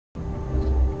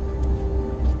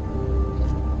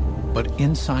but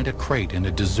inside a crate in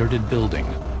a deserted building,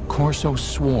 Corso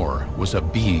swore was a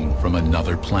being from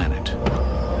another planet.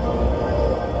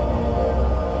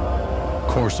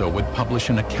 Corso would publish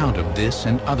an account of this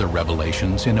and other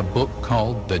revelations in a book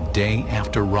called The Day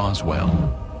After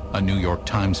Roswell, a New York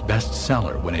Times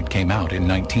bestseller when it came out in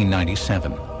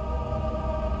 1997.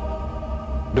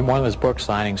 In one of his book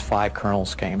signings, 5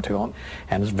 colonels came to him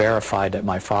and verified that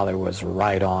my father was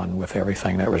right on with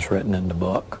everything that was written in the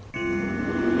book.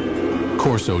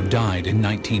 Corso died in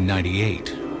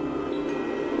 1998.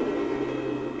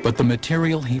 But the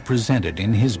material he presented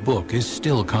in his book is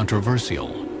still controversial.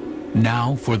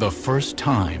 Now, for the first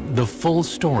time, the full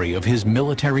story of his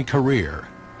military career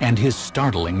and his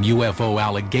startling UFO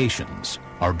allegations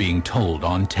are being told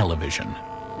on television.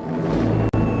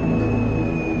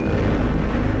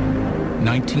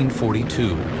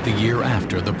 1942, the year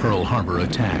after the Pearl Harbor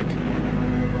attack.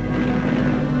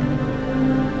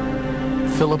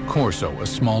 Philip Corso, a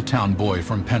small-town boy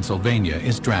from Pennsylvania,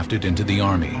 is drafted into the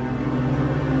Army.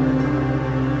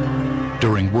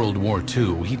 During World War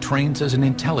II, he trains as an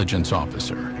intelligence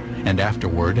officer, and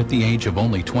afterward, at the age of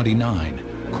only 29,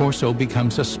 Corso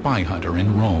becomes a spy hunter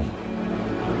in Rome.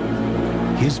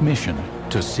 His mission,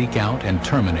 to seek out and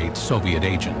terminate Soviet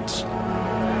agents.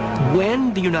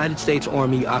 When the United States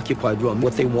Army occupied Rome,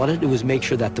 what they wanted to do was make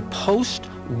sure that the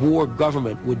post-war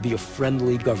government would be a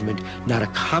friendly government, not a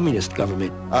communist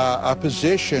government. A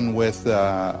position with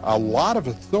a lot of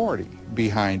authority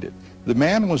behind it. The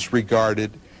man was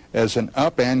regarded as an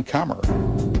up-and-comer.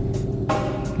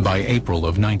 By April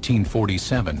of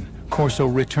 1947, Corso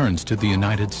returns to the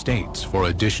United States for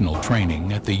additional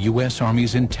training at the U.S.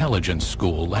 Army's intelligence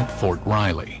school at Fort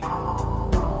Riley.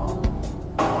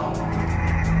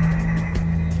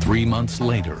 3 months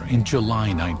later, in July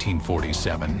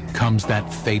 1947, comes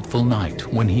that fateful night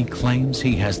when he claims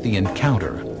he has the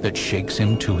encounter that shakes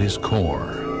him to his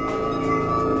core.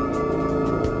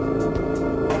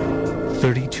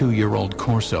 32-year-old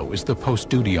Corso is the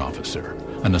post-duty officer,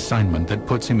 an assignment that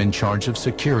puts him in charge of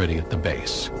security at the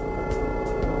base.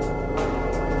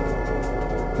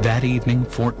 That evening,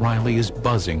 Fort Riley is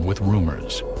buzzing with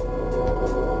rumors.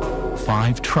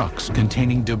 5 trucks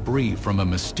containing debris from a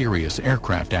mysterious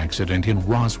aircraft accident in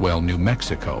Roswell, New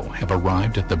Mexico, have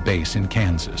arrived at the base in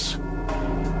Kansas.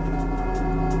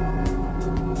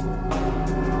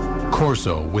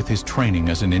 Corso, with his training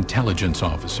as an intelligence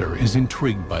officer, is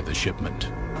intrigued by the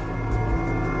shipment.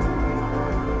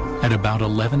 At about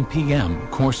 11 p.m.,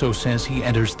 Corso says he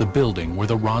enters the building where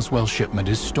the Roswell shipment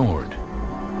is stored.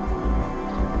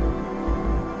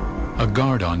 A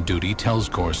guard on duty tells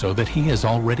Corso that he has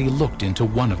already looked into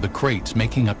one of the crates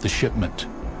making up the shipment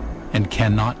and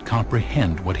cannot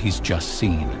comprehend what he's just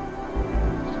seen.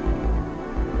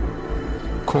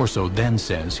 Corso then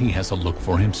says he has a look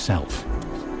for himself.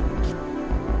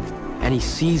 And he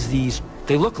sees these,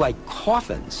 they look like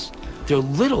coffins. They're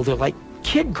little, they're like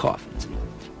kid coffins.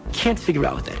 Can't figure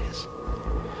out what that is.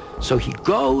 So he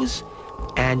goes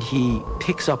and he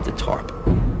picks up the tarp.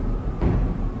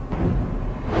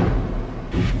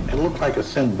 It looked like a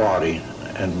thin body,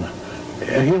 and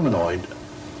a humanoid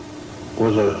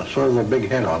with a sort of a big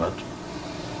head on it,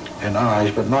 and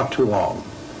eyes, but not too long,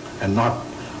 and not,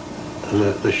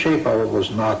 the shape of it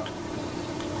was not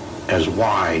as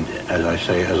wide, as I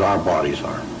say, as our bodies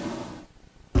are.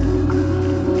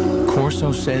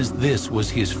 Corso says this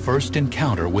was his first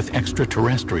encounter with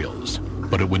extraterrestrials,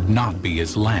 but it would not be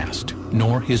his last,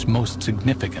 nor his most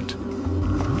significant.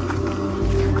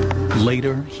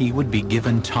 Later, he would be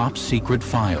given top-secret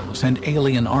files and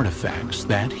alien artifacts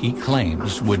that, he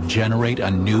claims, would generate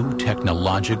a new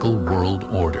technological world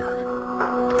order.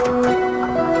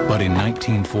 But in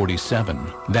 1947,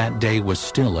 that day was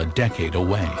still a decade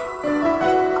away.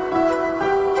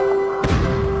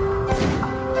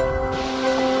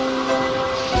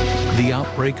 The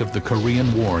outbreak of the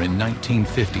Korean War in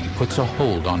 1950 puts a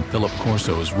hold on Philip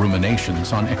Corso's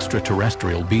ruminations on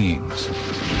extraterrestrial beings.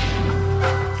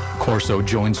 Corso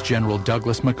joins General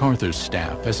Douglas MacArthur's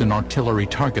staff as an artillery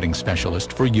targeting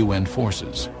specialist for UN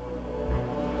forces.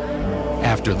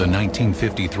 After the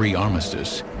 1953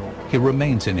 armistice, he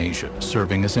remains in Asia,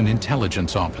 serving as an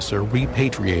intelligence officer,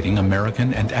 repatriating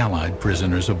American and Allied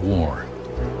prisoners of war.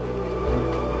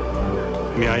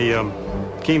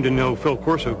 I came to know Phil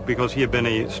Corso because he had been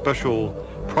a special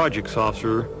projects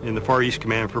officer in the Far East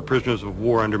Command for prisoners of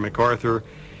war under MacArthur,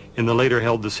 and then later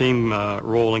held the same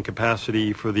role and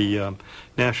capacity for the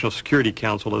National Security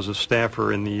Council as a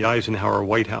staffer in the Eisenhower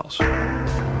White House.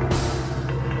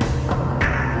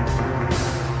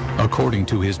 According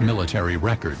to his military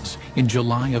records, in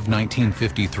July of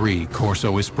 1953,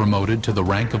 Corso is promoted to the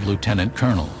rank of lieutenant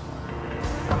colonel.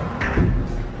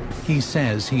 He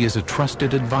says he is a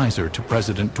trusted advisor to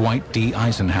President Dwight D.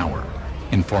 Eisenhower,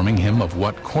 informing him of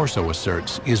what Corso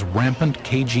asserts is rampant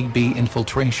KGB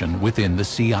infiltration within the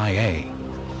CIA.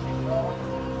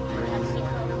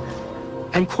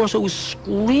 And Corso was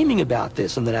screaming about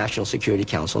this in the National Security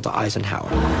Council to Eisenhower.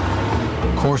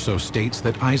 Corso states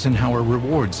that Eisenhower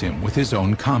rewards him with his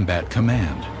own combat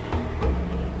command.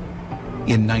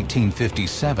 In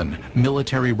 1957,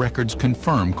 military records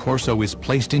confirm Corso is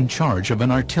placed in charge of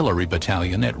an artillery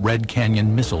battalion at Red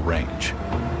Canyon Missile Range.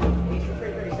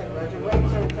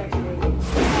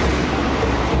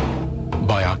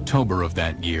 By October of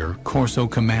that year, Corso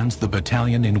commands the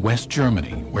battalion in West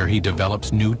Germany, where he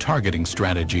develops new targeting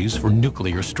strategies for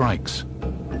nuclear strikes.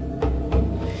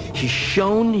 He's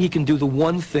shown he can do the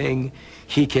one thing,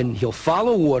 he'll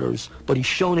follow orders, but he's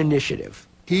shown initiative.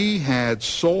 He had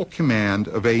sole command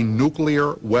of a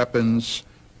nuclear weapons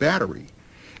battery.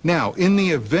 Now, in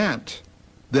the event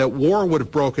that war would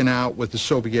have broken out with the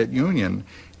Soviet Union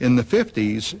in the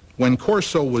 50s, when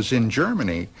Corso was in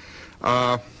Germany,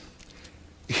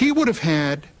 he would have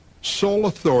had sole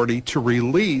authority to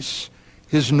release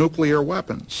his nuclear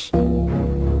weapons.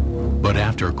 But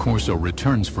after Corso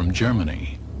returns from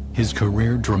Germany, his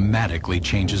career dramatically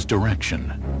changes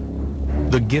direction.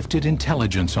 The gifted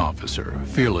intelligence officer,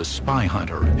 fearless spy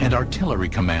hunter, and artillery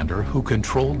commander who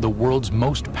controlled the world's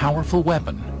most powerful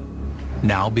weapon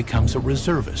now becomes a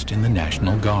reservist in the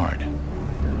National Guard.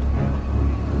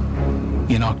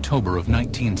 In October of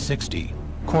 1960,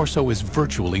 Corso is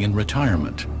virtually in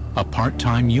retirement, a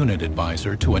part-time unit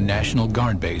advisor to a National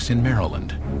Guard base in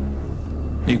Maryland.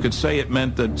 You could say it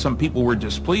meant that some people were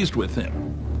displeased with him,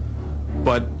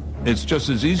 but it's just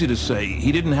as easy to say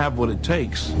he didn't have what it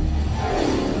takes.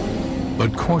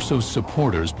 But Corso's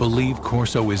supporters believe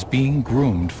Corso is being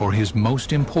groomed for his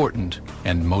most important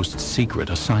and most secret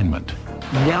assignment.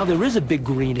 Now there is a big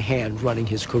green hand running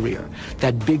his career.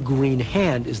 That big green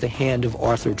hand is the hand of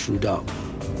Arthur Trudeau.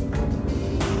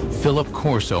 Philip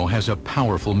Corso has a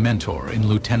powerful mentor in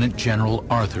Lieutenant General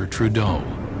Arthur Trudeau.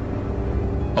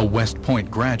 A West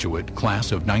Point graduate,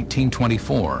 class of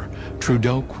 1924,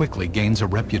 Trudeau quickly gains a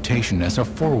reputation as a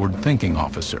forward-thinking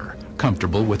officer,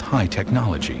 comfortable with high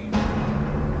technology.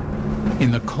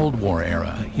 In the Cold War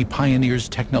era, he pioneers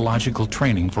technological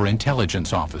training for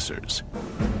intelligence officers,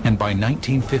 and by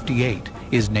 1958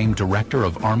 is named Director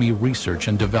of Army Research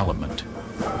and Development.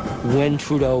 When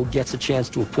Trudeau gets a chance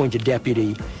to appoint a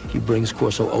deputy, he brings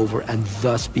Corso over, and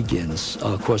thus begins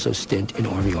Corso's stint in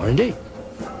Army R&D.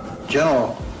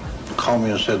 General called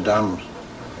me and said, "Don,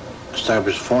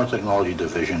 established Foreign Technology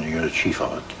Division, and you're the chief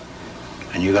of it.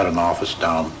 And you got an office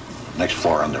down next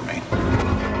floor under me."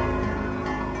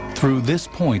 Through this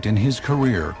point in his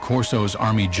career, Corso's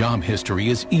Army job history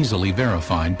is easily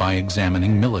verified by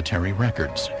examining military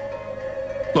records.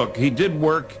 Look, he did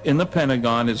work in the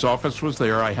Pentagon. His office was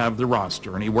there. I have the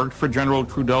roster. And he worked for General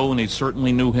Trudeau, and he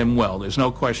certainly knew him well. There's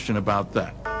no question about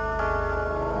that.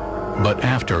 But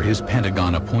after his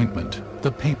Pentagon appointment,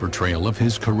 the paper trail of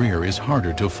his career is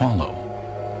harder to follow,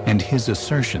 and his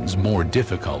assertions more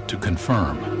difficult to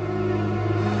confirm.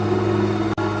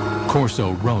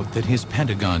 Corso wrote that his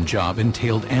Pentagon job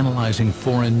entailed analyzing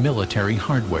foreign military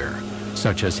hardware,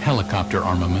 such as helicopter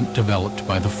armament developed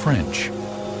by the French,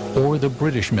 or the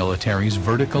British military's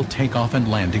vertical takeoff and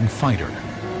landing fighter.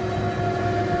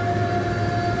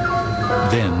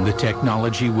 Then the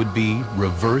technology would be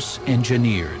reverse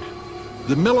engineered.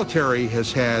 The military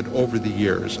has had, over the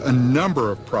years, a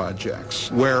number of projects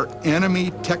where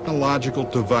enemy technological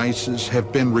devices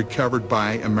have been recovered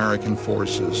by American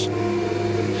forces.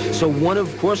 So one of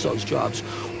Corso's jobs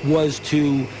was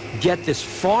to get this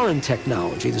foreign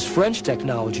technology, this French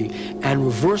technology, and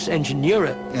reverse engineer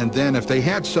it. And then if they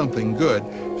had something good,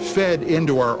 fed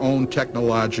into our own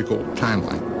technological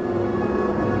timeline.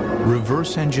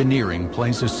 Reverse engineering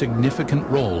plays a significant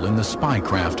role in the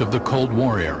spycraft of the Cold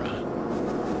War era.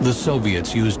 The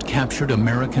Soviets used captured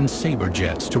American Sabre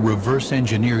jets to reverse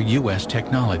engineer U.S.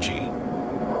 technology,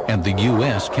 and the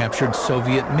U.S. captured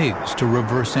Soviet MiGs to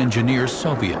reverse engineer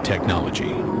Soviet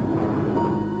technology.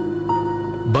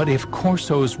 But if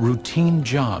Corso's routine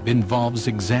job involves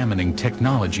examining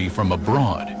technology from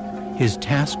abroad, his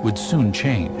task would soon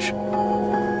change.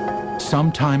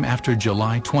 Sometime after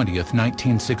July 20th,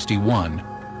 1961,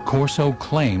 Corso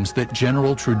claims that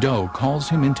General Trudeau calls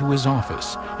him into his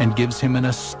office and gives him an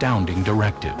astounding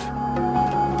directive.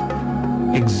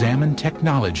 Examine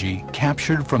technology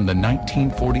captured from the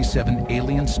 1947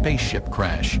 alien spaceship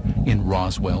crash in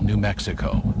Roswell, New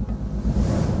Mexico.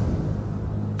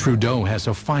 Trudeau has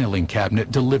a filing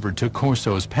cabinet delivered to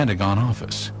Corso's Pentagon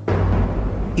office.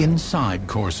 Inside,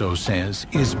 Corso says,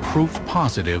 is proof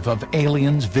positive of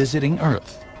aliens visiting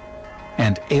Earth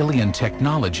and alien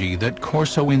technology that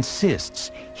Corso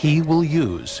insists he will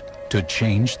use to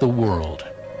change the world.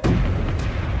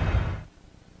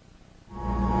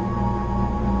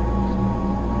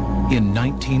 In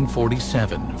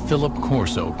 1947, Philip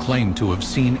Corso claimed to have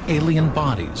seen alien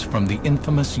bodies from the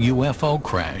infamous UFO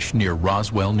crash near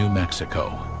Roswell, New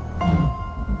Mexico.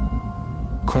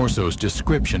 Corso's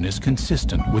description is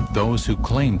consistent with those who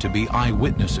claim to be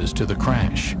eyewitnesses to the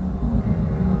crash.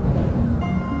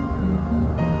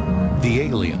 The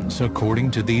aliens,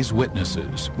 according to these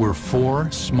witnesses, were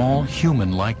 4 small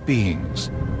human-like beings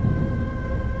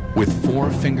with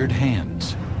 4-fingered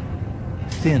hands,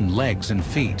 thin legs and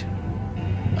feet,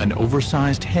 an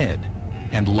oversized head,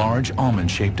 and large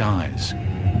almond-shaped eyes.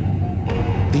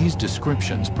 These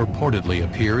descriptions purportedly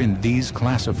appear in these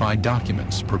classified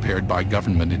documents prepared by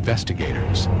government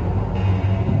investigators.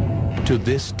 To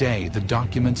this day, the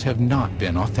documents have not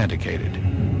been authenticated.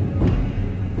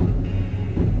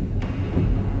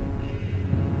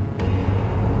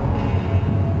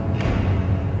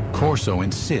 Corso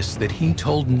insists that he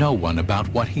told no one about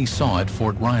what he saw at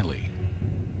Fort Riley.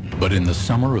 But in the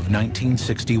summer of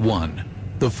 1961,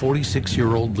 the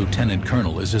 46-year-old lieutenant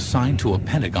colonel is assigned to a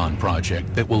Pentagon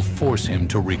project that will force him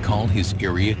to recall his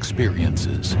eerie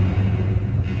experiences.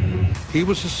 He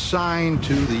was assigned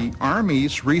to the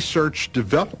Army's research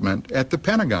development at the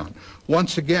Pentagon.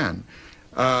 Once again,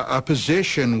 a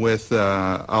position with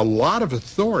a lot of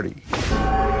authority.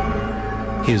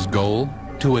 His goal?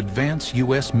 To advance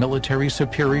U.S. military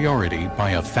superiority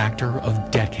by a factor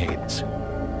of decades.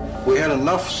 We had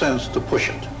enough sense to push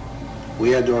it.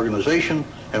 We had the organization,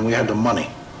 and we had the money,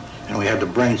 and we had the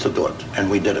brains to do it, and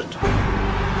we did it.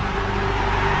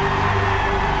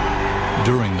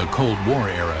 During the Cold War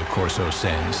era, Corso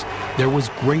says, there was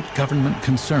great government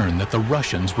concern that the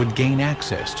Russians would gain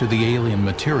access to the alien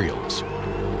materials.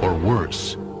 Or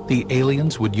worse, the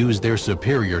aliens would use their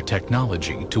superior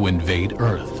technology to invade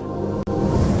Earth.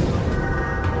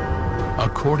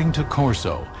 According to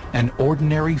Corso, an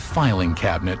ordinary filing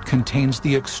cabinet contains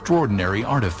the extraordinary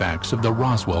artifacts of the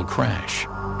Roswell crash.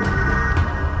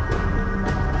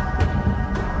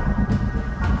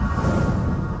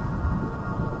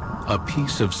 A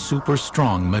piece of super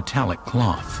strong metallic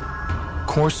cloth.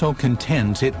 Corso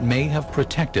contends it may have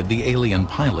protected the alien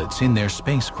pilots in their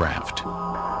spacecraft.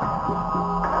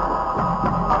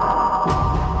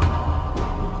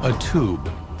 A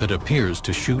tube that appears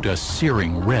to shoot a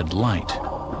searing red light.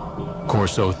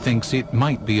 Corso thinks it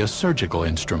might be a surgical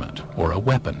instrument or a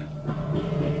weapon.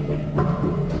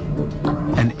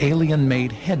 An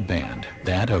alien-made headband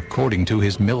that, according to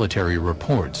his military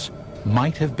reports,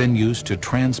 might have been used to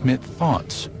transmit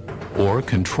thoughts or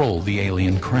control the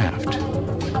alien craft.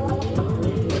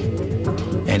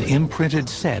 An imprinted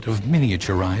set of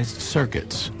miniaturized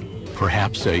circuits,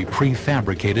 perhaps a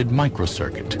prefabricated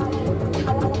microcircuit.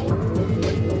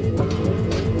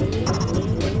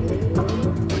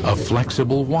 A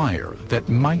flexible wire that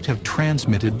might have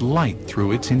transmitted light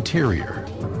through its interior.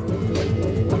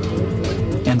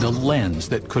 And a lens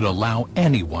that could allow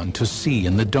anyone to see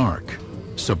in the dark,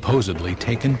 supposedly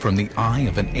taken from the eye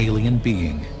of an alien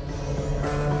being.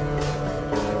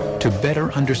 To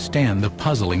better understand the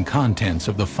puzzling contents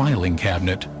of the filing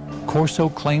cabinet, Corso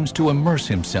claims to immerse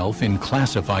himself in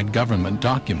classified government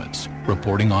documents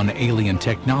reporting on alien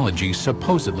technology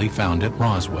supposedly found at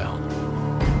Roswell.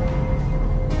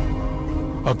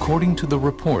 According to the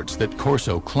reports that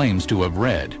Corso claims to have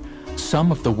read,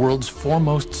 some of the world's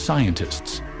foremost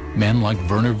scientists, men like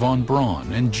Wernher von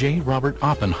Braun and J. Robert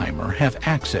Oppenheimer, have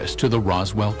access to the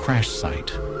Roswell crash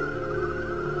site.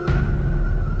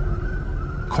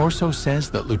 Corso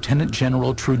says that Lieutenant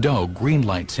General Trudeau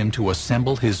greenlights him to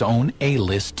assemble his own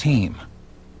A-list team.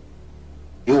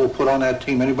 You will put on that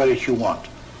team anybody that you want.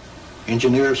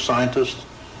 Engineers, scientists,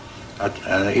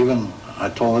 and even I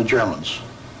told the Germans.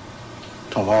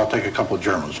 Told them I'll take a couple of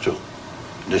Germans too,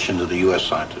 in addition to the U.S.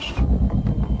 scientists.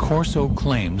 Corso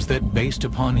claims that based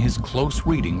upon his close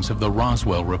readings of the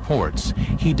Roswell reports,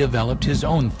 he developed his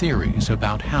own theories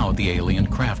about how the alien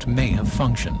craft may have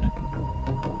functioned.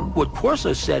 What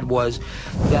Corso said was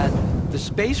that the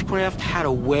spacecraft had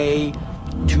a way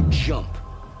to jump.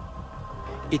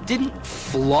 It didn't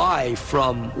fly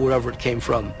from wherever it came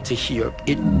from to here.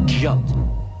 It jumped.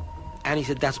 And he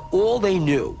said that's all they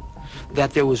knew,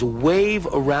 that there was a wave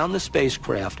around the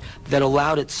spacecraft that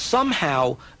allowed it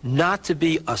somehow not to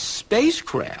be a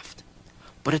spacecraft,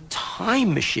 but a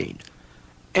time machine.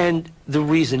 And the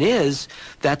reason is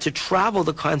that to travel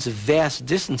the kinds of vast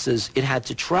distances it had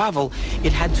to travel,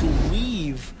 it had to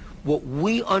leave what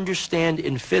we understand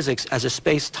in physics as a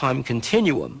space-time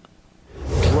continuum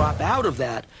drop out of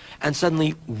that and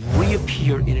suddenly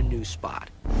reappear in a new spot.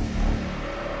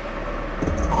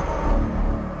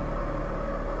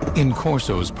 In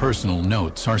Corso's personal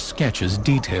notes are sketches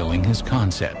detailing his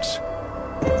concepts.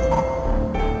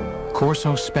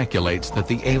 Corso speculates that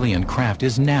the alien craft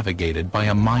is navigated by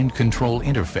a mind control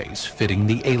interface fitting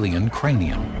the alien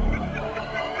cranium.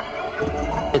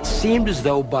 It seemed as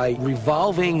though by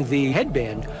revolving the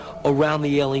headband around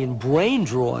the alien brain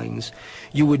drawings,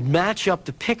 you would match up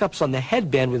the pickups on the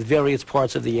headband with various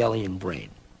parts of the alien brain.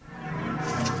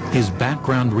 His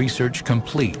background research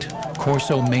complete,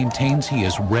 Corso maintains he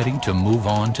is ready to move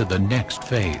on to the next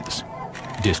phase,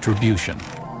 distribution.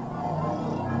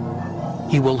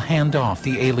 He will hand off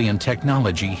the alien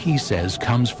technology he says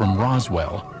comes from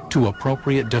Roswell to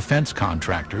appropriate defense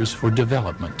contractors for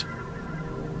development.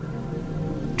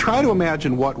 Try to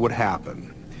imagine what would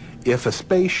happen if a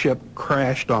spaceship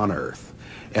crashed on Earth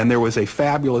and there was a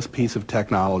fabulous piece of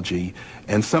technology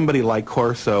and somebody like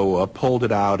Corso pulled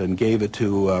it out and gave it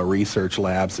to research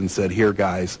labs and said, here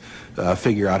guys,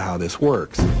 figure out how this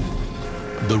works.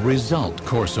 The result,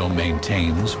 Corso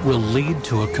maintains, will lead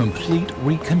to a complete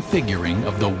reconfiguring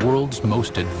of the world's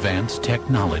most advanced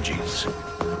technologies.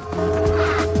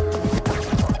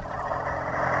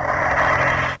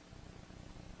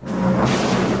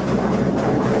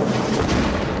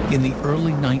 In the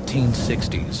early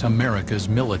 1960s, America's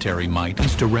military might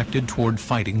is directed toward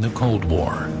fighting the Cold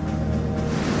War.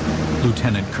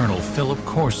 Lieutenant Colonel Philip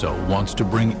Corso wants to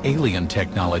bring alien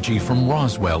technology from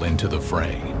Roswell into the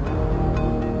fray.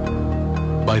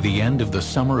 By the end of the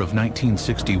summer of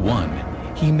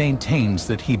 1961, he maintains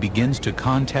that he begins to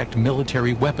contact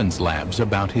military weapons labs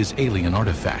about his alien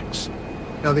artifacts.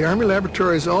 Now, the Army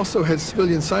laboratories also had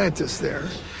civilian scientists there,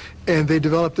 and they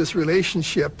developed this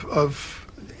relationship of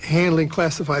handling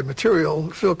classified material.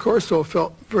 Phil Corso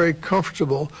felt very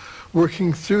comfortable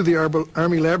working through the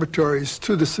Army laboratories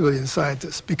to the civilian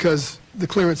scientists because the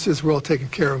clearances were all taken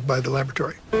care of by the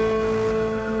laboratory.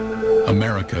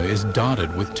 America is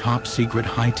dotted with top-secret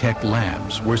high-tech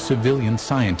labs where civilian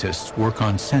scientists work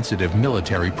on sensitive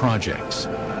military projects.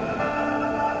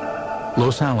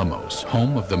 Los Alamos,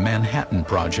 home of the Manhattan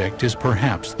Project, is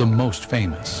perhaps the most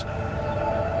famous.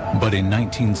 But in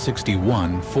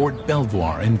 1961, Fort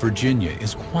Belvoir in Virginia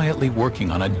is quietly working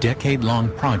on a decade-long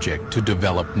project to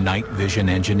develop night vision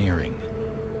engineering.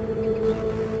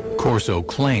 Corso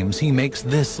claims he makes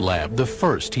this lab the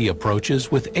first he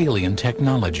approaches with alien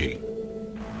technology.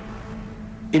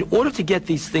 In order to get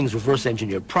these things reverse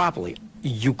engineered properly,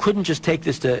 you couldn't just take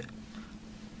this to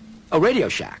a Radio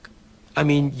Shack. I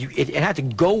mean, it had to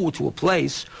go to a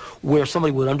place where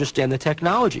somebody would understand the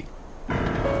technology.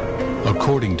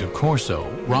 According to Corso,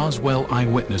 Roswell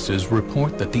eyewitnesses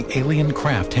report that the alien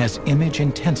craft has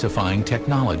image-intensifying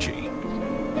technology.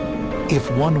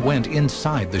 If one went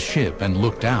inside the ship and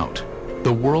looked out,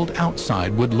 the world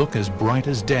outside would look as bright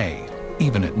as day,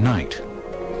 even at night.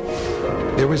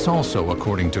 There is also,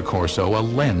 according to Corso, a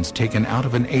lens taken out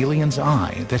of an alien's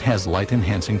eye that has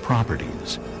light-enhancing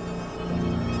properties.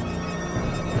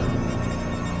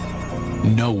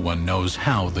 No one knows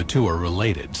how the two are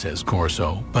related, says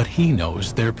Corso, but he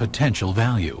knows their potential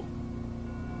value.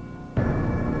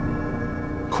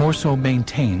 Corso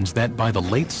maintains that by the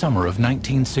late summer of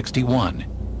 1961,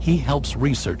 he helps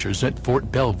researchers at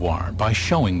Fort Belvoir by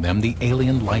showing them the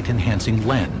alien light-enhancing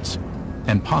lens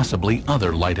and possibly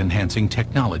other light-enhancing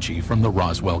technology from the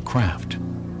Roswell craft.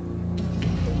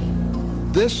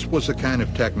 This was a kind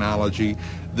of technology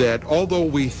that, although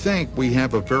we think we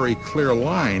have a very clear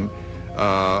line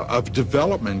of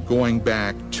development going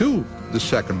back to the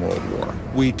Second World War,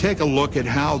 we take a look at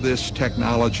how this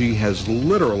technology has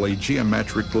literally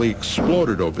geometrically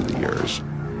exploded over the years.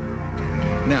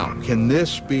 Now, can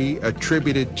this be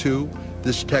attributed to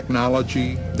this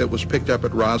technology that was picked up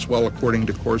at Roswell, according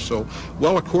to Corso?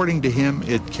 Well, according to him,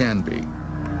 it can be.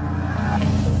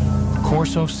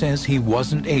 Corso says he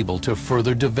wasn't able to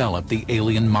further develop the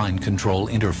alien mind control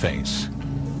interface.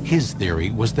 His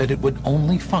theory was that it would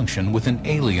only function with an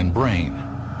alien brain.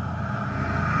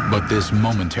 But this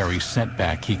momentary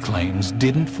setback, he claims,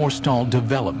 didn't forestall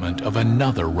development of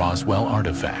another Roswell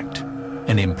artifact,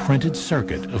 an imprinted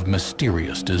circuit of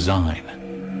mysterious design.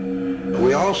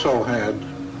 We also had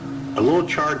a little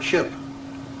charred chip.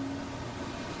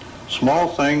 Small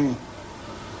thing,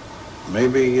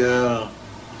 maybe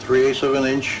 3/8 of an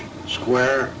inch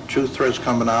square, two threads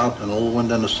coming out, and a little one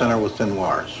in the center with thin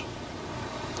wires.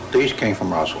 These came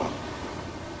from Roswell.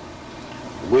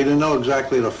 We didn't know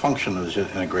exactly the function of these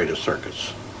integrated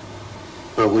circuits,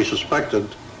 but we suspected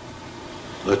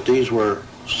that these were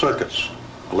circuits,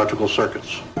 electrical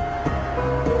circuits.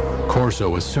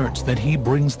 Corso asserts that he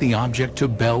brings the object to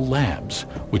Bell Labs,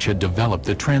 which had developed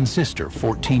the transistor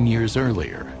 14 years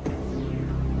earlier.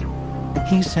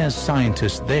 He says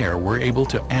scientists there were able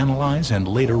to analyze and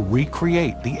later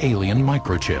recreate the alien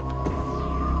microchip.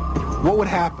 What would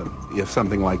happen if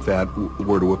something like that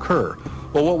were to occur?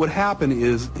 Well, what would happen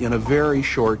is, in a very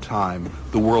short time,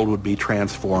 the world would be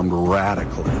transformed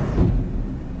radically.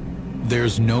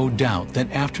 There's no doubt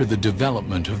that after the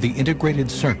development of the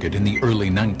integrated circuit in the early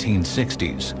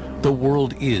 1960s, the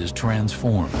world is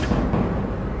transformed.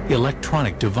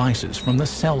 Electronic devices from the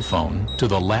cell phone to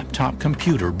the laptop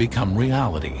computer become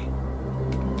reality.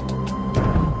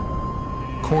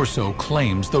 Corso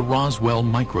claims the Roswell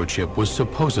microchip was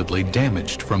supposedly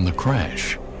damaged from the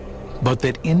crash, but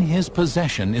that in his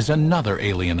possession is another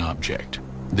alien object,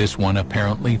 this one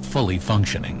apparently fully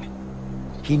functioning.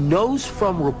 He knows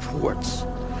from reports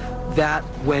that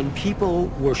when people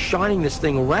were shining this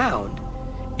thing around,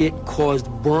 it caused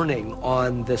burning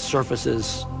on the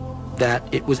surfaces that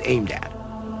it was aimed at.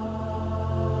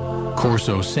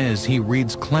 Corso says he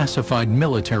reads classified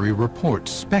military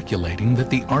reports speculating that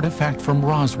the artifact from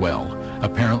Roswell,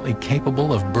 apparently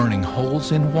capable of burning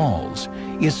holes in walls,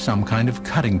 is some kind of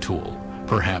cutting tool,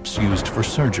 perhaps used for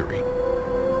surgery.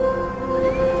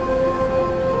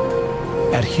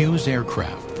 At Hughes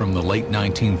Aircraft from the late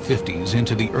 1950s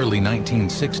into the early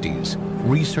 1960s,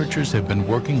 researchers have been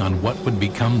working on what would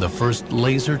become the first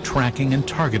laser tracking and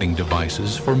targeting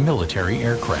devices for military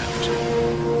aircraft.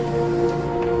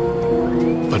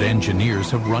 But engineers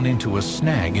have run into a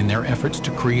snag in their efforts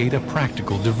to create a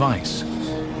practical device.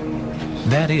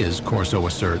 That is, Corso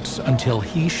asserts, until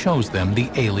he shows them the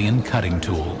alien cutting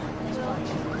tool.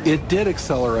 It did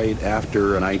accelerate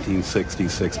after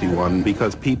 1960-61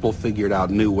 because people figured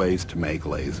out new ways to make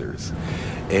lasers.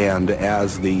 And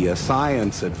as the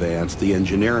science advanced, the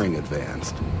engineering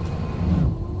advanced.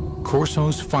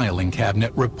 Corso's filing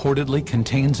cabinet reportedly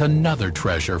contains another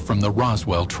treasure from the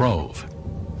Roswell trove.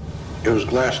 It was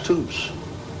glass tubes.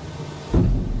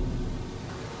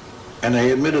 And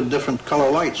they emitted different color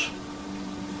lights.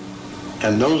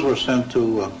 And those were sent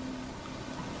to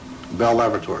Bell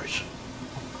Laboratories.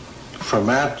 From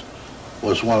that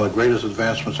was one of the greatest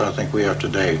advancements I think we have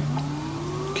today,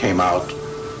 came out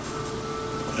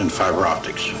in fiber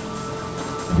optics.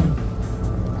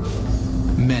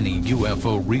 Many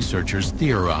UFO researchers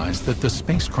theorize that the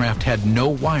spacecraft had no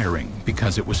wiring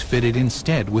because it was fitted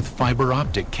instead with fiber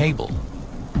optic cable.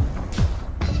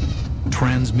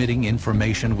 Transmitting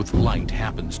information with light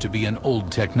happens to be an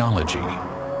old technology.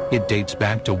 It dates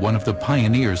back to one of the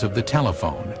pioneers of the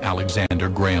telephone, Alexander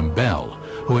Graham Bell,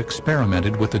 who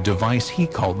experimented with a device he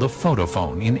called the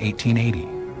photophone in 1880.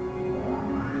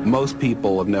 Most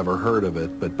people have never heard of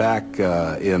it, but back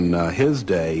in his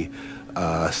day,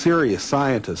 serious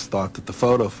scientists thought that the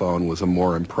photophone was a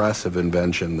more impressive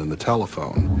invention than the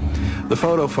telephone. The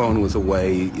photophone was a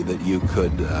way that you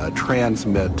could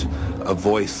transmit a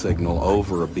voice signal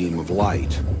over a beam of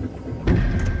light.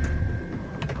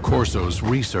 Corso's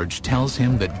research tells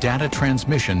him that data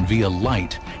transmission via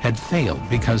light had failed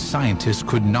because scientists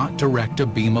could not direct a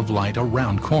beam of light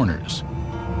around corners.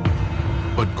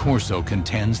 But Corso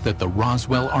contends that the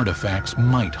Roswell artifacts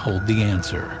might hold the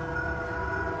answer.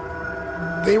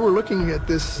 They were looking at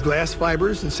this glass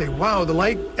fibers and say, wow, the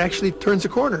light actually turns a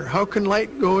corner. How can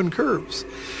light go in curves?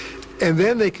 And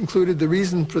then they concluded the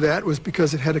reason for that was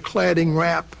because it had a cladding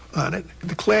wrap on it.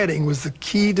 The cladding was the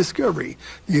key discovery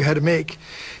you had to make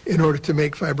in order to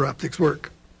make fiber optics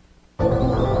work.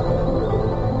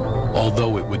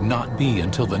 Although it would not be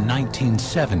until the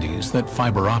 1970s that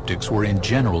fiber optics were in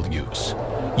general use,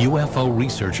 UFO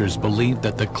researchers believed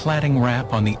that the cladding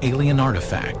wrap on the alien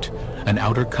artifact, an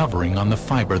outer covering on the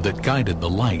fiber that guided the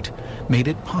light, made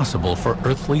it possible for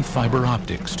earthly fiber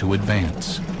optics to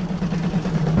advance.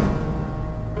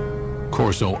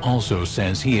 Corso also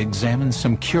says he examined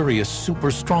some curious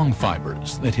super strong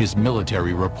fibers that his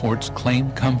military reports claim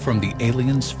come from the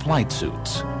aliens' flight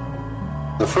suits.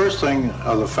 The first thing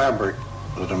of the fabric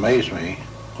that amazed me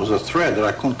was a thread that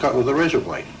I couldn't cut with a razor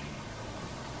blade.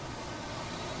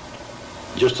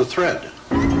 Just a thread.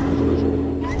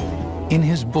 In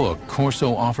his book,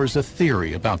 Corso offers a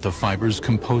theory about the fibers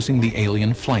composing the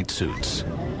alien flight suits.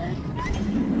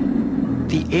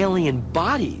 The alien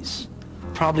bodies,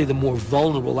 probably the more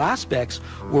vulnerable aspects,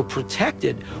 were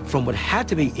protected from what had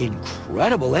to be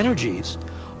incredible energies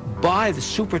by the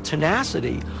super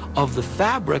tenacity of the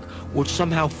fabric, which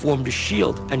somehow formed a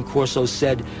shield. And Corso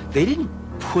said they didn't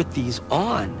put these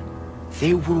on,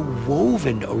 they were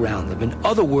woven around them. In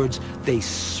other words, they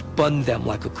spun them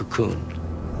like a cocoon.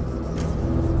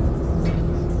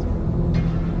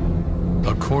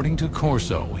 According to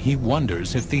Corso, he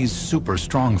wonders if these super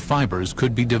strong fibers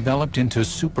could be developed into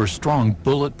super strong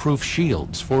bulletproof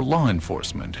shields for law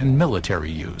enforcement and military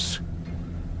use.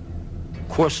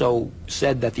 Corso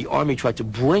said that the Army tried to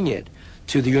bring it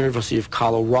to the University of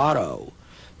Colorado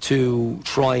to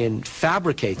try and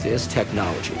fabricate this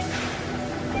technology.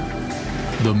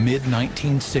 The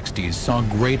mid-1960s saw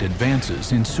great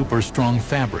advances in super strong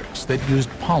fabrics that used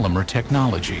polymer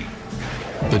technology,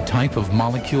 the type of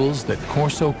molecules that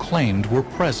Corso claimed were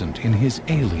present in his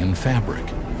alien fabric.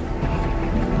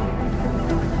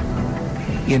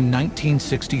 In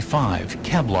 1965,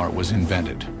 Kevlar was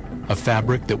invented, a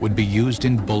fabric that would be used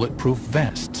in bulletproof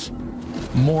vests.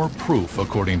 More proof,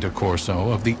 according to Corso,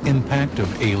 of the impact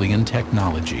of alien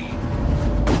technology.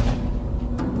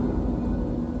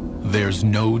 There's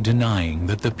no denying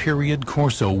that the period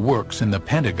Corso works in the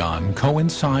Pentagon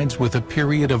coincides with a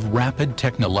period of rapid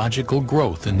technological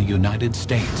growth in the United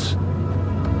States.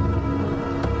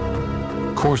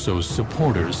 Corso's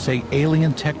supporters say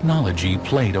alien technology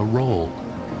played a role,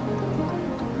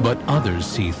 but others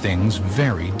see things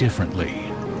very differently.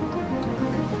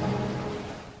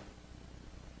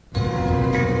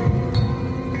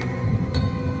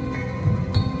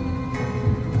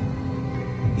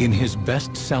 In his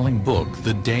best-selling book,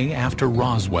 The Day After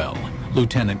Roswell,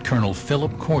 Lieutenant Colonel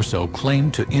Philip Corso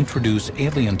claimed to introduce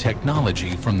alien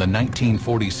technology from the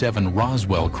 1947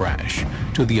 Roswell crash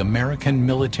to the American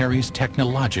military's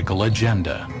technological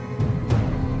agenda.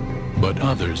 But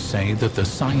others say that the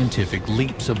scientific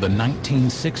leaps of the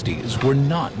 1960s were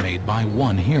not made by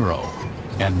one hero,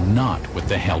 and not with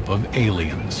the help of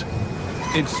aliens.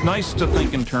 It's nice to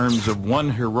think in terms of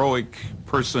one heroic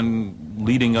person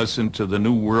leading us into the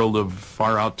new world of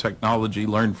far-out technology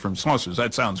learned from saucers.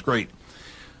 That sounds great.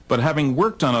 But having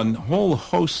worked on a whole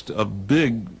host of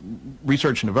big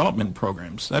research and development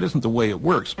programs, that isn't the way it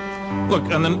works. Look,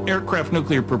 on the aircraft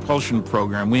nuclear propulsion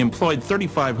program, we employed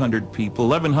 3,500 people.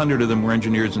 1,100 of them were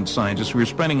engineers and scientists. We were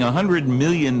spending $100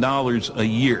 million a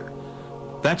year.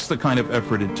 That's the kind of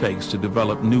effort it takes to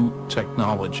develop new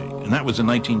technology. And that was in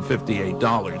 1958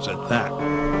 dollars at that.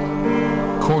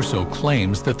 Corso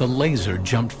claims that the laser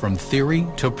jumped from theory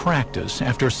to practice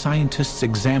after scientists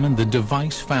examined the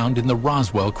device found in the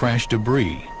Roswell crash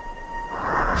debris.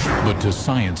 But to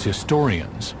science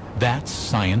historians, that's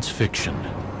science fiction.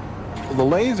 The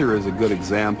laser is a good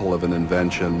example of an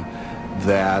invention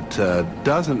that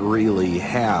doesn't really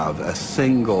have a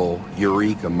single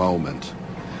eureka moment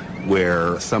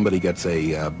where somebody gets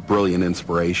a brilliant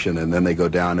inspiration and then they go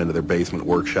down into their basement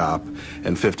workshop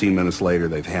and 15 minutes later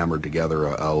they've hammered together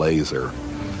a laser.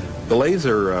 The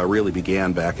laser really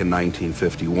began back in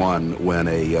 1951 when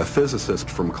a physicist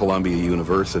from Columbia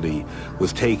University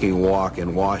was taking a walk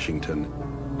in Washington.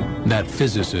 That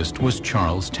physicist was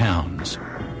Charles Towns.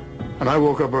 And I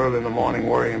woke up early in the morning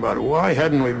worrying about it. Why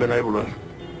hadn't we been able to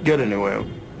get anywhere?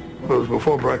 It was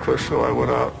before breakfast, so I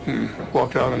went out and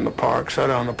walked out in the park, sat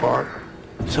down in the park.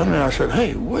 Suddenly I said,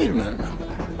 hey, wait a minute.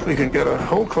 We can get a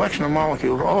whole collection of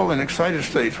molecules all in excited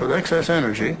states with excess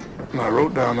energy. And I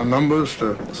wrote down the numbers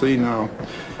to see now,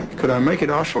 could I make it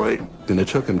oscillate? And it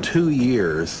took him 2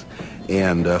 years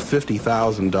and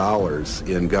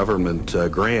 $50,000 in government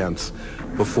grants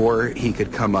before he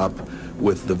could come up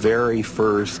with the very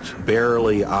first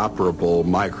barely operable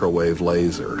microwave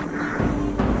laser.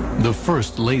 The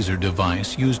first laser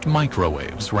device used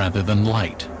microwaves rather than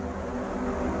light.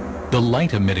 The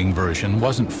light-emitting version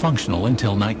wasn't functional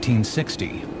until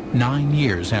 1960, 9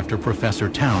 years after Professor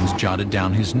Towns jotted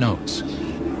down his notes.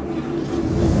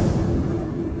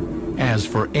 As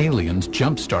for aliens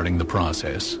jump-starting the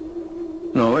process,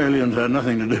 No, aliens had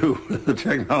nothing to do with the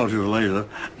technology of the laser,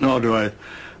 nor do I.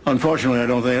 Unfortunately, I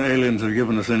don't think aliens have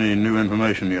given us any new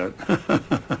information yet.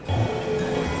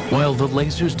 while the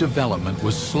laser's development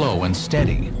was slow and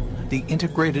steady, the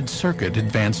integrated circuit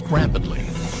advanced rapidly.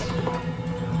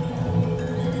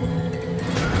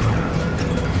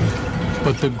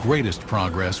 But the greatest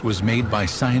progress was made by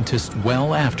scientists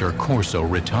well after Corso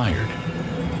retired.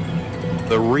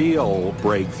 The real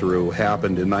breakthrough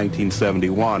happened in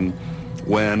 1971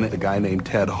 when a guy named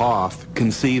Ted Hoff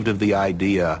conceived of the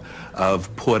idea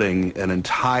of putting an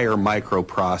entire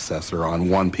microprocessor on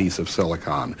one piece of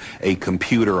silicon, a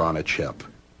computer on a chip.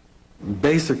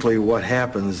 Basically what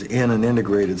happens in an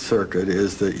integrated circuit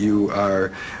is that you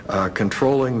are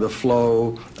controlling the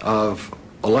flow of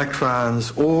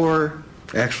electrons, or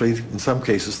actually in some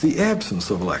cases the absence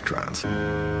of electrons.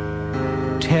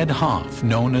 Ted Hoff,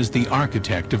 known as the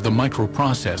architect of the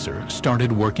microprocessor,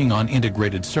 started working on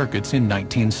integrated circuits in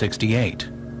 1968.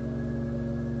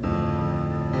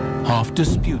 Hoff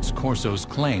disputes Corso's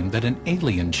claim that an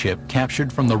alien chip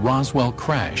captured from the Roswell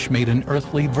crash made an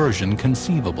earthly version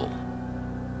conceivable.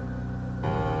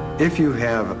 If you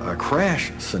have a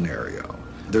crash scenario,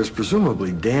 there's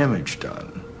presumably damage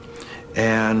done,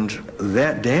 and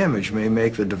that damage may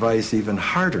make the device even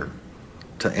harder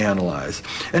to analyze.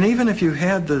 And even if you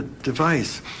had the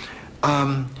device,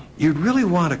 you'd really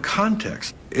want a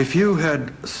context. If you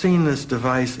had seen this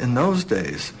device in those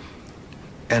days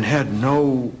and had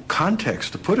no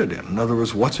context to put it in other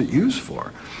words, what's it used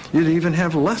for, you'd even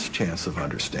have less chance of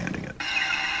understanding it.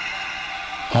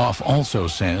 Hoff also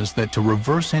says that to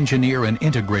reverse engineer an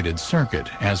integrated circuit,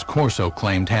 as Corso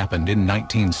claimed happened in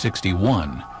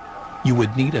 1961, you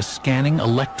would need a scanning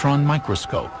electron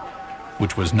microscope,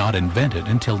 which was not invented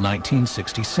until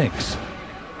 1966.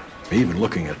 Even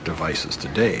looking at devices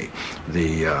today,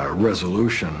 the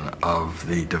resolution of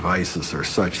the devices are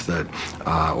such that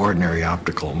ordinary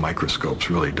optical microscopes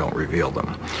really don't reveal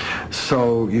them.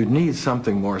 So you'd need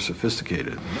something more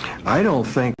sophisticated. I don't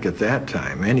think at that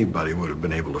time anybody would have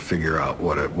been able to figure out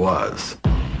what it was.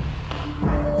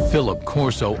 Philip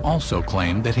Corso also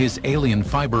claimed that his alien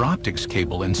fiber optics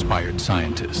cable inspired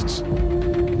scientists.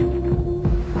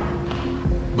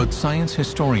 But science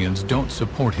historians don't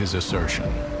support his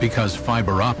assertion because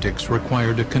fiber optics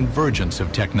required a convergence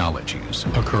of technologies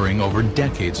occurring over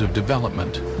decades of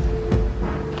development.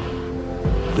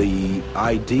 The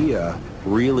idea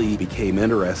really became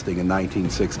interesting in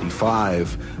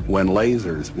 1965 when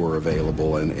lasers were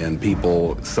available and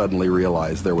people suddenly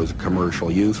realized there was a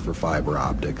commercial use for fiber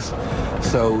optics.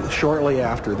 So shortly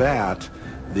after that,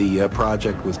 the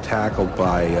project was tackled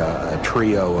by a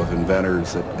trio of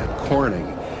inventors at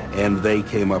Corning, and they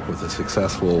came up with a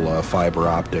successful fiber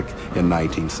optic in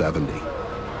 1970.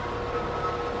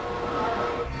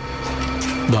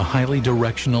 The highly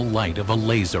directional light of a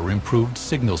laser improved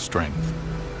signal strength.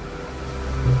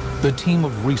 The team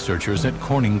of researchers at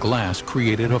Corning Glass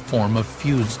created a form of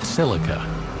fused silica.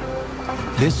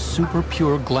 This super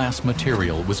pure glass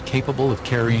material was capable of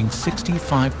carrying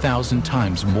 65,000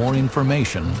 times more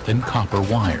information than copper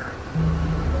wire.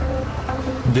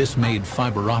 This made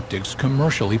fiber optics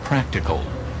commercially practical,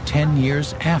 10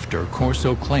 years after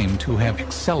Corso claimed to have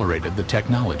accelerated the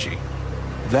technology.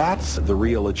 That's the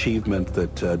real achievement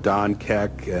that Don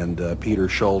Keck and Peter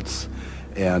Schultz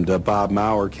and Bob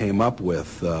Maurer came up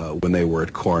with when they were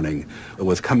at Corning. It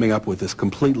was coming up with this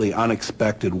completely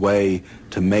unexpected way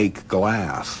to make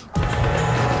glass.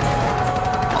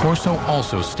 Corso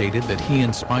also stated that he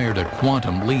inspired a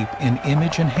quantum leap in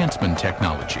image enhancement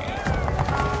technology.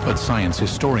 But science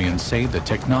historians say the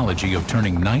technology of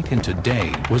turning night into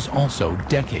day was also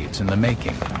decades in the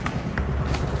making.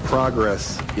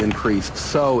 Progress increased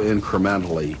so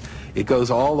incrementally. It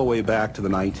goes all the way back to the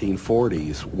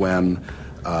 1940s when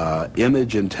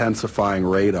image intensifying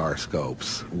radar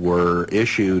scopes were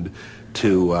issued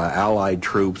to Allied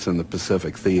troops in the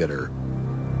Pacific Theater.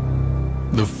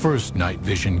 The first night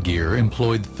vision gear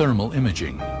employed thermal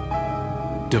imaging.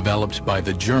 Developed by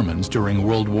the Germans during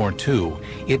World War II,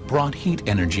 it brought heat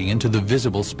energy into the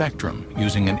visible spectrum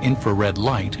using an infrared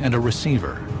light and a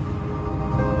receiver.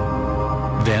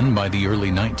 Then, by the early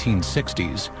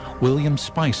 1960s, William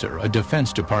Spicer, a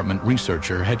Defense Department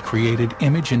researcher, had created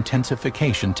image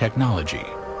intensification technology.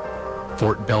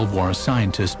 Fort Belvoir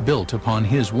scientists built upon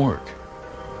his work.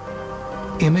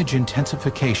 Image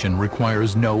intensification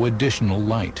requires no additional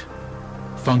light.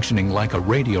 Functioning like a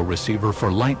radio receiver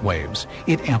for light waves,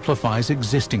 it amplifies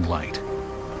existing light.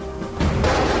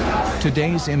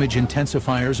 Today's image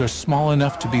intensifiers are small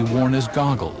enough to be worn as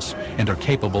goggles and are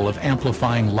capable of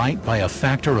amplifying light by a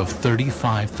factor of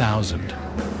 35,000.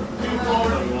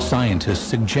 Scientists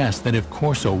suggest that if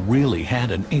Corso really had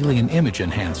an alien image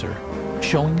enhancer,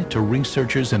 showing it to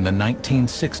researchers in the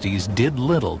 1960s did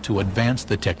little to advance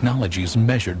the technology's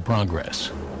measured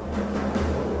progress.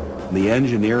 The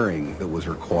engineering that was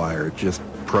required just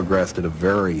progressed at a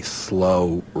very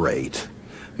slow rate.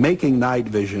 Making night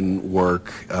vision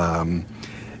work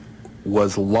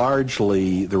was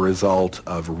largely the result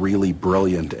of really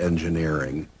brilliant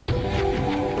engineering.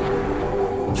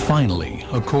 Finally,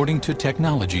 according to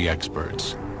technology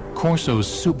experts, Corso's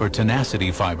super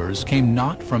tenacity fibers came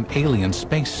not from alien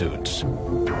spacesuits,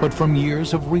 but from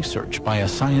years of research by a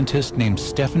scientist named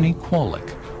Stephanie Kwolek,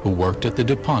 who worked at the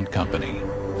DuPont Company.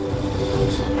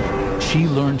 She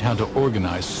learned how to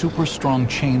organize super strong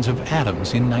chains of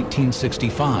atoms in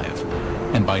 1965,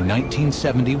 and by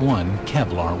 1971,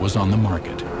 Kevlar was on the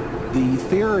market. The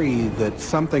theory that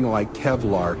something like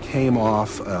Kevlar came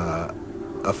off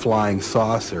a flying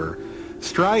saucer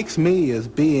strikes me as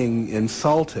being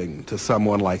insulting to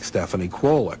someone like Stephanie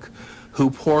Kwolek, who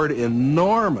poured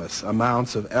enormous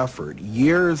amounts of effort,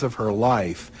 years of her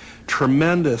life,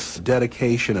 tremendous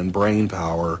dedication and brain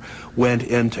power went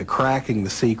into cracking the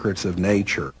secrets of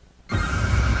nature.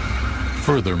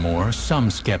 Furthermore,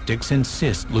 some skeptics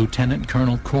insist Lieutenant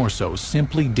Colonel Corso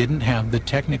simply didn't have the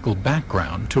technical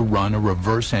background to run a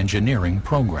reverse engineering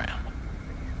program.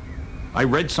 I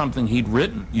read something he'd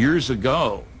written years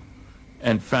ago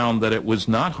and found that it was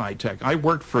not high-tech. I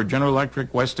worked for General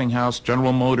Electric, Westinghouse,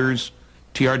 General Motors,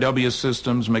 TRW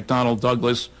Systems, McDonnell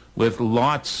Douglas, with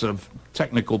lots of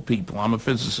technical people. I'm a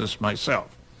physicist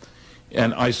myself.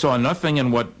 And I saw nothing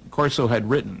in what Corso had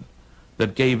written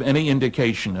that gave any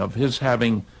indication of his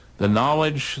having the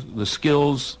knowledge, the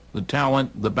skills, the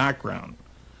talent, the background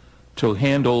to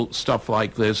handle stuff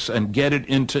like this and get it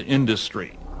into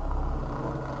industry.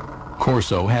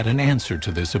 Corso had an answer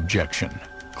to this objection,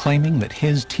 claiming that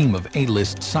his team of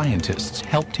A-list scientists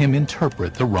helped him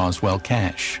interpret the Roswell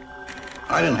cache.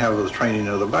 I didn't have the training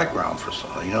or the background for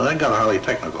something. You know, they got highly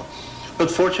technical.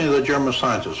 But fortunately, the German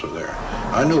scientists were there.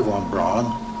 I knew von Braun,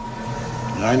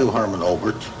 and I knew Hermann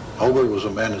Obert. Obert was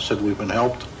a man that said we've been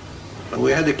helped. But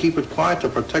we had to keep it quiet to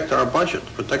protect our budget,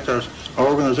 to protect our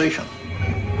organization.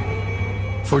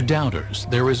 For doubters,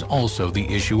 there is also the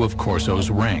issue of Corso's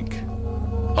rank.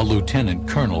 A lieutenant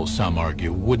colonel, some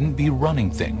argue, wouldn't be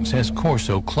running things as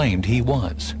Corso claimed he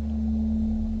was.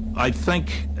 I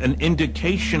think an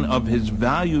indication of his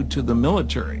value to the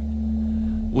military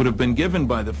would have been given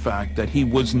by the fact that he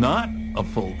was not a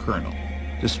full colonel,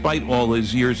 despite all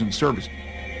his years in service.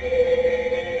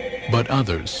 But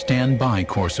others stand by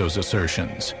Corso's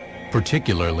assertions,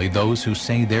 particularly those who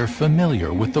say they're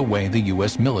familiar with the way the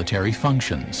U.S. military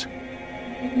functions.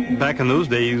 Back in those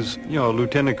days, you know, a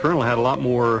lieutenant colonel had a lot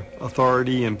more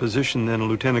authority and position than a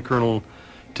lieutenant colonel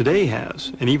today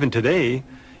has. And even today,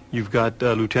 you've got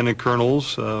lieutenant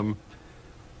colonels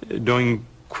doing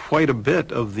quite a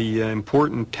bit of the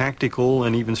important tactical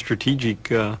and even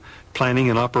strategic planning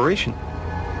and operation.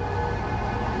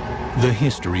 The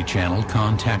History Channel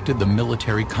contacted the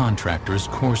military contractors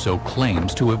Corso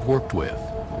claims to have worked with,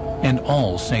 and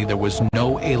all say there was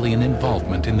no alien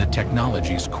involvement in the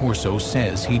technologies Corso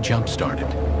says he jump-started.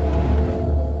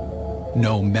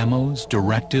 No memos,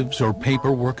 directives, or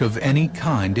paperwork of any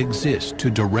kind exist to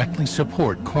directly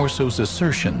support Corso's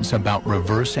assertions about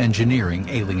reverse engineering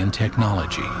alien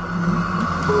technology.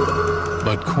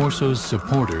 But Corso's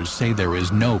supporters say there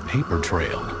is no paper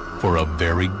trail for a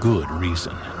very good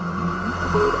reason.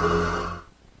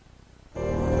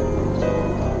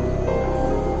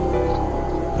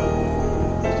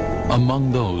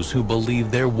 Among those who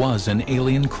believe there was an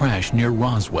alien crash near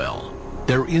Roswell,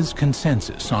 there is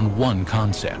consensus on one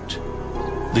concept.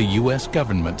 The U.S.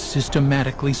 government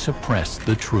systematically suppressed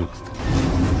the truth.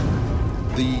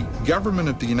 The government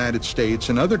of the United States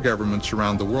and other governments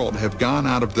around the world have gone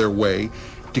out of their way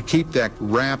to keep that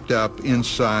wrapped up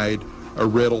inside a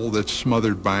riddle that's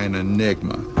smothered by an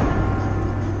enigma.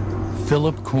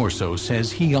 Philip Corso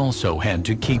says he also had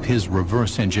to keep his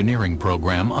reverse engineering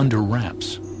program under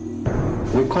wraps.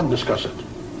 We couldn't discuss it.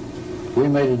 We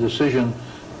made a decision.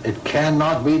 It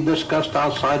cannot be discussed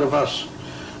outside of us.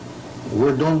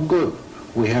 We're doing good.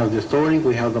 We have the authority,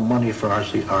 we have the money for our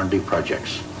R&D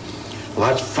projects. Well,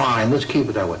 that's fine. Let's keep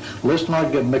it that way. Let's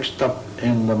not get mixed up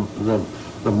in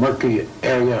the murky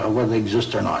area of whether they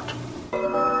exist or not.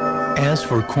 As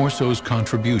for Corso's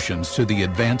contributions to the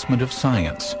advancement of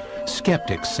science,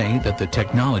 skeptics say that the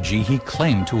technology he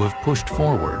claimed to have pushed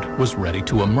forward was ready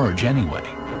to emerge anyway.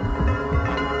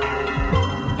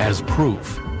 As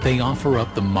proof, they offer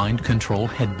up the mind control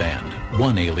headband,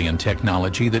 one alien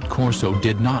technology that Corso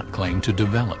did not claim to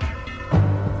develop.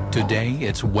 Today,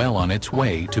 it's well on its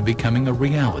way to becoming a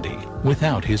reality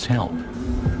without his help.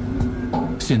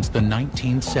 Since the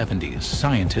 1970s,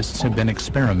 scientists have been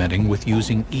experimenting with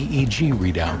using EEG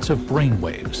readouts of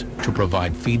brainwaves to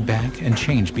provide feedback and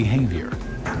change behavior.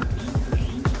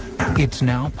 It's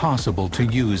now possible to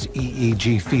use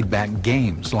EEG feedback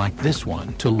games like this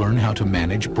one to learn how to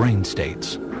manage brain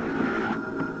states.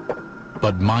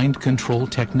 But mind control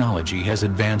technology has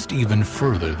advanced even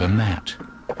further than that.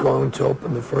 Going to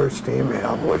open the first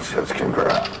email, which says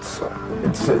congrats.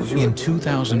 It says In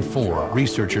 2004,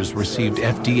 researchers received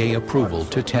FDA approval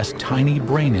to test tiny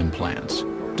brain implants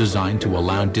designed to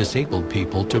allow disabled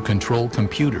people to control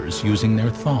computers using their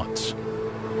thoughts.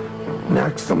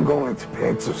 Next, I'm going to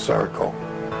paint a circle.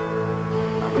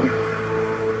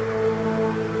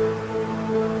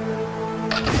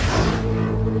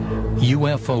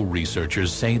 UFO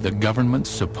researchers say the government's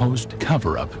supposed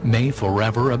cover-up may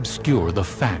forever obscure the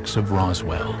facts of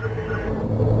Roswell.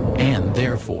 And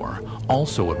therefore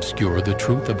also obscure the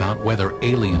truth about whether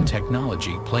alien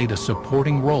technology played a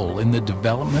supporting role in the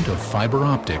development of fiber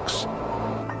optics,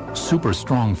 super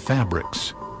strong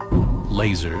fabrics,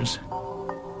 lasers,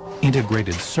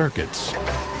 integrated circuits,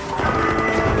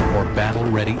 or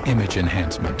battle-ready image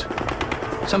enhancement.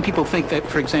 Some people think that,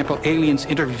 for example, aliens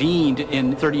intervened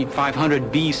in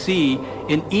 3500 BC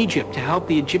in Egypt to help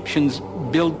the Egyptians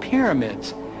build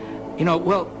pyramids. You know,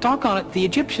 well, doggone it, the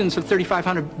Egyptians of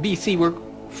 3500 BC were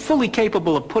fully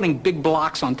capable of putting big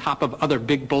blocks on top of other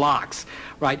big blocks,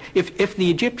 right? If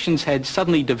the Egyptians had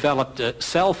suddenly developed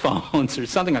cell phones or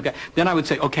something like that, then I would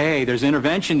say, okay, there's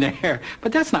intervention there.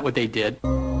 But that's not what they did.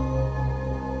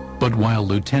 But while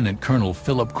Lieutenant Colonel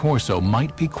Philip Corso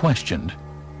might be questioned,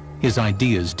 his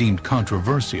ideas deemed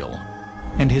controversial,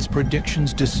 and his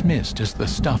predictions dismissed as the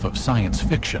stuff of science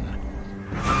fiction,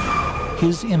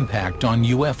 his impact on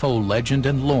UFO legend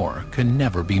and lore can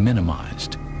never be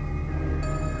minimized.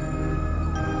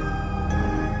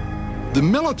 The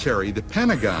military, the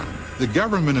Pentagon, the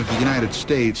government of the United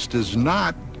States does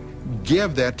not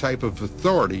give that type of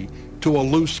authority to a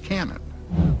loose cannon.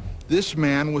 This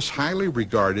man was highly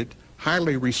regarded,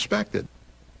 highly respected.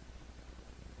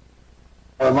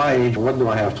 At my age, what do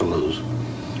I have to lose?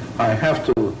 I have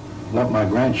to let my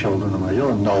grandchildren and my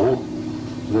children know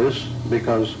this,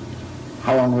 because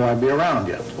how long will I be around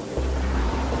yet?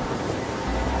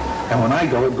 And when I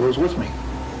go, it goes with me.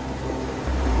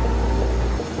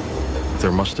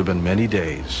 There must have been many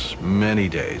days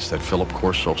that Philip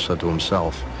Corso said to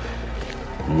himself,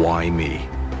 why me?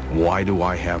 Why do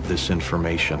I have this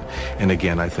information? And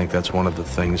again, I think that's one of the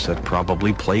things that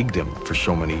probably plagued him for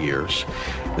so many years.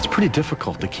 It's pretty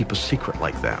difficult to keep a secret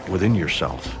like that within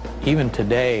yourself. Even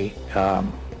today,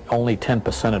 only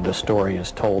 10% of the story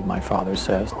is told, my father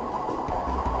says.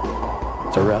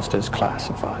 The rest is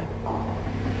classified.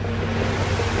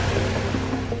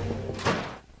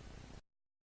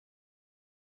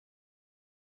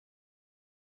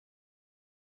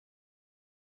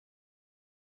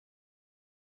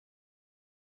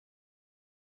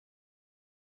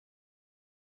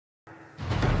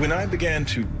 When I began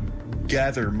to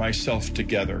gather myself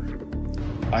together,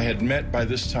 I had met by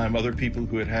this time other people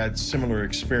who had had similar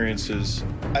experiences.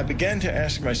 I began to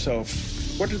ask myself,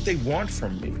 what did they want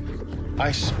from me?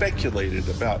 I speculated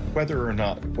about whether or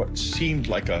not what seemed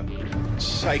like a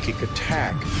psychic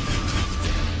attack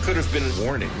could have been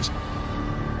warnings.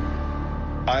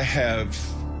 I have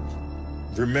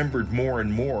remembered more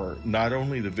and more not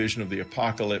only the vision of the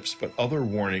apocalypse, but other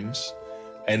warnings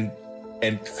and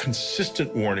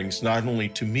consistent warnings, not only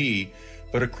to me,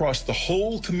 but across the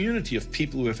whole community of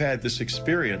people who have had this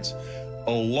experience.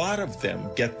 A lot of them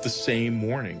get the same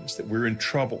warnings, that we're in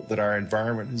trouble, that our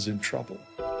environment is in trouble.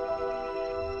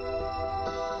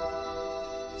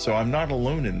 So I'm not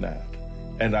alone in that.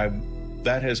 And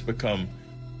that has become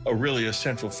a really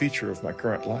central feature of my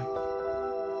current life.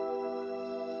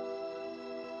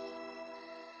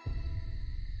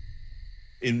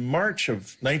 In March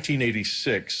of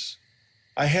 1986,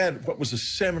 I had what was a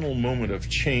seminal moment of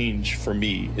change for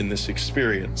me in this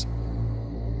experience.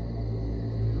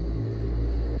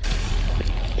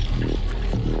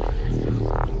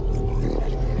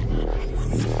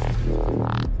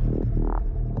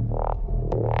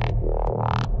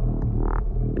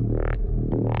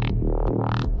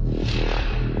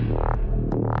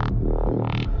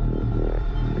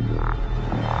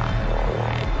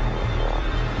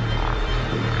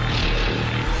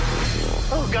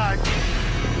 Oh, God.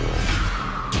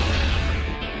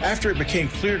 After it became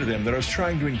clear to them that I was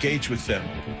trying to engage with them,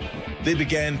 they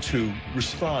began to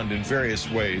respond in various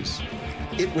ways.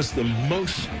 It was the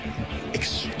most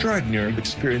extraordinary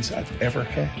experience I've ever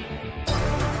had.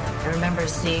 I remember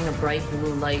seeing a bright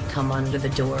blue light come under the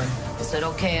door. I said,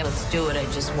 okay, let's do it. I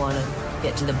just want to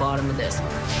get to the bottom of this.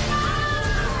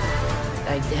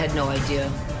 I had no idea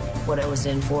what I was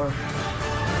in for.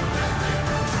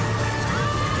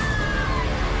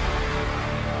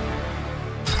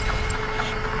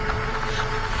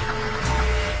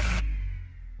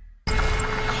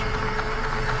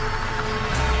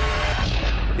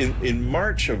 In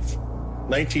March of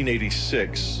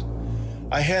 1986,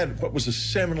 I had what was a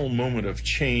seminal moment of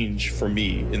change for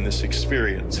me in this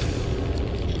experience.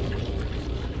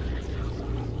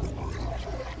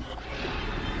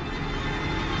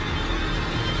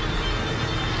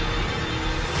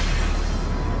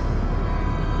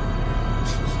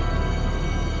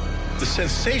 The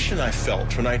sensation I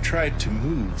felt when I tried to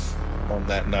move on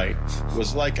that night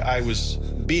was like I was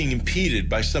being impeded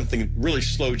by something that really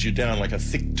slowed you down, like a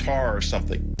thick tar or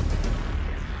something.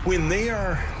 When they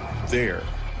are there,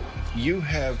 you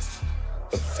have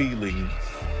a feeling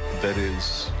that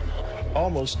is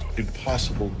almost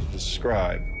impossible to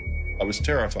describe. I was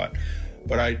terrified,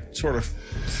 but I sort of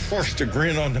forced a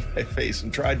grin onto my face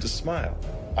and tried to smile.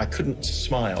 I couldn't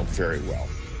smile very well.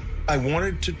 I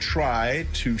wanted to try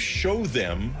to show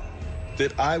them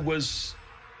that I was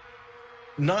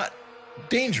not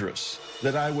dangerous,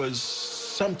 that I was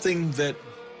something that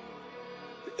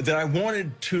I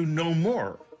wanted to know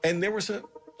more. And there was a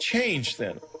change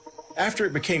then. After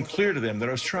it became clear to them that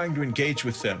I was trying to engage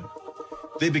with them,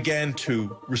 they began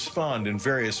to respond in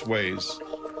various ways.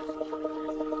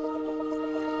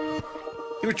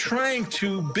 They were trying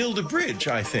to build a bridge,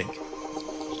 I think.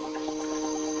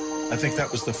 I think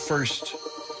that was the first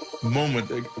moment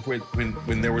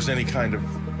when there was any kind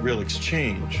of real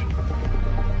exchange.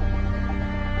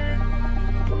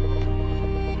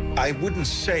 I wouldn't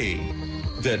say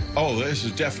that, oh, this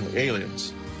is definitely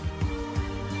aliens.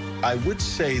 I would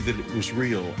say that it was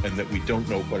real and that we don't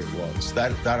know what it was.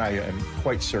 That I am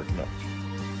quite certain of.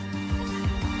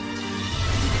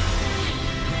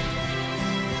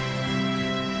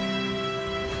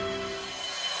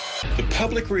 The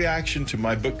public reaction to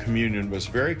my book Communion was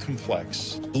very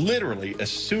complex. Literally,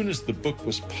 as soon as the book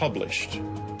was published,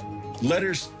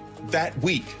 letters that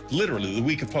week, literally the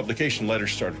week of publication,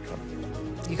 letters started coming.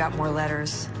 You got more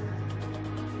letters?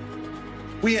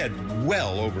 We had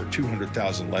well over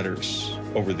 200,000 letters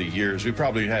over the years. We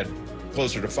probably had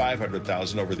closer to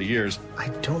 500,000 over the years. I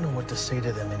don't know what to say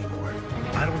to them anymore.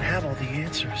 I don't have all the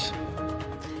answers.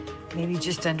 Maybe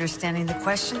just understanding the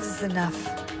questions is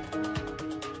enough.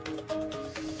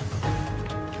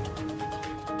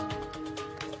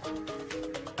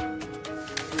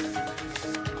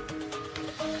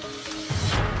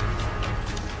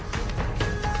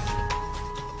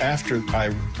 After I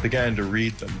began to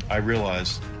read them, I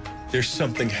realized there's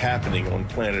something happening on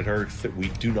planet Earth that we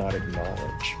do not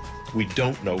acknowledge. We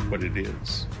don't know what it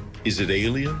is. Is it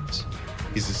aliens?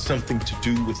 Is it something to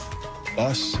do with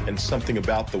us and something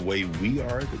about the way we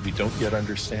are that we don't yet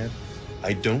understand?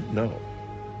 I don't know,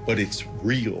 but it's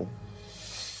real.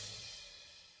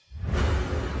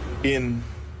 In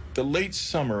the late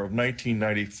summer of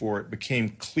 1994, it became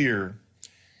clear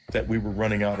that we were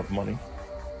running out of money.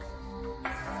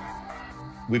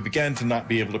 We began to not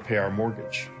be able to pay our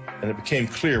mortgage, and it became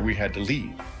clear we had to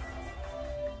leave.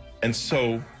 And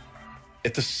so,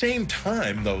 at the same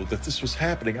time, though, that this was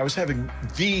happening, I was having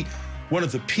one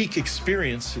of the peak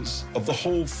experiences of the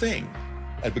whole thing.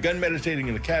 I'd begun meditating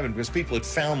in the cabin because people had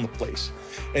found the place,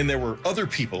 and there were other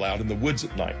people out in the woods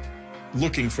at night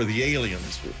looking for the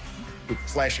aliens with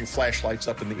flashing flashlights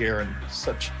up in the air and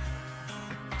such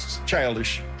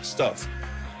childish stuff.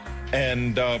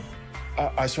 And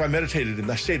so I meditated,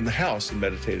 and I stayed in the house and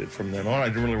meditated from then on. I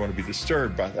didn't really want to be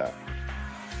disturbed by that.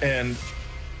 And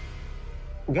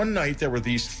one night there were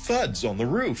these thuds on the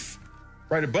roof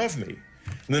right above me.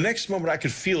 And the next moment I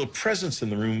could feel a presence in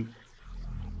the room.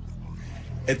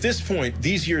 At this point,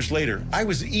 these years later, I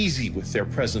was easy with their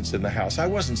presence in the house. I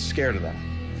wasn't scared of that.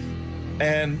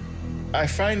 And I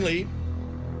finally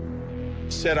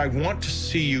said, I want to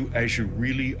see you as you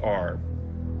really are.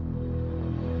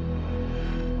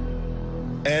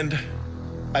 And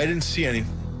I didn't see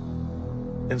anything.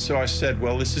 And so I said,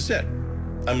 well, this is it.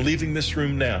 I'm leaving this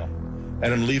room now, and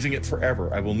I'm leaving it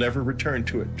forever. I will never return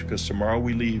to it because tomorrow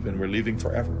we leave and we're leaving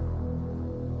forever.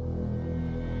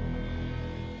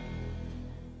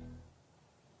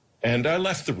 And I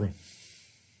left the room.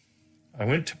 I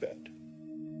went to bed.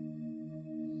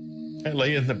 I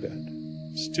lay in the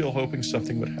bed, still hoping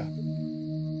something would happen.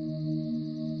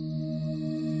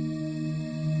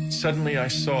 Suddenly I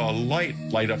saw a light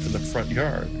light up in the front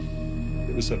yard.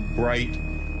 It was a bright,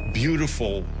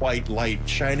 beautiful white light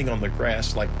shining on the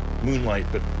grass like moonlight,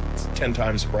 but 10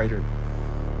 times brighter.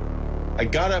 I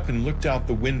got up and looked out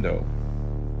the window,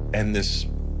 and this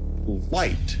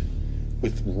light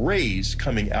with rays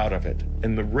coming out of it,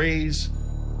 and the rays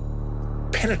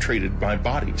penetrated my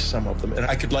body, some of them, and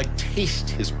I could like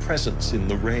taste his presence in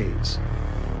the rays.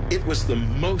 It was the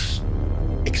most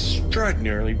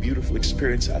extraordinarily beautiful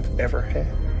experience I've ever had.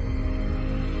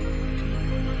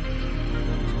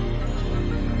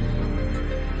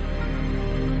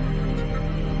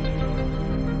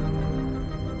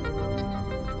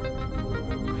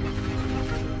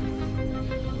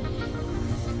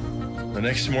 The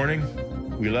next morning,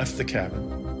 we left the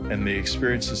cabin, and the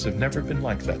experiences have never been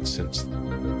like that since then.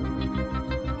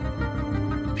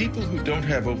 People who don't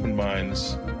have open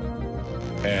minds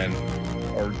and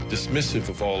are dismissive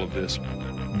of all of this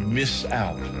miss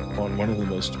out on one of the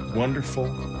most wonderful,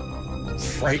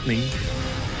 frightening,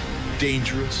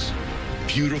 dangerous,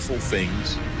 beautiful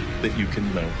things that you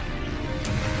can know.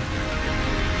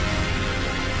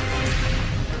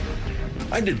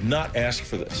 I did not ask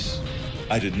for this.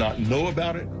 I did not know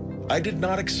about it. I did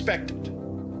not expect it.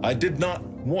 I did not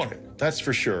want it, that's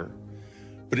for sure.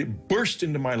 But it burst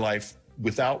into my life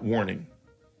without warning,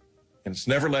 and it's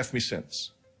never left me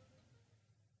since.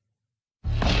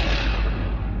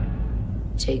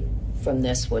 Take from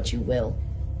this what you will.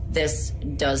 This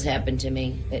does happen to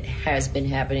me. It has been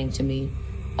happening to me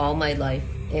all my life,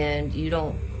 and you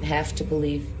don't have to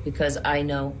believe because I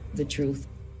know the truth.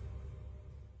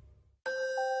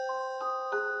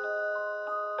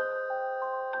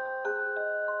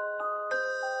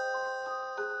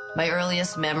 My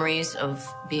earliest memories of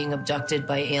being abducted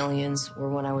by aliens were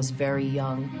when I was very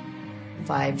young,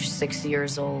 5, 6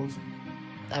 years old.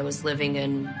 I was living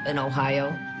in Ohio,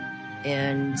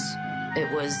 and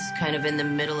it was kind of in the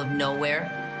middle of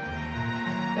nowhere.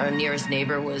 Our nearest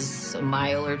neighbor was a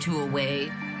mile or two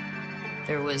away.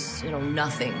 There was,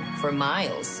 nothing for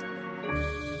miles.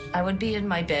 I would be in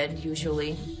my bed,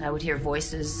 usually. I would hear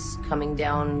voices coming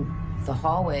down the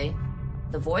hallway.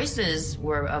 The voices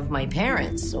were of my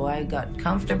parents, so I got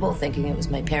comfortable thinking it was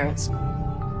my parents.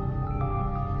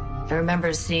 I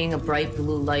remember seeing a bright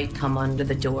blue light come under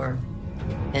the door,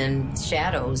 and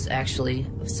shadows, actually,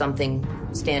 of something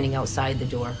standing outside the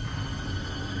door.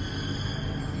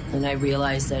 And I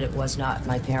realized that it was not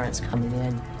my parents coming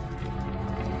in.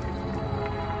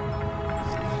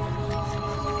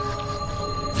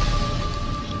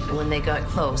 When they got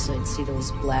close, I'd see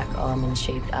those black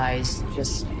almond-shaped eyes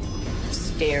just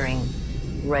staring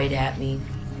right at me.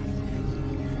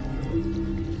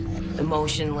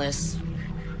 Emotionless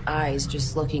eyes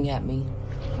just looking at me.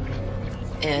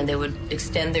 And they would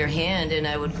extend their hand and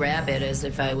I would grab it as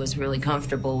if I was really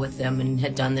comfortable with them and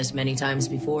had done this many times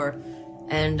before.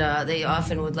 And they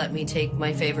often would let me take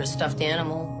my favorite stuffed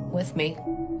animal with me.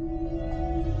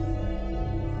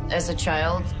 As a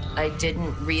child, I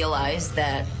didn't realize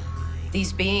that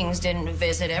these beings didn't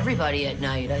visit everybody at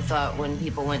night. I thought when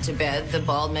people went to bed, the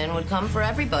bald men would come for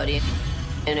everybody.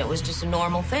 And it was just a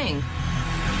normal thing.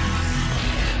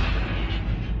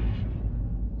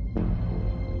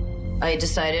 I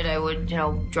decided I would,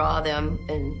 draw them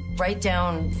and write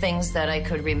down things that I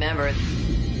could remember.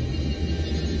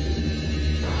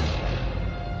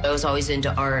 I was always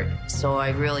into art, so I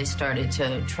really started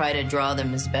to try to draw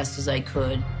them as best as I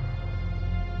could.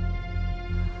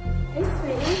 Hey,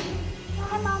 sweetie.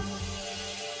 Hi, Mom.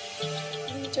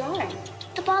 What are you drawing?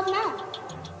 The bald men.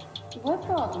 What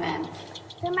bald men?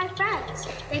 They're my friends.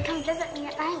 They come visit me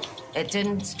at night. It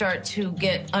didn't start to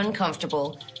get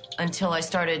uncomfortable until I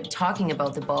started talking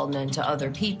about the bald men to other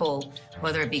people,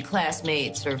 whether it be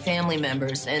classmates or family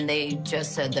members, and they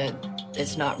just said that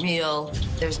it's not real,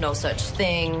 there's no such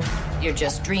thing, you're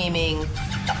just dreaming.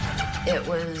 It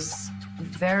was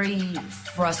very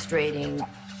frustrating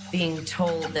being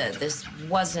told that this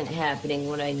wasn't happening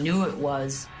when I knew it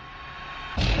was.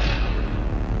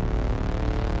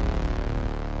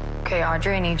 Okay,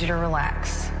 Audrey, I need you to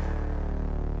relax.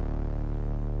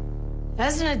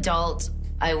 As an adult,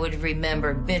 I would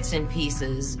remember bits and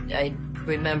pieces. I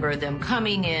remember them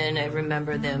coming in. I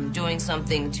remember them doing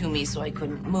something to me so I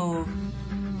couldn't move.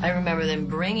 I remember them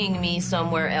bringing me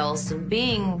somewhere else and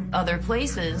being other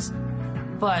places.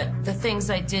 But the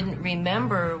things I didn't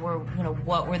remember were,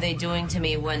 what were they doing to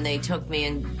me when they took me?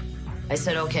 And I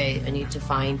said, okay, I need to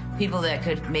find people that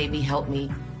could maybe help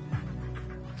me.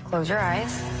 Close your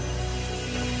eyes.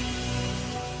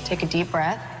 Take a deep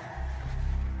breath.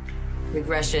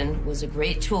 Regression was a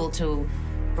great tool to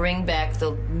bring back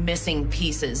the missing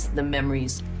pieces, the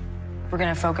memories. We're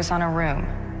gonna focus on a room.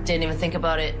 Didn't even think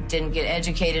about it, didn't get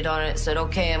educated on it, said,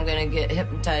 okay, I'm gonna get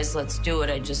hypnotized, let's do it.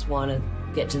 I just wanna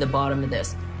get to the bottom of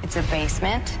this. It's a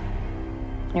basement.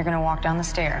 You're gonna walk down the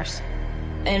stairs.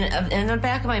 And in the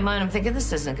back of my mind, I'm thinking,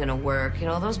 this isn't gonna work.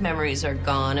 Those memories are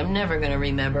gone. I'm never gonna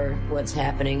remember what's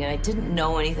happening. And I didn't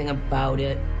know anything about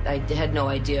it. I had no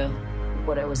idea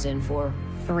what I was in for.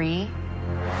 3,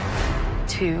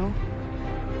 2,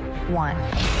 1.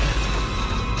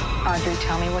 Audrey,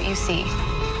 tell me what you see.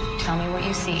 Tell me what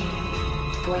you see.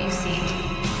 What you see.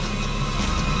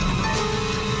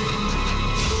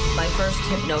 My first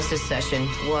hypnosis session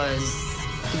was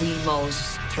the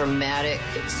most traumatic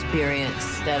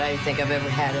experience that I think I've ever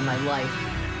had in my life.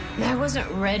 I wasn't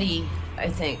ready, I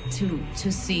think,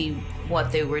 to see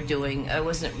what they were doing. I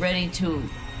wasn't ready to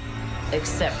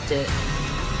accept it.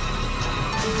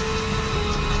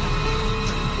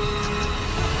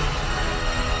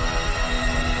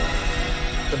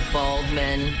 The bald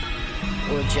men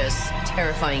were just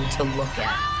terrifying to look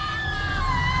at.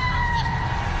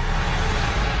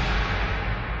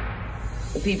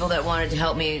 The people that wanted to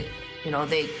help me,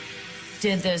 they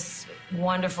did this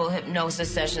wonderful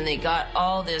hypnosis session. They got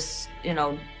all this, you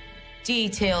know,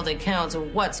 detailed accounts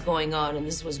of what's going on, and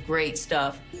this was great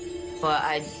stuff. But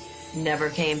I never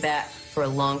came back for a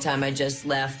long time. I just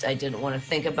left. I didn't want to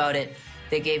think about it.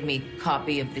 They gave me a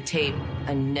copy of the tape.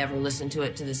 I never listened to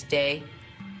it to this day.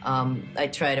 I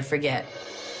try to forget.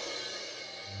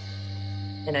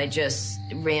 And I just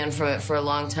ran from it for a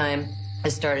long time. I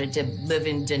started to live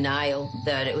in denial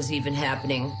that it was even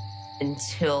happening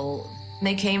until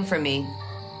they came for me.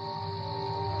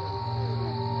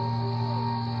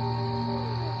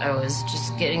 I was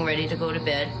just getting ready to go to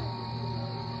bed.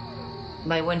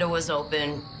 My window was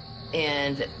open,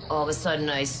 and all of a sudden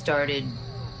I started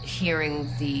hearing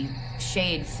the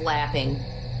shade flapping.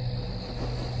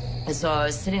 And so I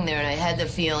was sitting there, and I had the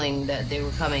feeling that they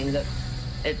were coming.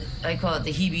 I call it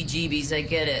the heebie-jeebies. I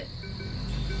get it.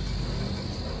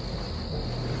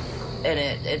 And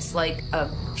it's like a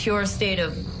pure state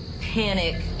of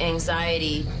panic,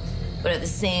 anxiety, but at the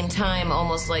same time,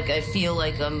 almost like I feel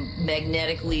like I'm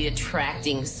magnetically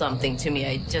attracting something to me.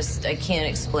 I can't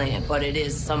explain it, but it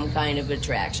is some kind of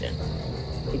attraction.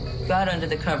 I got under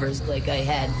the covers like I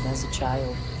had as a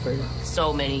child for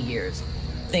so many years,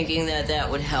 thinking that that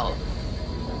would help.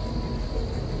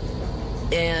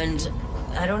 And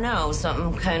I don't know,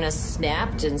 something kind of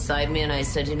snapped inside me, and I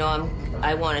said, you know,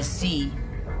 I want to see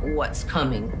what's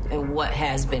coming and what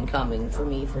has been coming for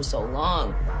me for so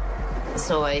long.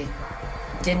 So I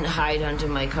didn't hide under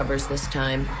my covers this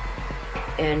time.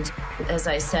 And as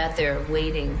I sat there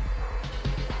waiting,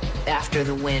 after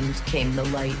the wind came the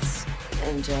lights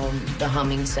and the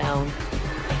humming sound.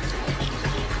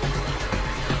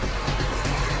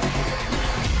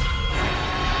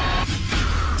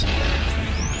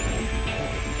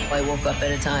 I woke up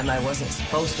at a time I wasn't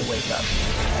supposed to wake up.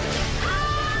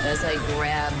 As I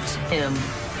grabbed him,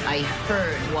 I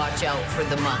heard, "Watch out for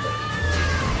the mother."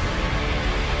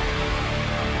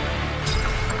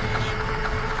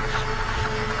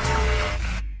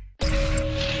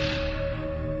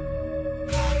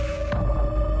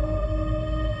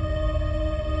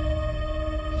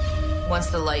 Once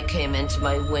the light came into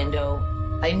my window,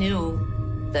 I knew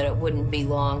that it wouldn't be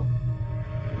long.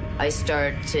 I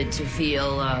started to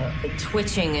feel a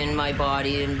twitching in my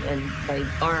body and my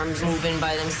arms moving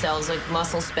by themselves, like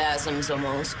muscle spasms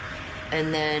almost.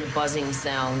 And then buzzing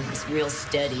sound, it's real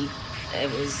steady.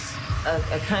 It was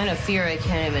a kind of fear I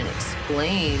can't even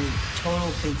explain.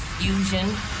 Total confusion,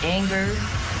 anger,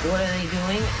 what are they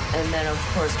doing? And then, of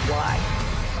course, why?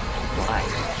 Why?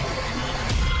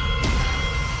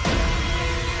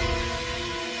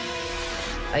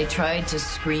 I tried to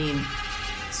scream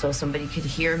so somebody could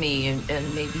hear me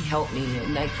and maybe help me,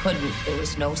 and I couldn't. There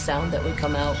was no sound that would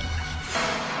come out.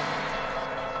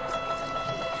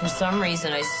 For some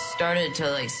reason, I started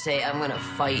to say, I'm gonna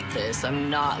fight this. I'm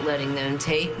not letting them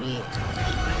take me.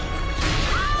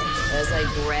 As I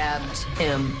grabbed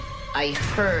him, I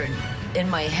heard in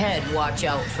my head, "Watch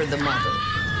out for the mother."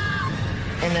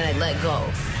 And then I let go.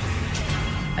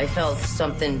 I felt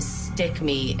something stick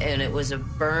me, and it was a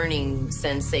burning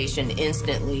sensation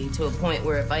instantly, to a point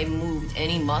where if I moved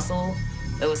any muscle,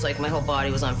 it was like my whole body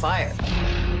was on fire.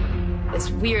 It's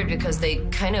weird because they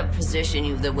kind of position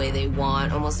you the way they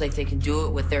want, almost like they can do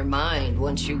it with their mind.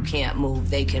 Once you can't move,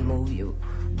 they can move you.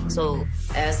 So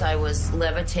as I was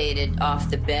levitated off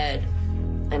the bed,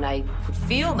 and I could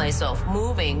feel myself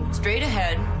moving straight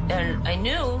ahead, and I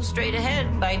knew straight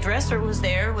ahead my dresser was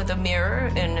there with a mirror,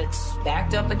 and it's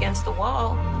backed up against the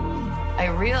wall. I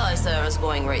realized that I was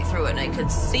going right through it, and I could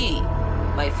see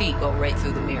my feet go right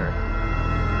through the mirror.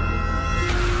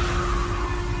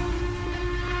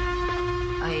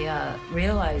 I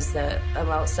realized that I'm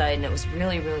outside, and it was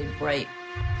really, really bright.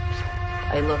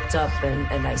 I looked up,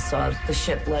 and I saw the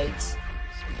ship lights.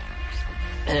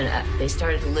 And they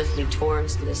started to lift me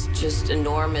towards this just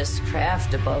enormous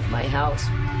craft above my house.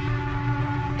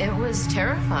 It was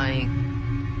terrifying,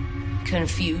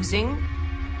 confusing,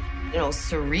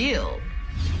 surreal.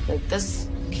 Like, this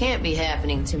can't be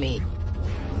happening to me.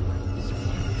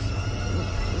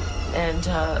 And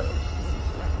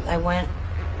I went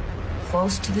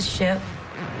close to the ship.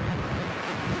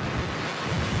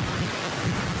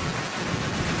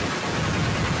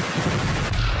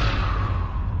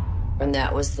 And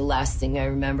that was the last thing I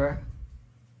remember.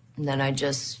 And then I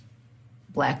just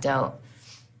blacked out.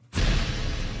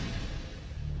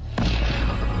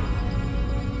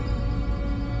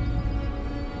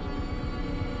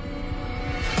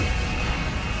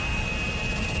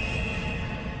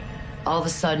 All of a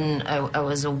sudden, I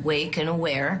was awake and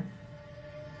aware.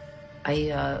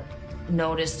 I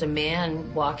noticed a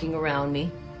man walking around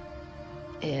me,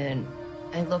 and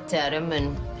I looked at him,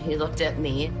 and he looked at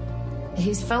me.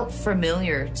 He's felt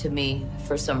familiar to me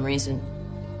for some reason.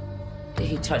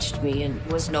 He touched me and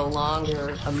was no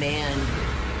longer a man.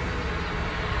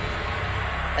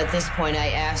 At this point, I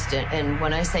asked it, and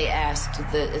when I say asked,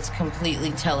 it's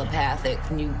completely telepathic.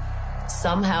 And you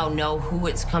somehow know who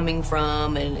it's coming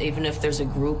from, and even if there's a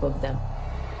group of them.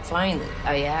 Finally,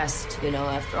 I asked,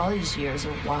 after all these years,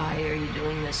 why are you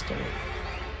doing this to me?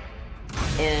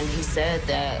 And he said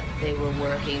that they were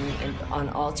working on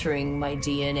altering my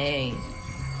DNA.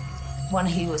 When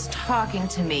he was talking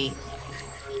to me,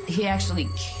 he actually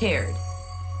cared.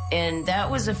 And that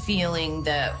was a feeling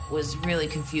that was really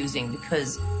confusing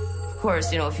because, of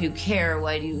course, if you care,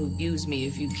 why do you abuse me?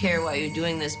 If you care, why are you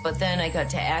doing this? But then I got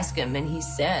to ask him, and he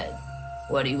said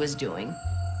what he was doing.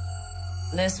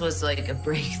 This was like a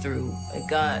breakthrough. I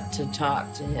got to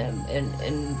talk to him, and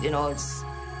it's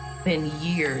been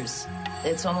years.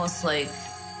 It's almost like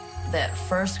that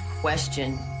first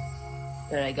question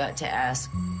that I got to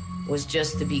ask was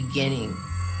just the beginning.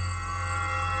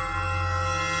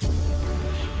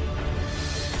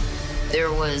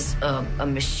 There was a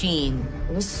machine.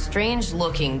 It was strange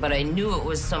looking, but I knew it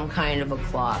was some kind of a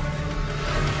clock.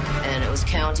 And it was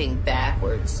counting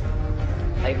backwards.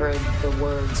 I heard the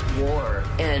words war,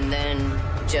 and then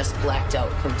just blacked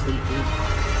out completely.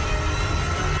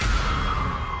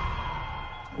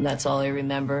 And that's all I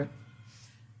remember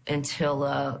until,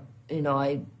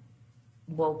 I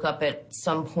woke up at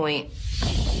some point.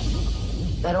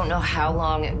 I don't know how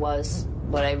long it was,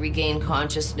 but I regained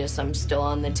consciousness. I'm still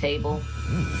on the table.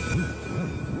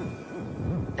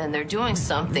 And they're doing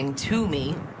something to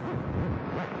me.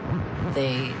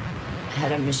 They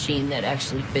had a machine that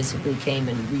actually physically came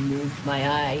and removed my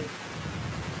eye.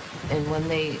 And when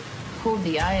they pulled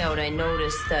the eye out, I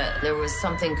noticed that there was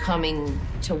something coming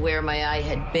to where my eye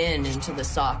had been into the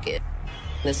socket.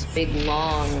 This big,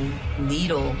 long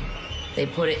needle, they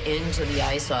put it into the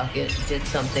eye socket, did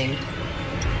something.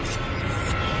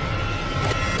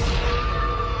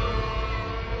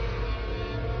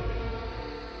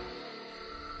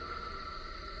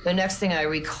 The next thing I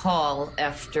recall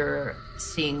after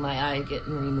seeing my eye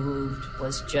getting removed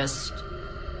was just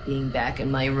being back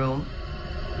in my room.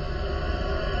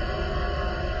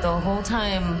 The whole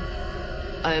time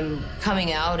I'm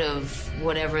coming out of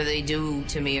whatever they do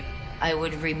to me, I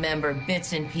would remember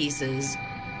bits and pieces.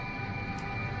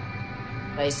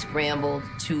 I scrambled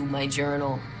to my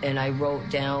journal and I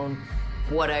wrote down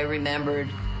what I remembered.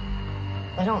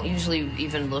 I don't usually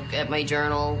even look at my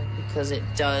journal because it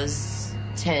does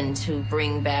tend to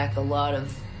bring back a lot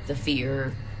of the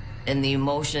fear and the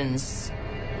emotions.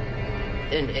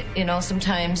 And,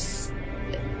 sometimes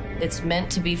it's meant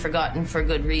to be forgotten for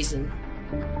good reason.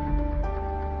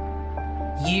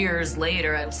 Years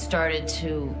later, I started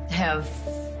to have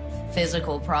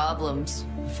physical problems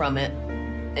from it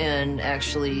and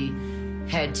actually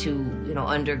had to,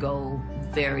 undergo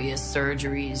various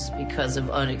surgeries because of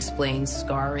unexplained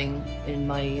scarring in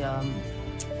my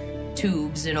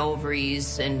tubes and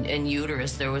ovaries and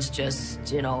uterus. There was just,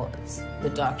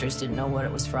 the doctors didn't know what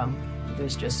it was from. There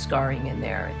was just scarring in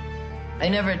there. I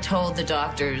never told the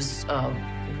doctors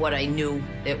what I knew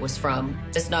it was from.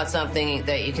 It's not something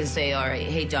that you can say, all right,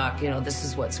 hey doc, this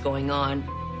is what's going on,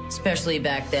 especially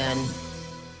back then.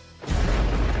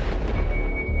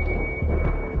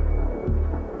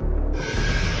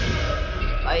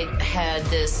 I had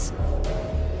this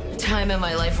time in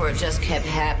my life where it just kept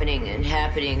happening and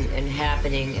happening and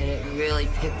happening, and it really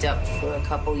picked up for a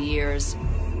couple years.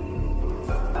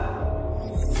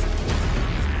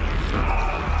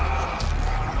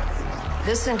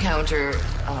 This encounter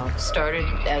started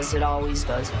as it always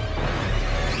does.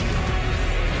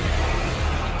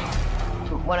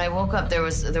 When I woke up, there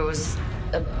was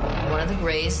one of the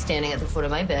Greys standing at the foot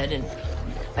of my bed, and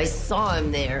I saw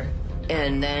him there,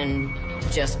 and then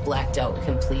just blacked out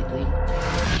completely.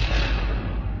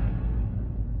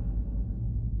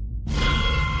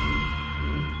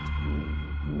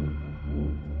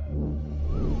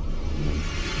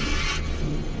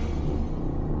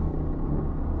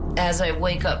 As I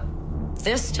wake up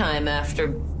this time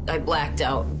after I blacked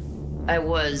out, I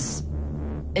was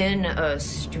in a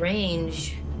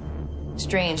strange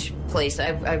place.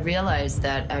 I realized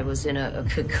that I was in a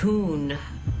cocoon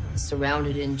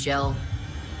surrounded in gel.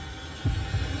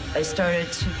 I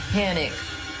started to panic.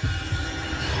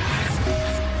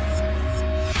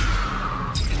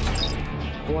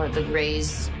 One of the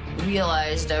Greys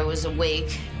realized I was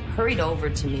awake, hurried over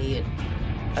to me, and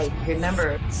I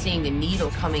remember seeing a needle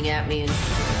coming at me, and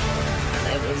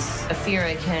it was a fear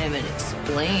I can't even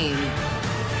explain.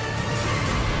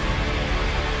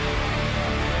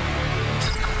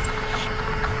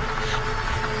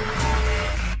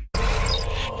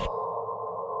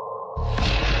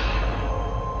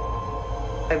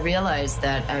 realized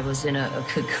that I was in a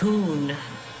cocoon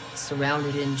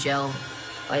surrounded in gel.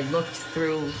 I looked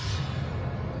through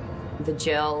the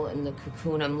gel and the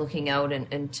cocoon. I'm looking out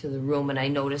into the room, and I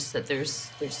noticed that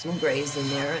there's some grays in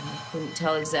there. And I couldn't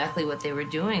tell exactly what they were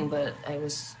doing, but I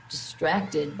was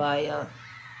distracted by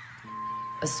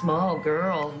a small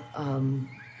girl.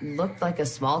 Looked like a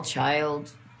small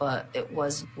child, but it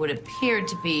was what appeared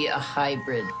to be a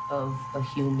hybrid of a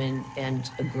human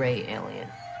and a gray alien.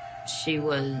 She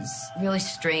was really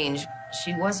strange.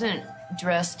 She wasn't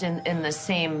dressed in the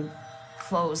same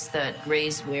clothes that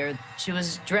grays wear. She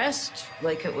was dressed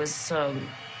like it was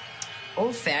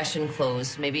old-fashioned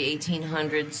clothes, maybe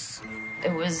 1800s.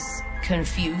 It was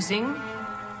confusing.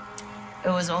 It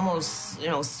was almost,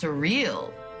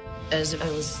 surreal. As I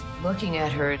was looking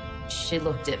at her, she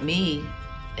looked at me,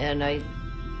 and I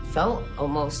felt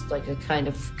almost like a kind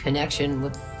of connection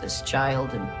with this child,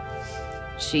 and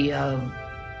she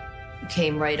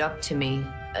came right up to me.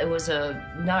 It was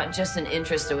not just an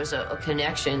interest, it was a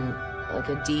connection, like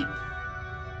a deep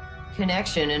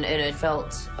connection, and I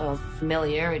felt a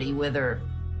familiarity with her.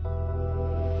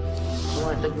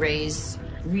 One of the Greys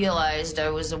realized I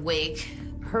was awake,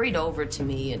 hurried over to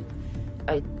me, and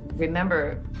I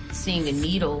remember seeing a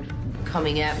needle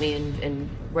coming at me and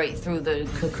right through the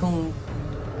cocoon.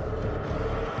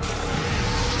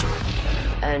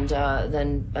 And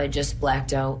then I just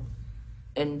blacked out.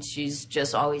 And she's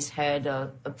just always had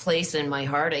a place in my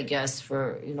heart, I guess,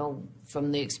 for,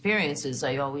 from the experiences.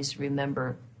 I always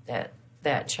remember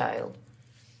that child.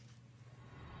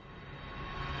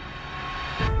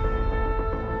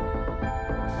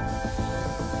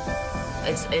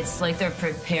 It's like they're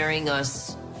preparing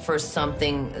us for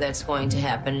something that's going to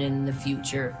happen in the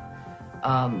future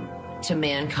to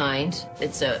mankind.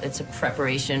 It's a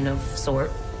preparation of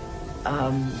sort.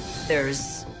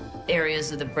 There's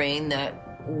areas of the brain that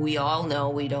we all know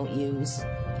we don't use.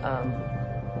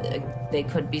 They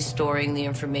could be storing the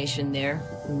information there.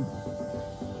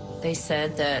 They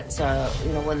said that,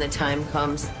 when the time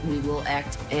comes, we will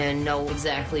act and know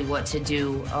exactly what to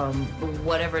do.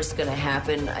 Whatever's going to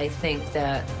happen, I think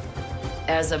that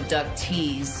as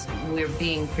abductees, we're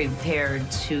being prepared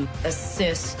to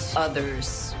assist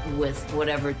others with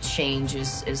whatever change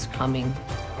is coming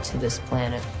to this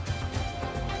planet.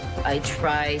 I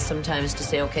try sometimes to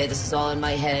say, okay, this is all in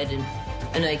my head,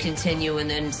 and I continue, and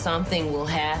then something will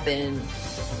happen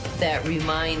that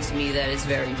reminds me that it's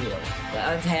very real.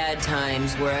 I've had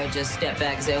times where I just step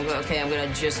back and say, okay, I'm going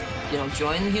to just,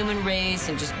 join the human race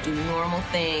and just do normal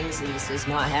things, and this is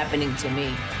not happening to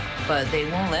me. But they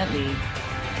won't let me.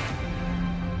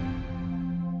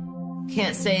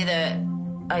 Can't say that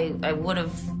I would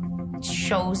have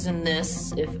chosen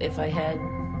this if I had,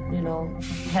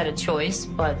 had a choice,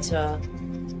 but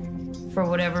for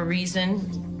whatever reason,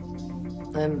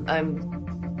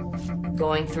 I'm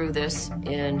going through this,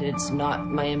 and it's not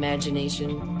my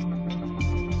imagination.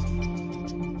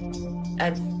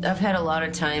 I've had a lot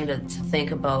of time to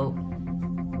think about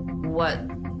what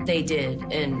they did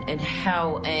and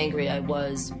how angry I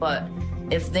was, but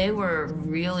if they were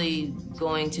really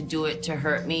going to do it to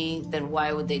hurt me, then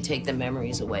why would they take the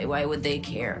memories away? Why would they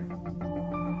care?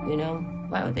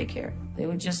 Why would they care? They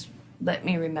would just let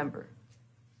me remember.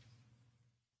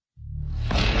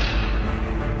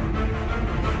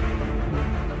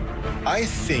 I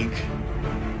think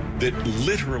that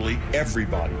literally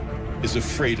everybody is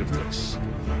afraid of this.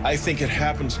 I think it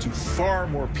happens to far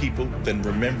more people than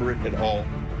remember it at all.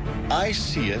 I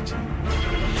see it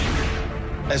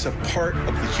as a part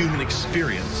of the human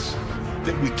experience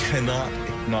that we cannot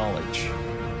acknowledge.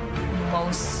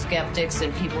 Most skeptics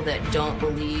and people that don't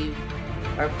believe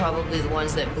are probably the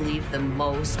ones that believe the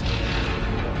most.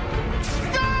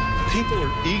 People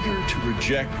are eager to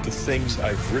reject the things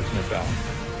I've written about.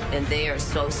 And they are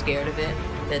so scared of it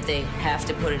that they have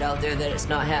to put it out there that it's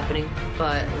not happening.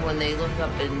 But when they look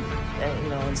up in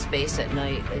space at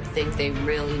night, I think they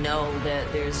really know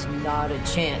that there's not a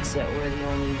chance that we're the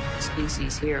only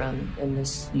species here in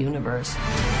this universe.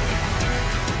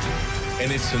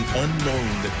 And it's an unknown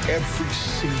that every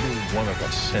single one of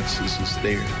us senses is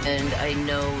there. And I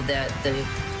know that the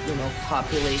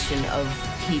population of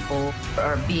people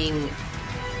are being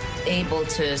able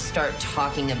to start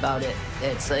talking about it.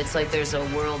 It's like there's a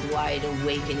worldwide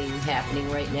awakening happening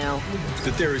right now.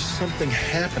 That there is something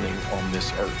happening on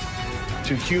this earth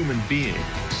to human beings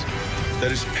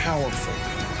that is powerful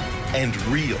and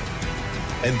real,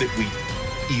 and that we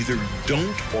either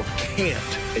don't or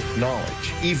can't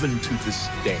acknowledge, even to this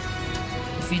day.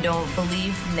 If you don't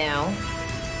believe now,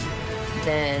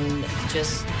 then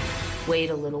just wait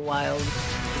a little while,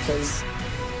 because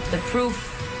the proof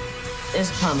is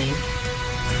coming.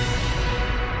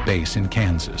 base in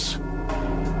Kansas.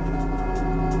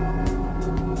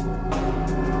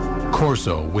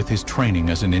 Corso, with his training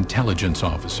as an intelligence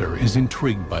officer, is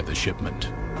intrigued by the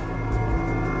shipment.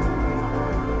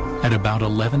 At about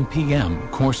 11 p.m.,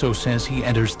 Corso says he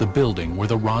enters the building where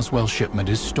the Roswell shipment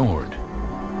is stored.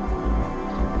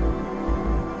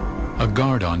 A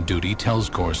guard on duty tells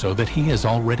Corso that he has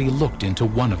already looked into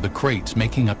one of the crates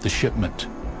making up the shipment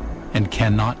and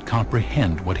cannot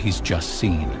comprehend what he's just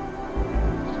seen.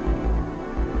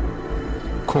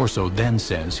 Corso then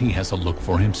says he has a look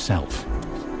for himself.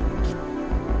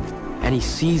 And he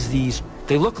sees these,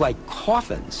 they look like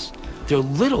coffins. They're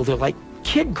little, they're like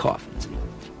kid coffins.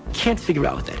 Can't figure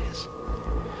out what that is.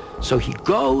 So he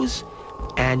goes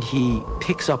and he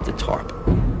picks up the tarp.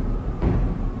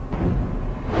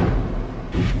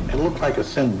 It looked like a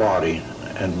thin body,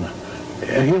 and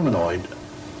a humanoid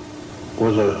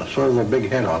with a sort of a big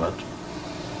head on it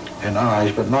and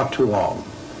eyes, but not too long,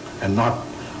 and not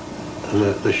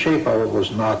the shape of it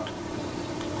was not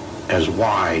as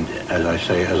wide, as I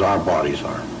say, as our bodies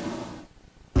are.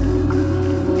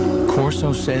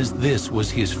 Corso says this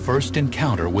was his first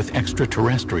encounter with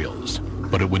extraterrestrials,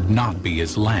 but it would not be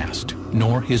his last,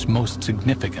 nor his most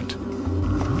significant.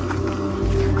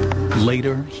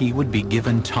 Later, he would be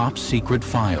given top-secret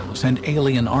files and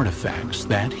alien artifacts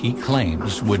that, he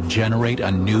claims, would generate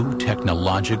a new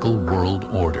technological world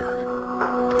order.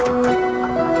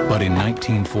 But in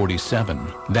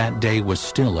 1947, that day was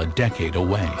still a decade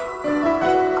away.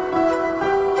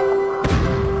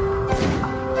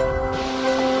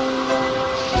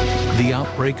 The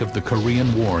outbreak of the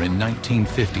Korean War in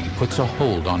 1950 puts a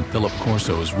hold on Philip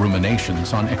Corso's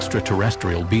ruminations on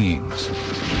extraterrestrial beings.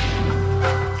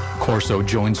 Corso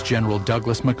joins General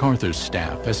Douglas MacArthur's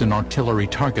staff as an artillery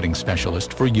targeting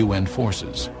specialist for UN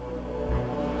forces.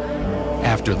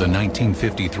 After the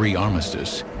 1953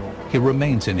 armistice, he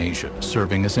remains in Asia,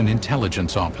 serving as an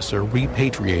intelligence officer,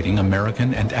 repatriating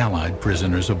American and Allied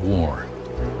prisoners of war.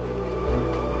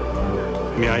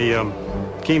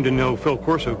 I came to know Phil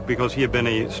Corso because he had been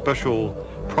a special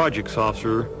projects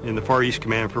officer in the Far East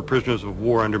Command for prisoners of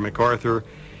war under MacArthur,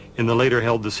 and then later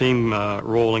held the same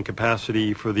role and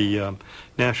capacity for the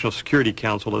National Security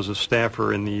Council as a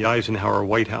staffer in the Eisenhower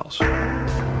White House.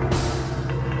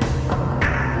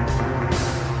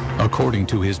 According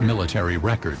to his military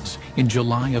records, in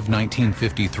July of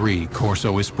 1953,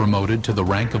 Corso is promoted to the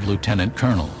rank of lieutenant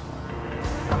colonel.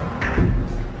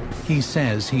 He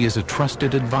says he is a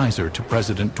trusted advisor to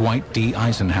President Dwight D.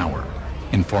 Eisenhower,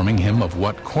 informing him of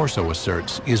what Corso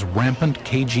asserts is rampant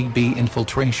KGB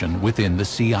infiltration within the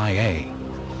CIA.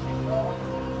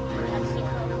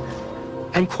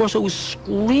 And Corso was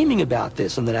screaming about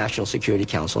this in the National Security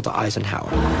Council to Eisenhower.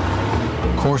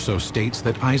 Corso states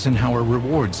that Eisenhower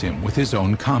rewards him with his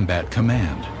own combat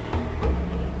command.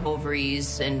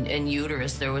 Ovaries and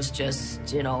uterus, there was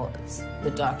just, you know,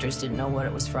 the doctors didn't know what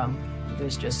it was from. There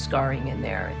was just scarring in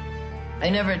there. I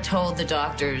never told the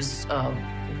doctors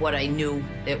what I knew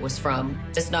it was from.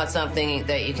 It's not something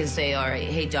that you can say, all right,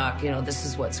 hey doc, you know, this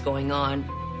is what's going on,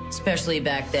 especially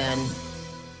back then.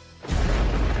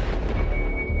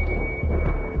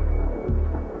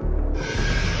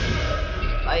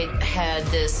 I had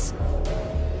this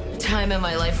time in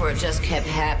my life where it just kept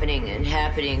happening and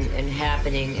happening and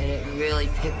happening, and it really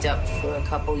picked up for a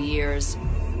couple years.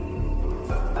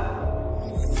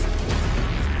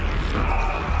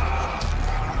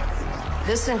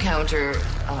 This encounter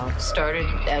started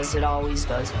as it always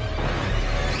does.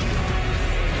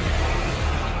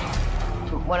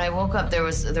 When I woke up, there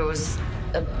was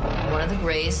one of the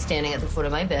Greys standing at the foot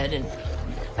of my bed, and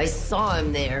I saw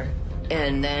him there,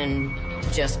 and then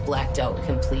just blacked out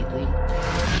completely.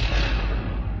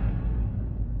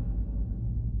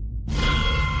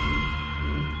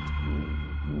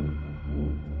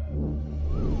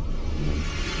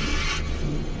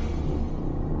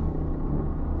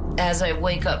 As I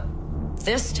wake up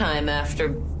this time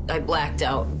after I blacked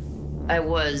out, I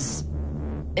was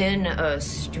in a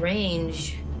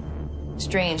strange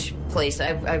place.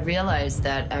 I realized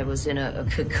that I was in a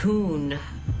cocoon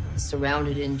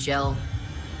surrounded in gel.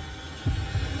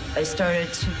 I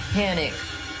started to panic.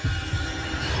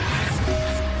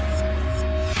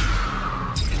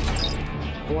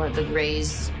 One of the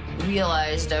Greys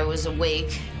realized I was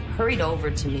awake, hurried over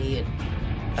to me.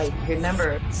 I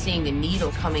remember seeing a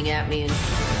needle coming at me, and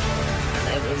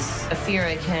it was a fear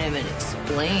I can't even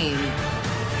explain.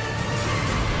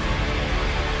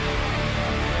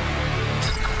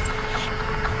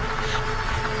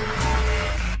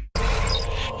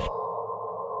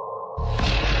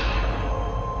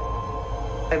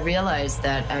 I realized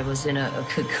that I was in a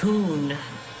cocoon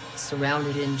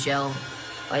surrounded in gel.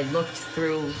 I looked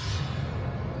through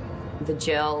the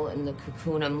gel and the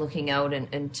cocoon. I'm looking out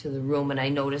into the room, and I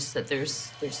noticed that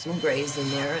there's some grays in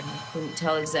there. And I couldn't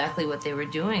tell exactly what they were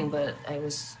doing, but I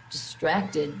was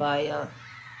distracted by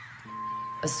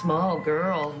a small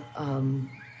girl.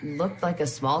 Looked like a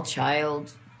small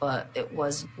child, but it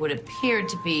was what appeared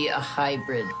to be a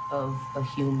hybrid of a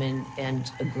human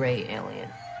and a gray alien.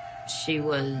 She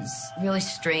was really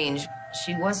strange.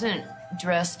 She wasn't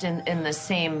dressed in the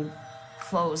same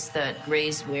clothes that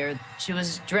grays wear. She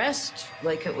was dressed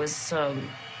like it was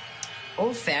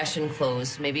old-fashioned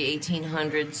clothes, maybe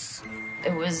 1800s.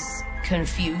 It was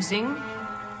confusing.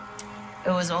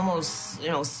 It was almost,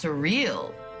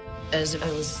 surreal. As I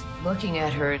was looking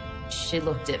at her, she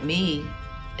looked at me,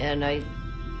 and I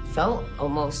felt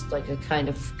almost like a kind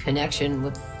of connection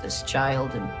with this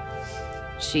child, and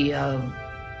she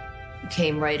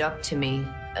came right up to me.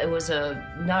 It was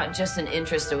not just an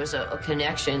interest, it was a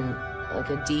connection, like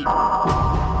a deep...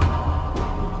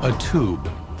 A tube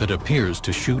that appears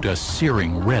to shoot a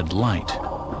searing red light.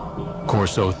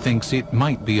 Corso thinks it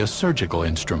might be a surgical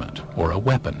instrument or a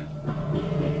weapon.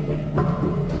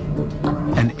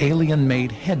 An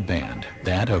alien-made headband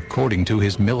that, according to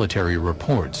his military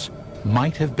reports,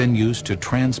 might have been used to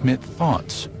transmit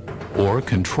thoughts or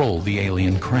control the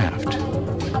alien craft.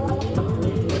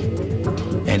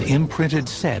 An imprinted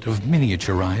set of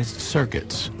miniaturized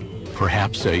circuits,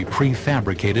 perhaps a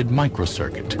prefabricated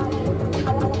microcircuit.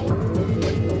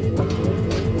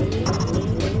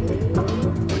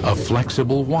 A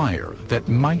flexible wire that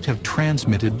might have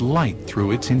transmitted light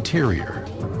through its interior.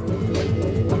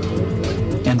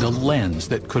 And a lens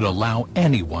that could allow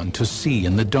anyone to see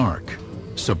in the dark,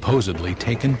 supposedly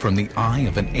taken from the eye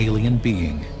of an alien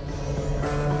being.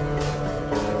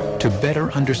 To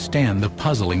better understand the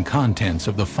puzzling contents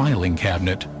of the filing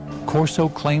cabinet, Corso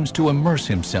claims to immerse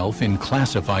himself in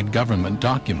classified government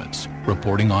documents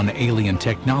reporting on alien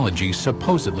technology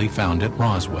supposedly found at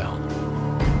Roswell.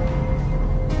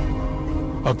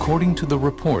 According to the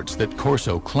reports that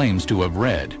Corso claims to have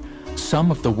read,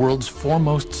 some of the world's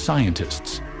foremost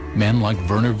scientists, men like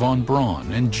Wernher von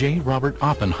Braun and J. Robert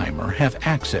Oppenheimer, have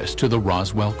access to the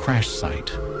Roswell crash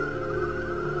site.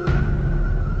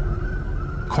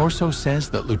 Corso says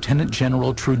that Lieutenant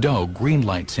General Trudeau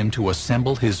greenlights him to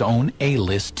assemble his own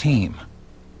A-list team.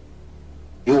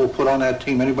 You will put on that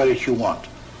team anybody that you want.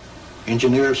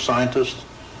 Engineers, scientists,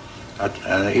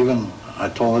 and even I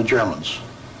told the Germans.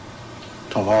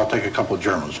 Told them I'll take a couple of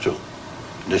Germans too,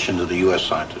 in addition to the U.S.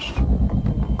 scientists.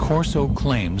 Corso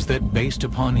claims that based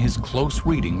upon his close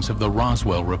readings of the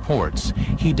Roswell reports,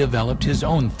 he developed his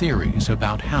own theories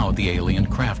about how the alien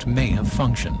craft may have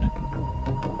functioned.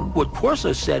 What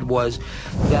Corso said was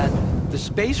that the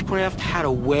spacecraft had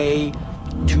a way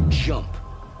to jump.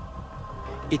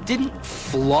 It didn't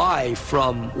fly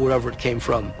from wherever it came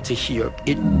from to here.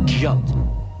 It jumped.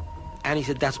 And he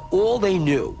said that's all they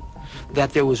knew,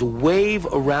 that there was a wave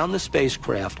around the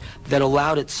spacecraft that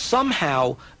allowed it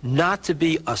somehow not to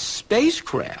be a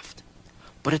spacecraft,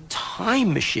 but a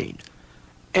time machine.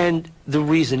 And the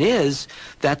reason is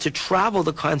that to travel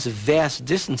the kinds of vast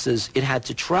distances it had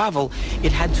to travel,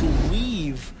 it had to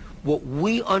leave what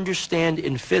we understand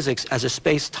in physics as a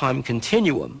space-time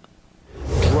continuum,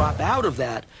 drop out of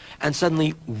that, and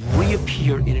suddenly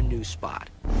reappear in a new spot.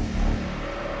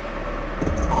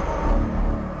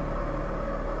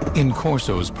 In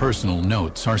Corso's personal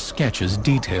notes are sketches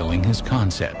detailing his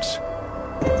concepts.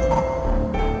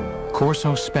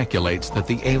 Corso speculates that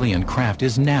the alien craft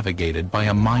is navigated by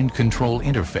a mind control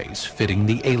interface fitting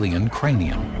the alien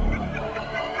cranium.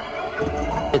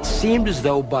 It seemed as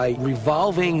though by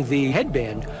revolving the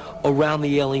headband around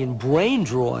the alien brain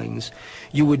drawings,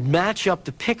 you would match up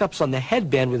the pickups on the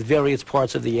headband with various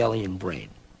parts of the alien brain.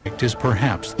 It is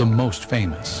perhaps the most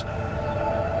famous.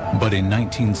 But in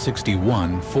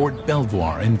 1961, Fort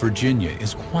Belvoir in Virginia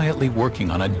is quietly working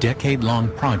on a decade-long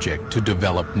project to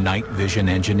develop night vision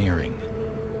engineering.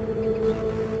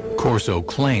 Corso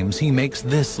claims he makes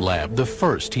this lab the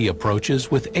first he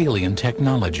approaches with alien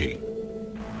technology.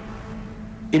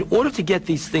 In order to get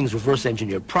these things reverse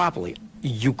engineered properly,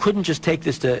 you couldn't just take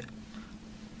this to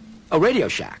a Radio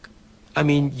Shack. I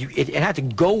mean, it had to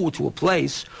go to a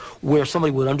place where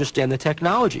somebody would understand the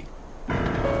technology.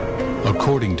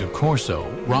 According to Corso,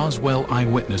 Roswell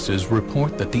eyewitnesses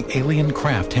report that the alien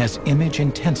craft has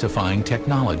image-intensifying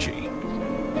technology.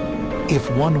 If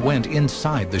one went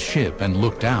inside the ship and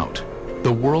looked out,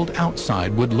 the world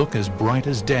outside would look as bright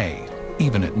as day,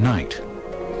 even at night.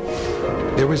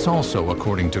 There is also,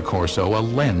 according to Corso, a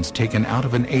lens taken out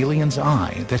of an alien's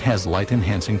eye that has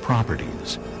light-enhancing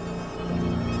properties.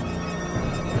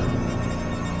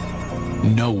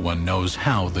 No one knows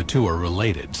how the two are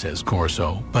related, says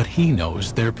Corso, but he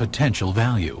knows their potential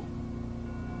value.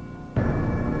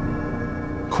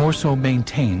 Corso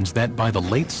maintains that by the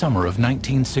late summer of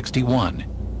 1961,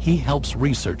 he helps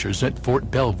researchers at Fort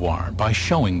Belvoir by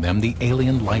showing them the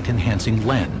alien light-enhancing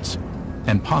lens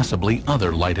and possibly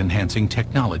other light-enhancing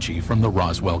technology from the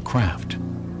Roswell craft.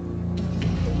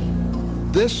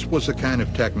 This was a kind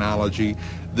of technology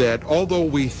that, although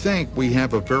we think we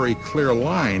have a very clear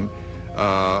line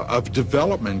of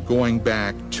development going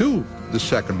back to the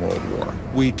Second World War,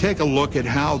 we take a look at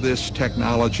how this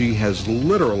technology has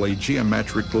literally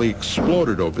geometrically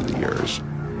exploded over the years.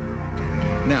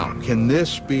 Now, can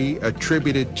this be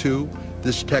attributed to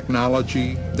this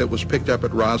technology that was picked up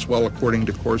at Roswell, according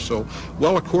to Corso?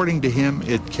 Well, according to him,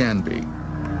 it can be.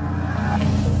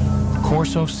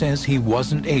 Corso says he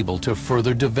wasn't able to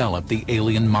further develop the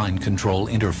alien mind control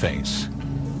interface.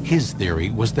 His theory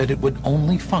was that it would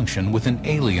only function with an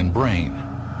alien brain.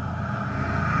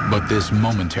 But this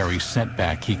momentary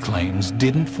setback, he claims,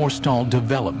 didn't forestall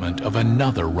development of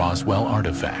another Roswell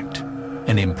artifact,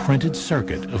 an imprinted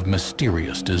circuit of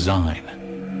mysterious design.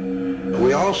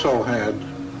 We also had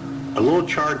a little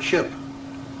charred chip.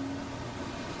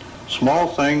 Small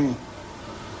thing,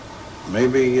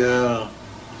 maybe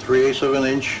 3/8 of an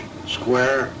inch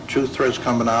square, two threads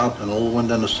coming out, and a little one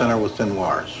in the center with thin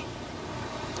wires.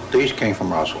 These came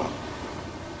from Roswell.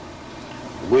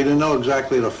 We didn't know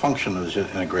exactly the function of these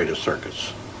integrated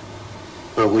circuits,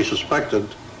 but we suspected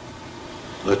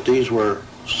that these were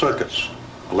circuits,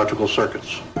 electrical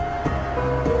circuits.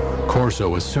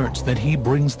 Corso asserts that he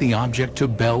brings the object to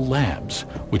Bell Labs,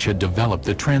 which had developed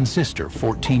the transistor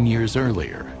 14 years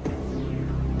earlier.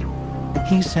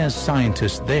 He says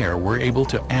scientists there were able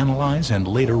to analyze and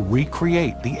later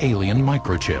recreate the alien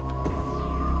microchip.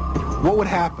 What would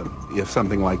happen if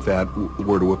something like that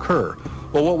were to occur?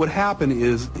 Well, what would happen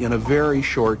is, in a very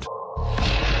short...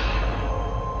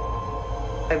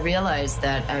 I realized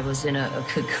that I was in a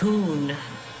cocoon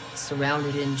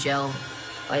surrounded in gel.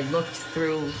 I looked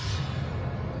through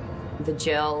the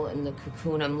gel and the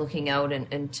cocoon. I'm looking out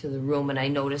into the room, and I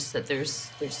noticed that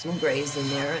there's some grays in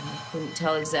there. And I couldn't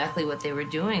tell exactly what they were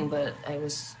doing, but I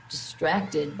was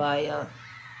distracted by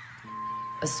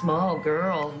a small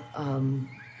girl.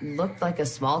 Looked like a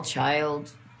small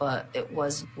child, but it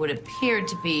was what appeared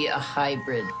to be a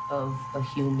hybrid of a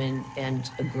human and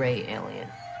a gray alien.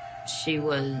 She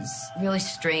was really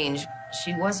strange.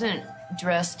 She wasn't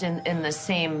dressed in the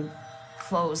same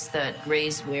clothes that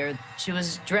grays wear. She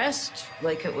was dressed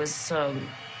like it was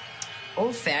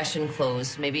old-fashioned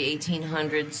clothes, maybe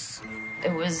 1800s.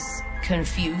 It was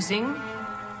confusing.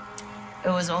 It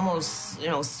was almost,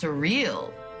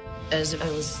 surreal. As I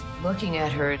was looking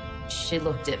at her, she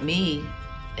looked at me,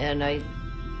 and I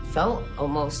felt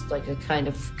almost like a kind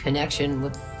of connection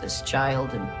with this child,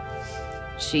 and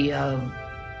she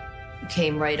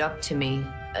came right up to me.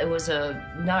 It was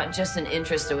not just an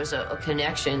interest, it was a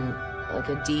connection, like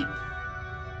a deep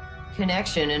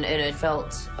connection, and it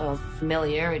felt a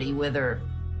familiarity with her.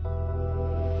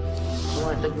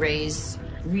 One of the Greys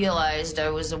realized I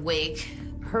was awake,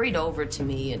 hurried over to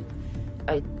me, and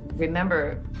I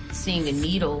remember seeing a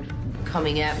needle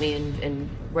coming at me and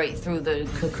right through the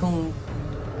cocoon.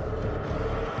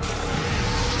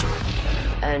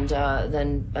 And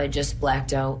then I just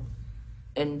blacked out.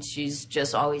 And she's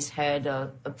just always had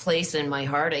a place in my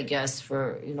heart, I guess,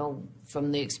 for,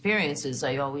 from the experiences.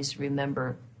 I always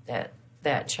remember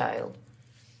that child.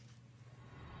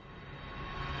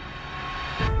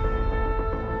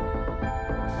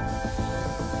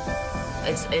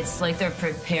 It's like they're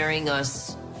preparing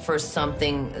us for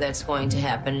something that's going to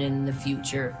happen in the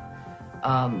future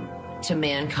to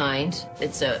mankind.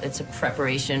 It's a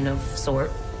preparation of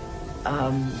sort.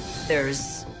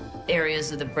 There's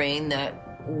areas of the brain that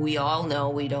we all know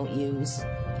we don't use.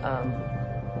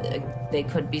 They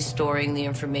could be storing the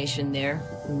information there.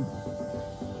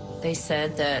 They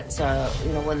said that,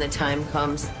 when the time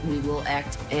comes, we will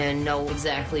act and know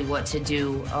exactly what to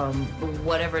do.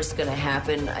 Whatever's going to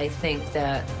happen, I think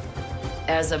that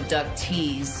as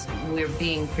abductees, we're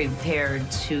being prepared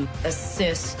to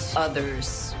assist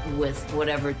others with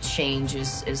whatever change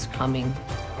is coming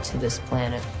to this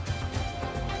planet.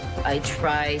 I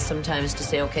try sometimes to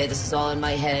say, okay, this is all in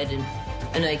my head,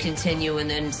 and I continue, and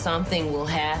then something will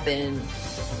happen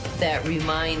that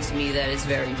reminds me that it's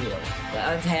very real.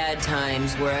 I've had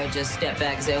times where I just step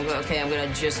back and say, okay, I'm going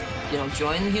to just,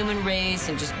 join the human race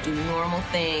and just do normal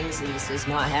things, and this is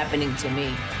not happening to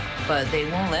me. But they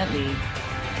won't let me.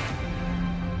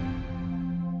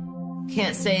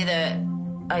 Can't say that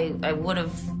I would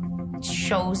have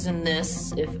chosen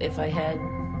this if I had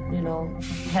you know,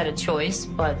 had a choice,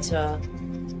 but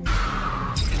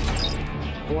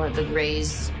one of the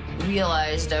Greys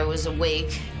realized I was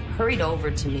awake, hurried over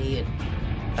to me. And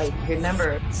I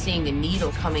remember seeing a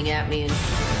needle coming at me, and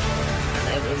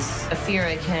it was a fear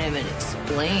I can't even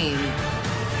explain.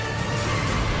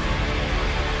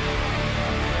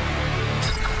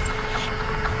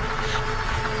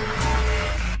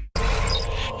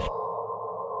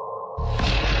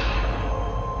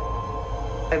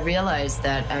 I realized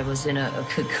that I was in a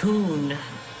cocoon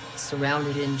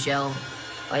surrounded in gel.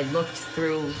 I looked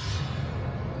through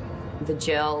the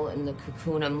gel and the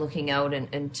cocoon. I'm looking out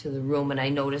into the room, and I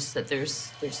noticed that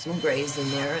there's some Greys in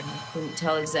there. And I couldn't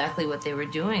tell exactly what they were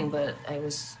doing, but I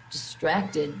was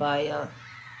distracted by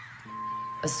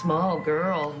a small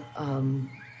girl.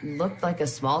 Looked like a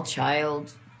small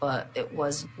child, but it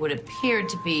was what appeared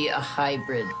to be a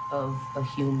hybrid of a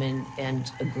human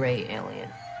and a Grey alien.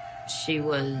 She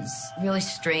was really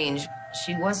strange.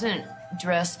 She wasn't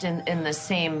dressed in the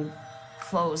same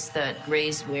clothes that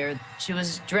Greys wear. She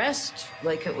was dressed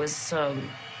like it was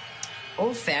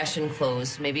old-fashioned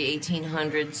clothes, maybe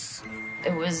 1800s.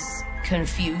 It was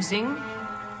confusing.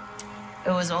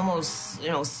 It was almost,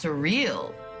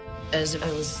 surreal. As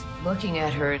I was looking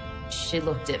at her, she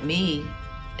looked at me,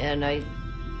 and I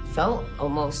felt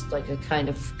almost like a kind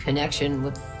of connection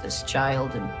with this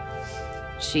child, and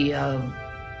she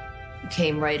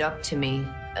came right up to me.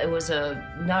 It was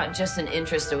not just an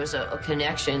interest, it was a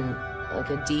connection, like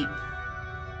a deep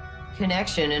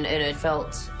connection, and it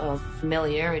felt a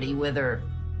familiarity with her.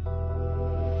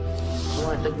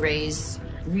 One of the Greys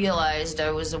realized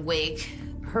I was awake,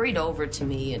 hurried over to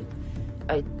me, and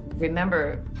I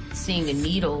remember seeing a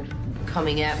needle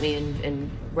coming at me and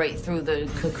right through the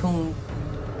cocoon.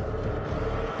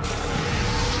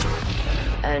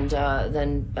 And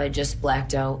then I just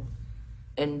blacked out.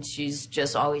 And she's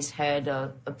just always had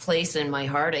a place in my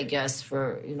heart, I guess,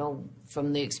 for,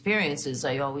 from the experiences.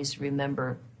 I always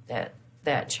remember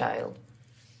that child.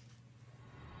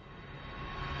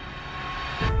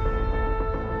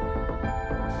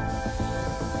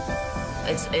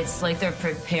 It's like they're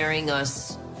preparing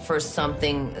us for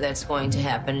something that's going to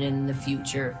happen in the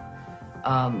future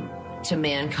to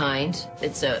mankind.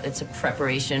 It's a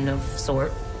preparation of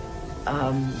sort.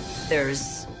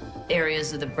 There's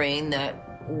areas of the brain that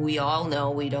we all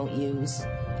know we don't use.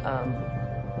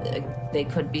 They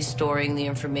could be storing the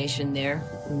information there.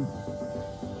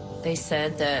 They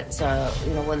said that,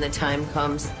 when the time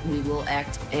comes, we will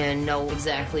act and know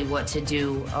exactly what to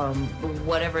do.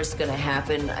 Whatever's going to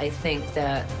happen, I think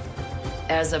that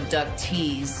as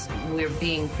abductees, we're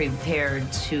being prepared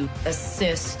to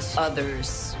assist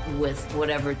others with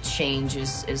whatever change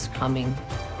is coming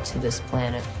to this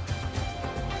planet.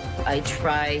 I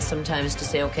try sometimes to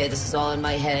say, okay, this is all in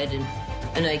my head,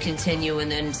 and I continue,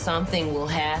 and then something will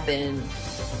happen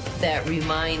that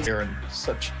reminds me. And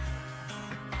such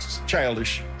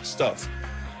childish stuff.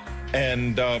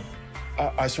 And so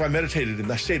I meditated,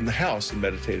 and I stayed in the house and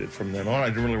meditated from then on. I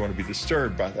didn't really want to be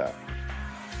disturbed by that.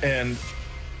 And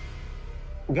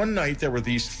one night there were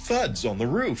these thuds on the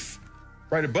roof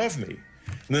right above me.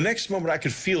 And the next moment I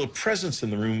could feel a presence in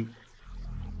the room.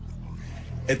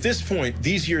 At this point,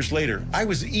 these years later, I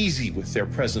was easy with their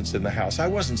presence in the house. I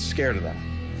wasn't scared of that.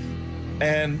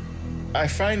 And I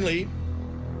finally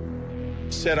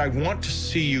said, I want to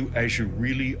see you as you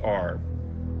really are.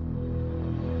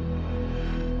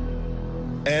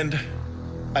 And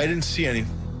I didn't see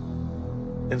anything.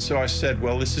 And so I said,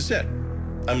 well, this is it.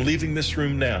 I'm leaving this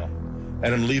room now,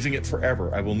 and I'm leaving it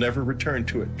forever. I will never return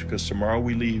to it, because tomorrow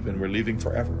we leave, and we're leaving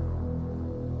forever.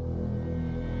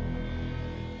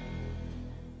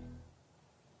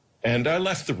 And I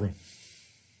left the room.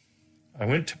 I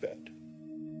went to bed.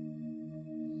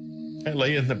 I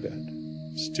lay in the bed,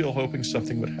 still hoping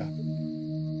something would happen.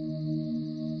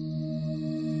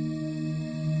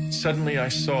 Suddenly I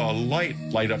saw a light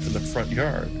light up in the front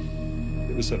yard.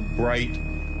 It was a bright,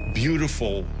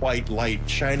 beautiful white light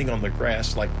shining on the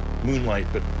grass like moonlight,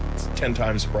 but 10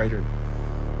 times brighter.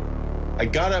 I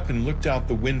got up and looked out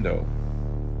the window,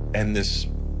 and this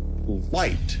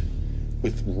light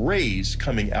with rays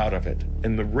coming out of it,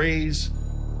 and the rays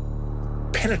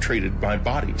penetrated my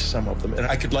body, some of them, and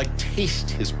I could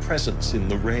taste his presence in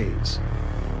the rays.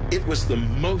 It was the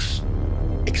most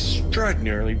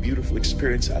extraordinarily beautiful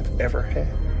experience I've ever had.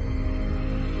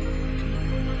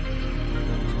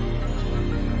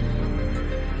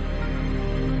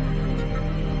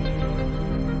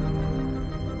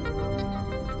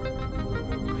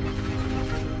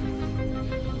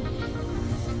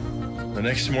 The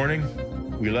next morning,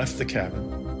 we left the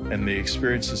cabin, and the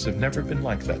experiences have never been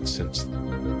like that since then.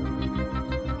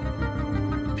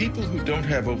 people who don't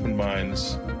have open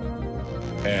minds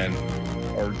and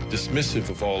are dismissive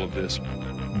of all of this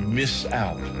miss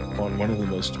out on one of the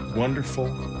most wonderful,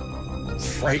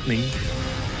 frightening,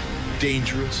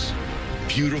 dangerous,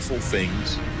 beautiful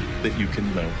things that you can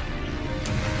know.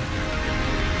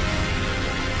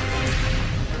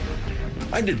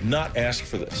 I did not ask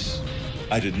for this.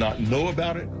 I did not know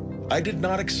about it. I did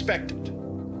not expect it.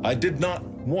 I did not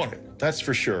want it, that's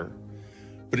for sure.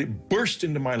 But it burst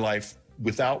into my life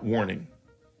without warning,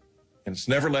 and it's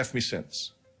never left me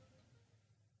since.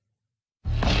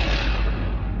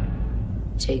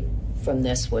 Take from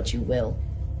this what you will.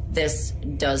 This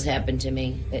does happen to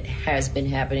me. It has been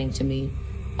happening to me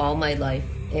all my life,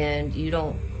 and you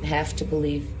don't have to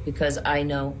believe because I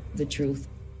know the truth.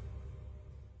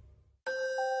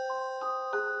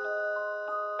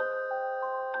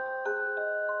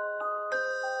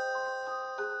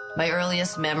 My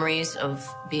earliest memories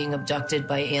of being abducted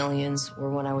by aliens were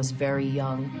when I was very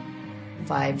young,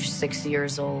 5, 6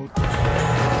 years old.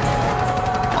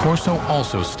 Corso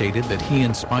also stated that he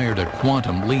inspired a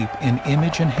quantum leap in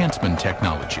image enhancement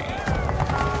technology.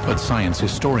 But science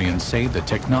historians say the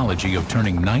technology of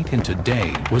turning night into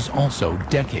day was also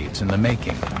decades in the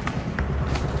making.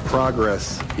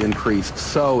 Progress increased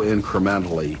so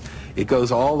incrementally. It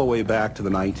goes all the way back to the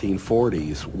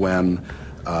 1940s when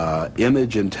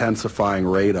image intensifying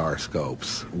radar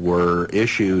scopes were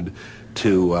issued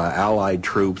to Allied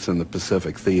troops in the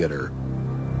Pacific Theater.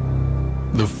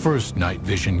 The first night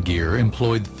vision gear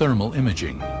employed thermal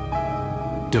imaging.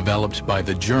 Developed by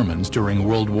the Germans during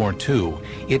World War II,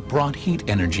 it brought heat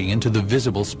energy into the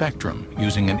visible spectrum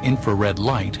using an infrared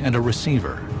light and a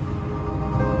receiver.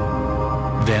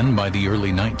 Then, by the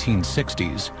early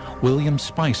 1960s, William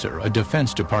Spicer, a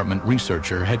Defense Department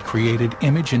researcher, had created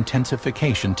image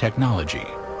intensification technology.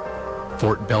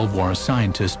 Fort Belvoir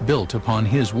scientists built upon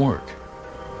his work.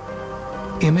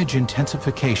 Image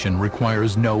intensification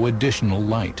requires no additional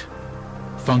light.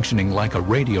 Functioning like a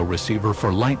radio receiver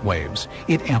for light waves,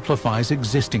 it amplifies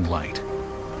existing light.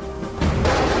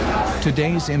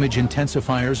 Today's image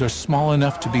intensifiers are small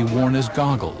enough to be worn as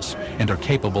goggles and are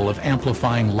capable of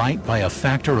amplifying light by a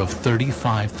factor of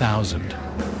 35,000.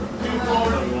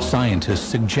 Scientists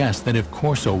suggest that if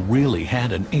Corso really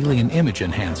had an alien image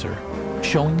enhancer,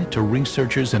 showing it to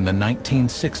researchers in the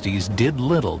 1960s did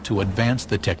little to advance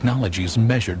the technology's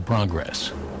measured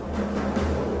progress.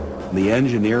 The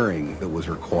engineering that was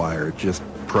required just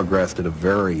progressed at a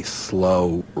very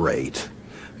slow rate.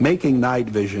 Making night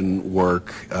vision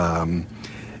work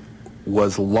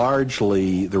was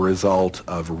largely the result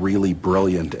of really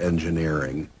brilliant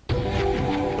engineering.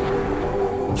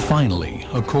 Finally,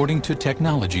 according to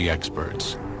technology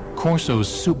experts, Corso's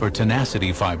super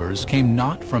tenacity fibers came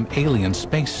not from alien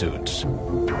spacesuits,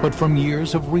 but from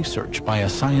years of research by a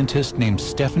scientist named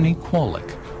Stephanie Kwolek,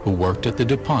 who worked at the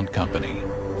DuPont Company.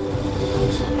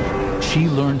 She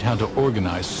learned how to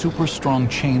organize super strong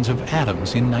chains of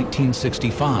atoms in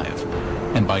 1965,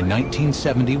 and by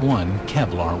 1971,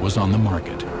 Kevlar was on the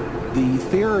market. The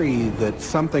theory that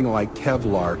something like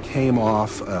Kevlar came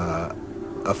off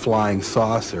a flying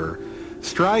saucer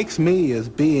strikes me as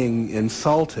being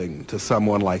insulting to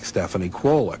someone like Stephanie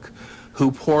Kwolek,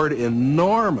 who poured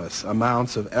enormous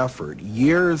amounts of effort,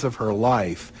 years of her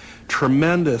life,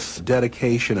 tremendous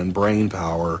dedication and brain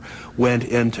power went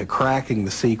into cracking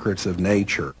the secrets of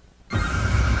nature.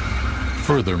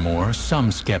 Furthermore,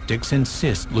 some skeptics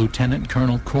insist Lieutenant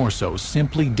Colonel Corso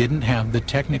simply didn't have the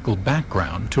technical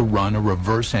background to run a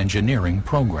reverse engineering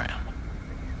program.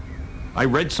 I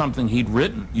read something he'd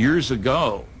written years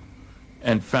ago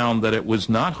and found that it was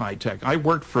not high-tech. I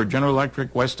worked for General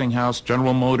Electric, Westinghouse,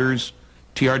 General Motors,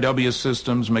 TRW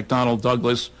Systems, McDonnell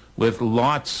Douglas, with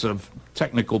lots of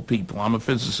technical people. I'm a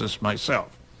physicist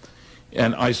myself.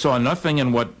 And I saw nothing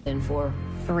in what... In 4,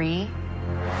 3,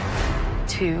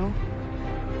 2,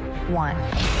 1.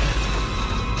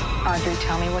 Audrey,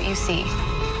 tell me what you see.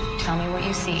 Tell me what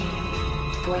you see.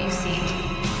 What you see.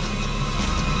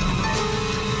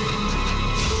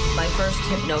 My first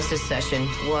hypnosis session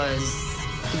was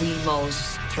the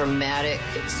most traumatic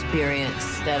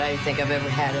experience that I think I've ever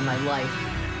had in my life.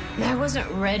 I wasn't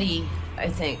ready, I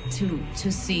think,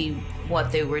 to see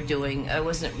what they were doing. I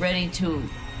wasn't ready to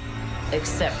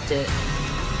accept it.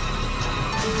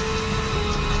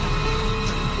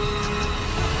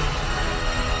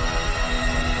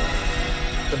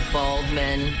 The bald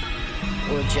men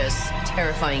were just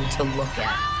terrifying to look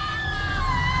at.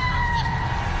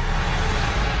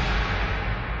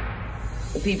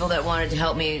 The people that wanted to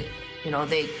help me, you know,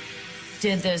 they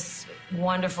did this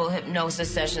wonderful hypnosis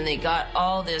session. They got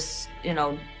all this, you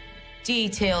know,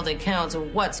 detailed accounts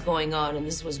of what's going on, and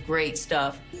this was great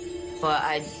stuff. But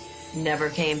I never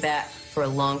came back for a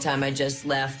long time. I just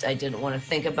left. I didn't want to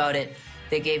think about it.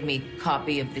 They gave me a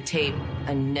copy of the tape.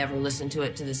 I never listened to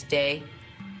it to this day.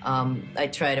 I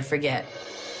try to forget.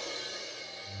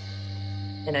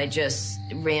 And I just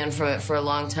ran from it for a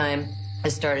long time. I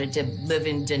started to live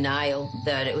in denial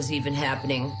that it was even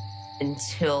happening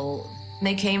until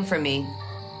they came for me.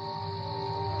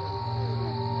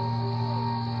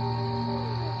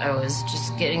 I was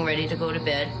just getting ready to go to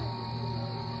bed.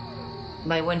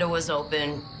 My window was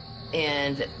open,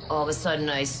 and all of a sudden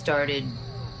I started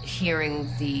hearing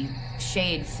the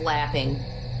shade flapping.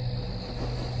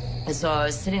 And so I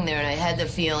was sitting there, and I had the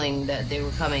feeling that they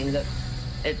were coming.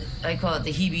 I call it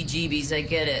the heebie-jeebies. I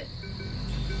get it.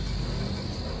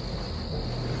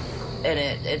 And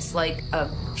it's like a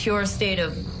pure state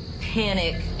of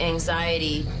panic,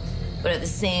 anxiety, but at the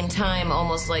same time,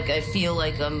 almost like I feel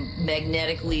like I'm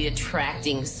magnetically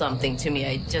attracting something to me.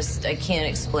 I can't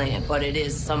explain it, but it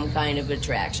is some kind of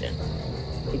attraction.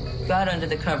 I got under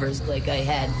the covers like I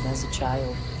had as a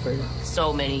child for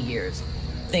so many years,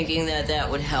 thinking that that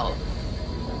would help.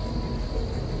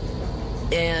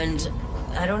 And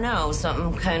I don't know,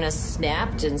 something kind of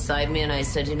snapped inside me, and I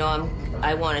said, you know,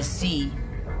 I want to see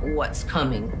what's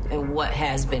coming and what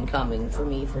has been coming for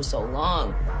me for so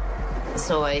long.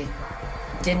 So I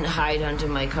didn't hide under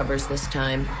my covers this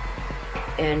time.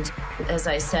 And as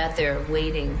I sat there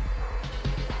waiting,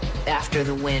 after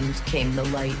the wind came the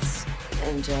lights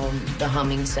and the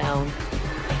humming sound.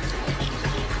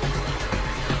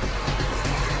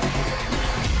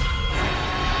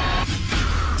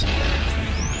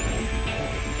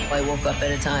 I woke up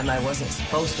at a time I wasn't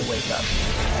supposed to wake up.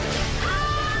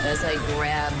 As I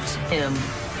grabbed him,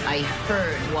 I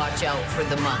heard, "Watch out for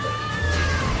the mother."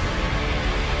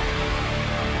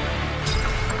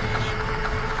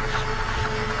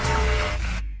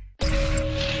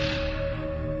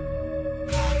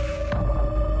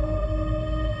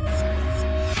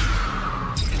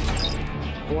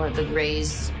 One of the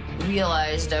Greys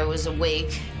realized I was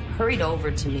awake, hurried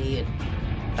over to me, and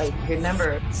I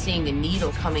remember seeing a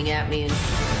needle coming at me, and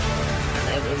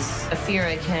it was a fear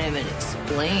I can't even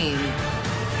explain.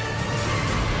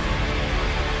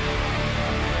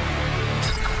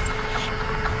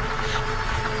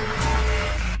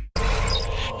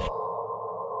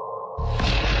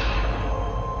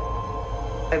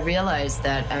 I realized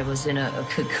that I was in a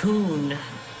cocoon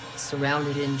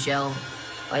surrounded in gel.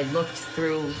 I looked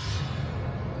through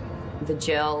the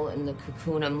gel and the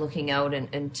cocoon. I'm looking out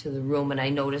into the room, and I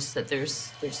noticed that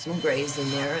there's some Greys in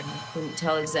there, and I couldn't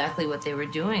tell exactly what they were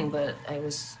doing, but I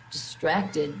was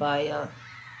distracted by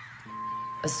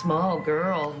a small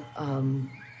girl.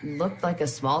 Looked like a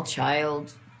small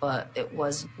child, but it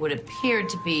was what appeared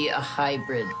to be a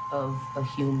hybrid of a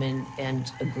human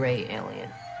and a Grey alien.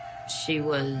 She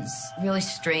was really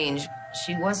strange.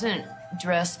 She wasn't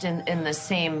dressed in the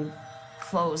same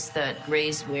clothes that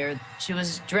Greys wear. She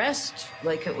was dressed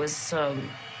like it was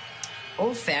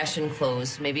old-fashioned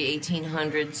clothes, maybe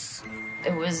 1800s.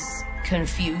 It was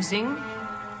confusing.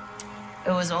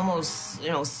 It was almost,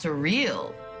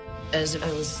 surreal. As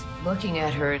I was looking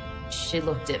at her, she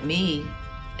looked at me,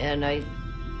 and I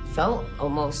felt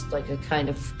almost like a kind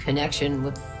of connection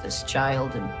with this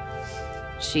child, and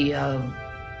she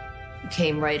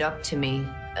came right up to me.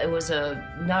 It was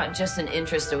not just an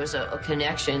interest, it was a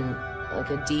connection, like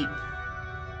a deep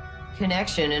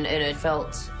connection, and it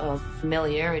felt a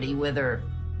familiarity with her.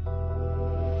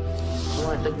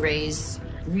 One of the Greys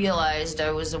realized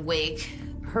I was awake,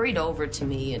 hurried over to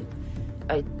me, and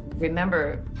I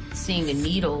remember seeing a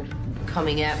needle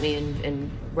coming at me and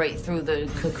right through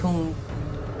the cocoon.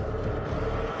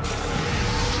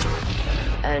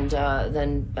 And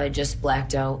then I just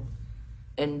blacked out.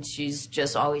 And she's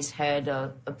just always had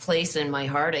a place in my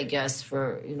heart, I guess,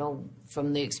 for,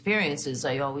 from the experiences.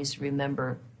 I always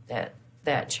remember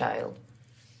that child.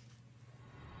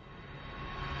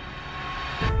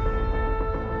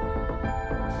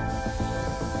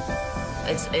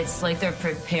 It's like they're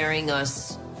preparing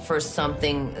us for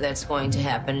something that's going to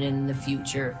happen in the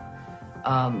future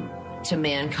to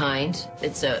mankind.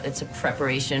 It's a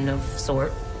preparation of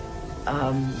sort.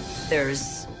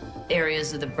 There's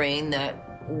areas of the brain that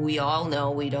we all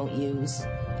know we don't use.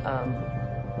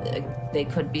 They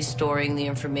could be storing the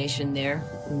information there.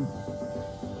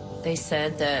 They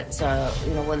said that,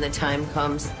 when the time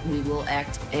comes, we will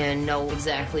act and know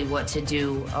exactly what to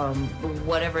do.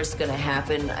 Whatever's going to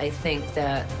happen, I think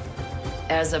that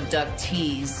as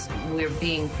abductees, we're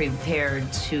being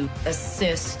prepared to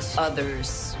assist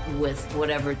others with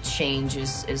whatever change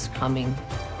is coming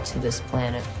to this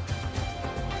planet.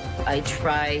 I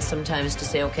try sometimes to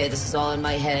say, okay, this is all in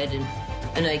my head,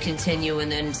 and I continue,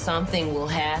 and then something will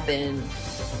happen.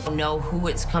 I know who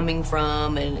it's coming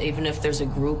from, and even if there's a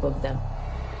group of them.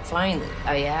 Finally,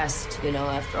 I asked,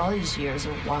 after all these years,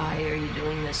 why are you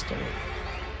doing this to me?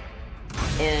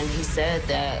 And he said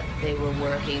that they were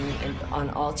working on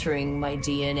altering my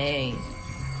DNA.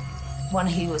 When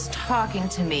he was talking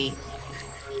to me,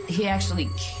 he actually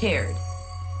cared.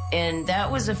 And that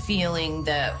was a feeling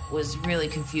that was really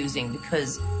confusing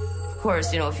because, of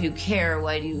course, if you care,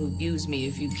 why do you abuse me?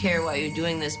 If you care, why are you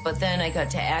doing this? But then I got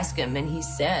to ask him, and he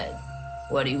said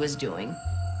what he was doing.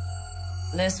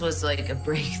 This was like a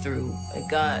breakthrough. I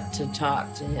got to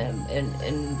talk to him, and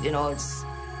it's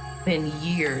been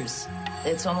years.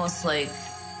 It's almost like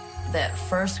that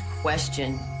first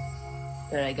question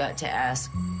that I got to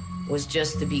ask was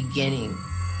just the beginning.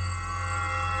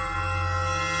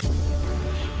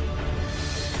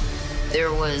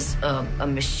 There was a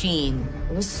machine.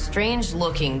 It was strange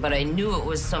looking, but I knew it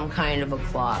was some kind of a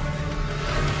clock.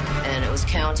 And it was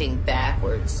counting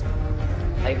backwards.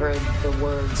 I heard the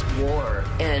words war,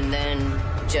 and then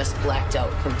just blacked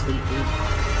out completely.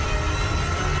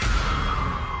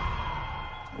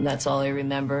 And that's all I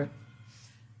remember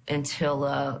until,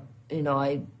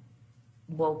 I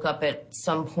woke up at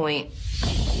some point.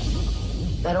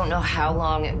 I don't know how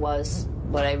long it was,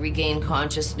 but I regained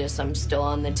consciousness. I'm still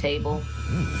on the table.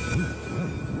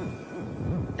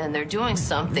 And they're doing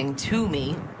something to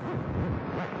me.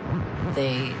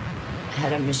 They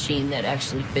had a machine that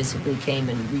actually physically came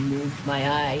and removed my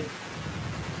eye.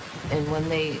 And when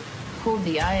they pulled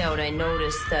the eye out, I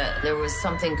noticed that there was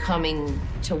something coming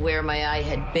to where my eye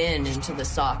had been into the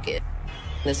socket.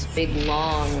 This big,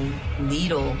 long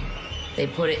needle, they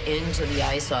put it into the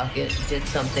eye socket, did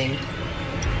something.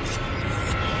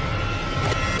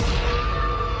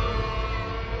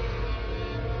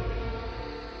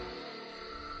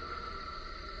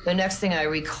 The next thing I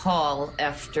recall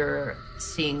after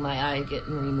seeing my eye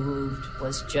getting removed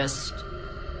was just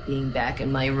being back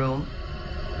in my room.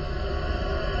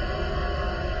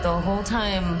 The whole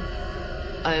time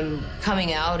I'm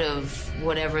coming out of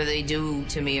whatever they do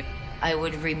to me, I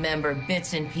would remember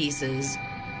bits and pieces.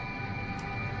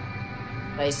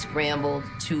 I scrambled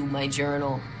to my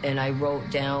journal and I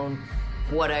wrote down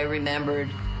what I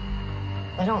remembered.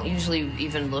 I don't usually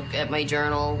even look at my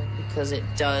journal because it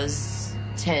does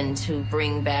tend to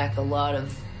bring back a lot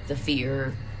of the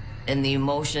fear and the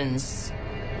emotions.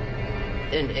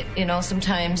 And,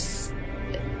 sometimes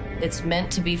it's meant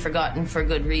to be forgotten for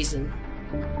good reason.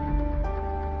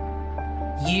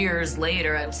 Years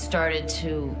later, I started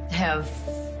to have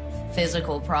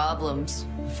physical problems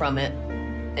from it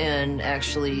and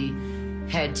actually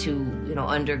had to,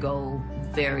 undergo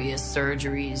various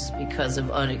surgeries because of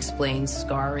unexplained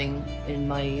scarring in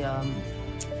my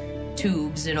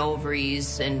tubes and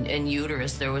ovaries and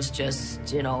uterus. There was just,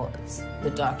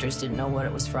 the doctors didn't know what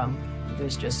it was from.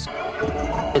 There's just...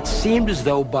 It seemed as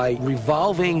though by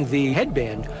revolving the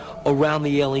headband around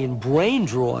the alien brain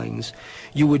drawings,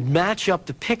 you would match up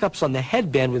the pickups on the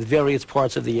headband with various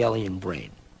parts of the alien brain.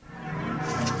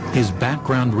 His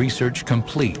background research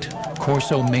complete,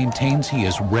 Corso maintains he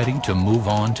is ready to move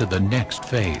on to the next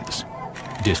phase,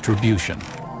 distribution.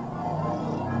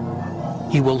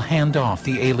 He will hand off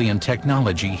the alien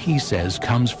technology he says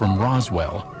comes from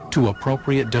Roswell to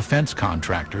appropriate defense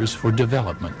contractors for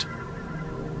development.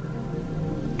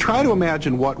 Try to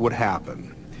imagine what would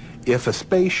happen if a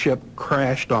spaceship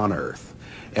crashed on Earth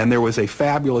and there was a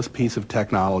fabulous piece of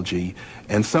technology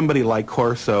and somebody like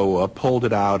Corso pulled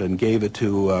it out and gave it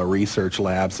to research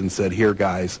labs and said, here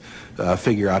guys,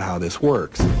 figure out how this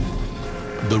works.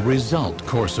 The result,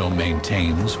 Corso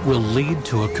maintains, will lead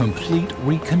to a complete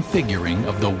reconfiguring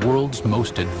of the world's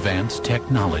most advanced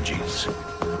technologies.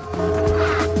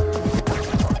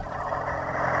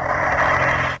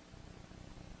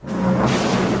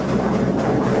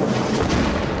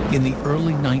 In the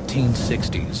early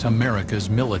 1960s, America's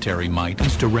military might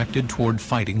is directed toward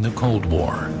fighting the Cold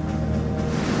War.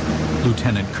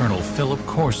 Lieutenant Colonel Philip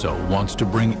Corso wants to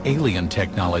bring alien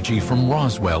technology from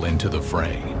Roswell into the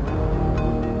fray.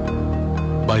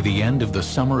 By the end of the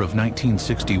summer of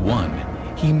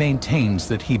 1961, he maintains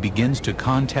that he begins to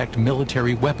contact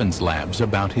military weapons labs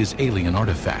about his alien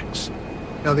artifacts.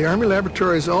 Now, the Army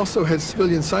laboratories also had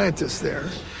civilian scientists there,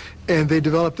 and they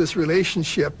developed this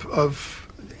relationship of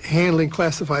handling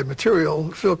classified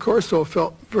material. Phil Corso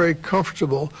felt very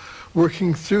comfortable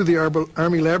working through the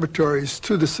Army laboratories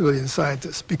to the civilian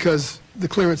scientists because the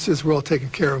clearances were all taken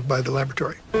care of by the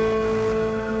laboratory.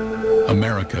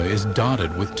 America is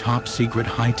dotted with top-secret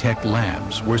high-tech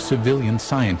labs where civilian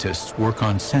scientists work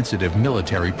on sensitive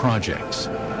military projects.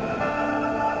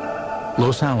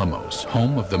 Los Alamos,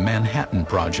 home of the Manhattan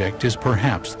Project, is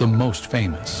perhaps the most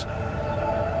famous.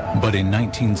 But in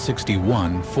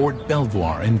 1961, Fort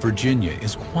Belvoir in Virginia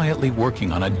is quietly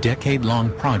working on a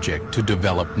decade-long project to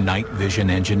develop night vision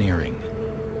engineering.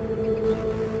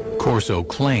 Corso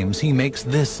claims he makes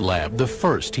this lab the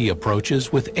first he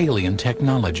approaches with alien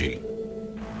technology.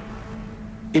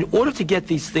 In order to get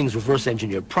these things reverse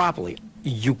engineered properly,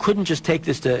 you couldn't just take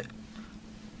this to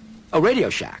a Radio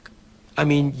Shack. I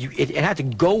mean, it had to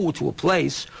go to a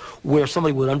place where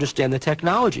somebody would understand the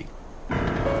technology.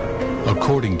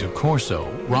 According to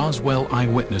Corso, Roswell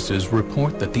eyewitnesses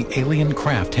report that the alien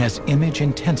craft has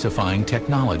image-intensifying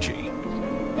technology.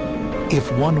 If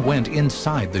one went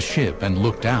inside the ship and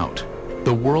looked out,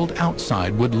 the world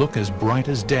outside would look as bright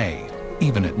as day,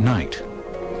 even at night.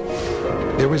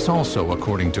 There is also,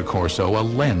 according to Corso, a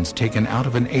lens taken out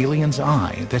of an alien's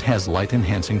eye that has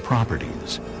light-enhancing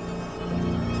properties.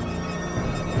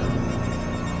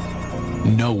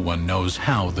 No one knows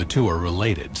how the two are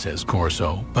related, says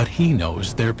Corso, but he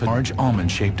knows they're large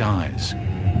almond-shaped eyes.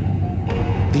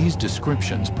 These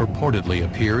descriptions purportedly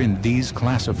appear in these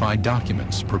classified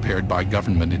documents prepared by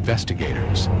government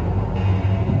investigators.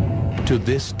 To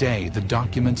this day, the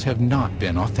documents have not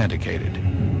been authenticated.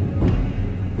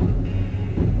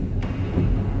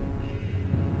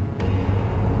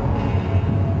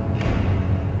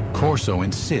 Corso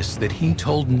insists that he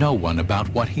told no one about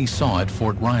what he saw at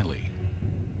Fort Riley.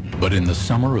 But in the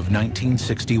summer of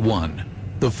 1961,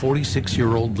 the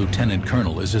 46-year-old lieutenant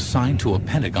colonel is assigned to a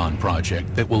Pentagon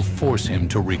project that will force him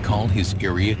to recall his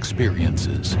eerie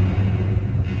experiences.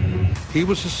 He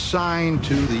was assigned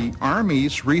to the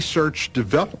Army's research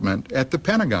development at the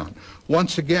Pentagon.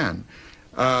 Once again,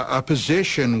 a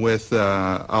position with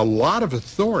a lot of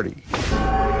authority.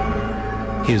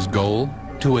 His goal?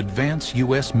 To advance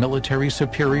U.S. military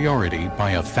superiority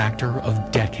by a factor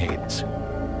of decades.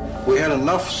 We had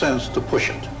enough sense to push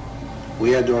it.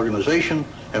 We had the organization,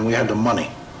 and we had the money,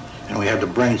 and we had the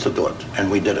brains to do it, and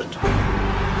we did it.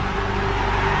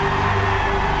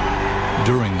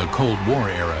 During the Cold War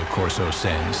era, Corso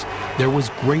says, there was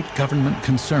great government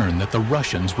concern that the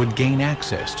Russians would gain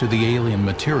access to the alien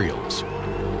materials.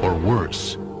 Or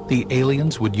worse, the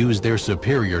aliens would use their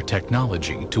superior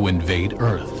technology to invade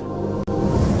Earth.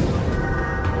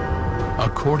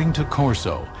 According to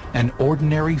Corso, an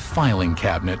ordinary filing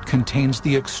cabinet contains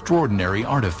the extraordinary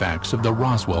artifacts of the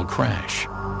Roswell crash.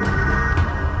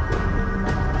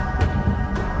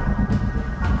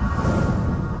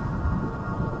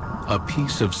 A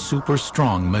piece of super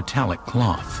strong metallic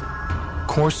cloth.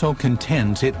 Corso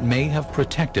contends it may have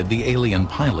protected the alien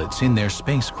pilots in their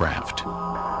spacecraft.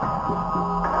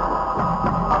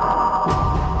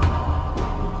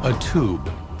 A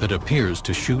tube that appears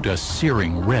to shoot a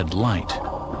searing red light.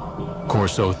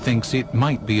 Corso thinks it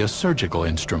might be a surgical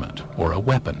instrument or a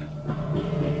weapon.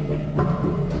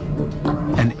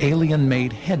 An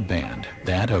alien-made headband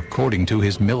that, according to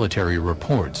his military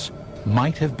reports,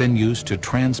 might have been used to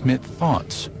transmit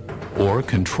thoughts or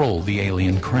control the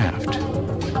alien craft.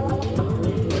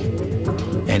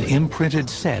 An imprinted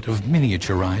set of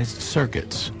miniaturized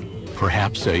circuits,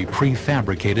 perhaps a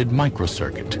prefabricated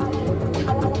microcircuit.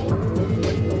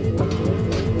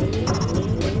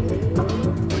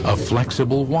 A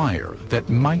flexible wire that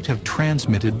might have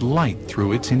transmitted light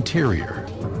through its interior.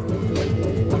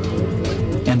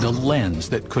 And a lens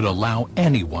that could allow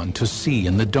anyone to see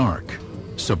in the dark,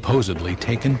 supposedly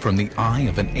taken from the eye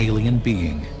of an alien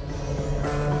being.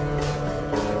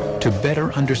 To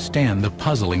better understand the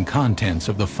puzzling contents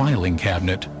of the filing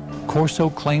cabinet, Corso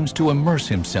claims to immerse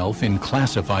himself in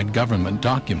classified government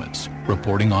documents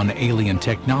reporting on alien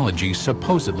technology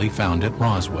supposedly found at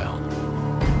Roswell.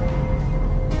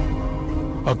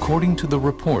 According to the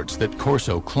reports that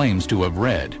Corso claims to have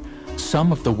read,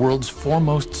 some of the world's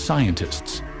foremost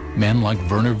scientists, men like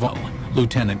Werner von,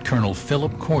 Lieutenant Colonel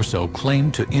Philip Corso,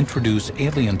 claimed to introduce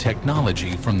alien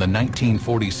technology from the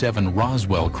 1947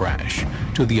 Roswell crash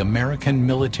to the American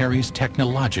military's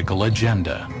technological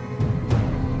agenda.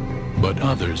 But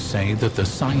others say that the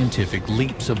scientific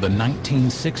leaps of the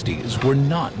 1960s were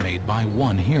not made by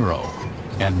one hero,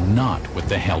 and not with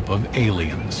the help of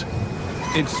aliens.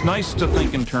 It's nice to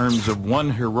think in terms of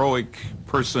one heroic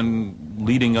person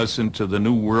leading us into the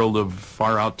new world of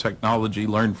far-out technology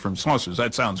learned from saucers.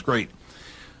 That sounds great.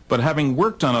 But having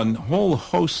worked on a whole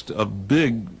host of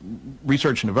big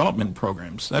research and development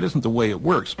programs, that isn't the way it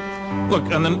works. Look,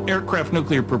 on the aircraft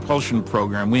nuclear propulsion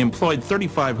program, we employed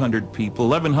 3,500 people.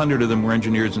 1,100 of them were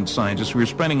engineers and scientists. We were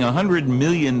spending $100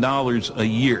 million a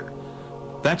year.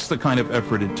 That's the kind of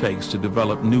effort it takes to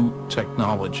develop new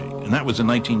technology. And that was in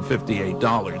 1958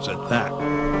 dollars at that.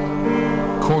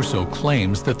 Corso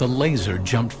claims that the laser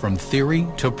jumped from theory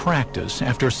to practice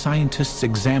after scientists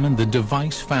examined the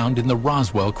device found in the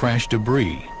Roswell crash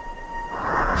debris.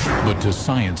 But to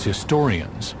science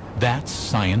historians, that's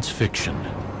science fiction.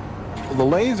 The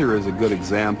laser is a good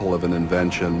example of an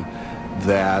invention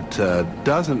that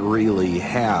doesn't really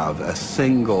have a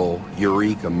single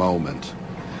eureka moment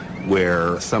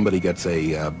where somebody gets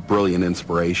a brilliant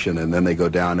inspiration and then they go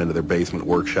down into their basement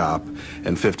workshop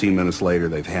and 15 minutes later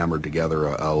they've hammered together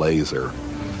a laser.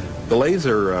 The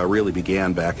laser really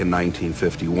began back in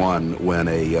 1951 when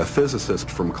a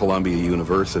physicist from Columbia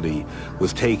University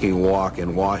was taking a walk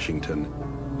in Washington.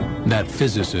 That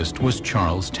physicist was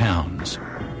Charles Towns.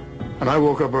 And I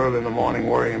woke up early in the morning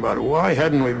worrying about why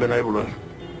hadn't we been able to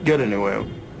get anywhere.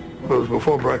 It was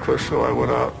before breakfast, so I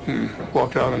went out and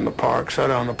walked out in the park, sat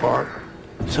down in the park.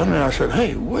 Suddenly I said,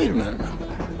 hey, wait a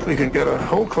minute. We can get a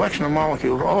whole collection of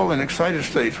molecules all in excited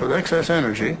states with excess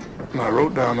energy. And I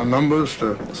wrote down the numbers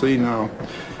to see now,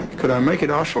 could I make it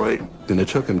oscillate? And it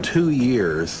took him 2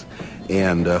 years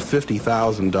and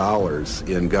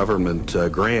 $50,000 in government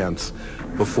grants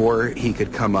before he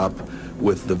could come up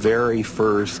with the very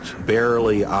first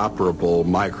barely operable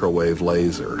microwave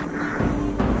laser.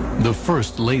 The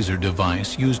first laser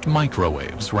device used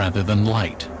microwaves rather than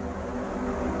light.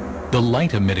 The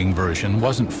light-emitting version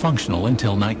wasn't functional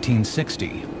until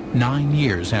 1960, 9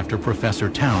 years after Professor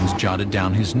Towns jotted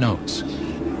down his notes.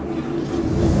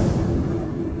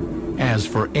 As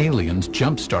for aliens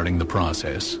jump-starting the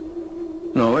process,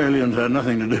 No, aliens had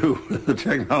nothing to do with the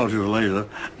technology of the laser,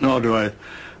 nor do I.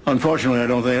 Unfortunately, I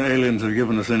don't think aliens have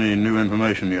given us any new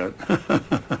information yet.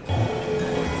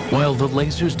 while the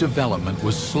laser's development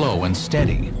was slow and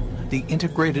steady, the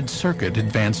integrated circuit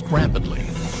advanced rapidly.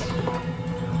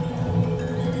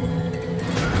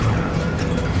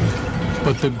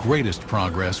 But the greatest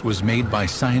progress was made by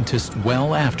scientists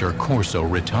well after Corso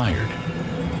retired.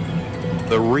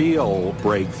 The real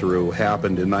breakthrough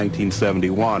happened in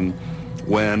 1971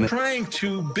 when... Trying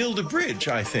to build a bridge,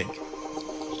 I think.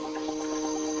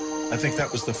 I think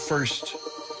that was the first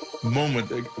moment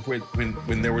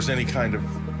when there was any kind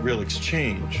of real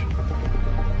exchange.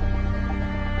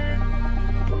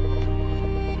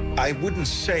 I wouldn't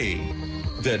say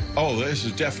that, oh, this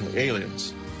is definitely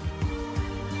aliens.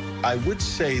 I would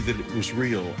say that it was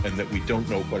real and that we don't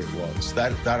know what it was.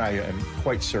 That I am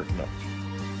quite certain of.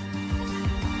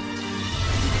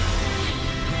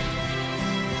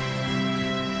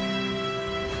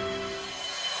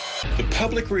 The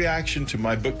public reaction to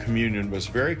my book Communion was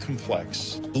very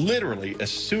complex. Literally,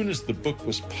 as soon as the book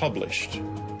was published,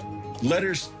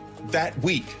 letters that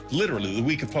week, literally the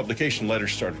week of publication,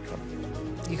 letters started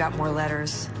coming. You got more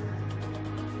letters?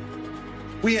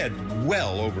 We had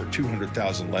well over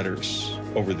 200,000 letters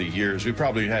over the years. We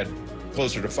probably had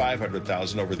closer to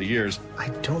 500,000 over the years. I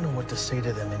don't know what to say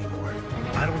to them anymore.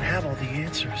 I don't have all the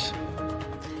answers.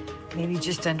 Maybe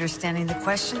just understanding the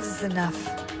questions is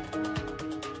enough.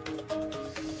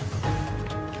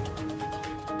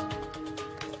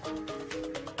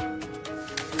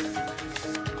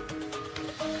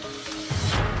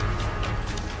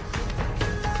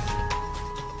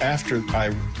 After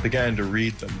I began to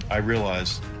read them, I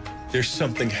realized there's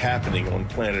something happening on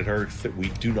planet Earth that we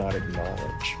do not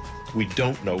acknowledge. We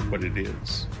don't know what it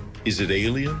is. Is it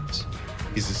aliens?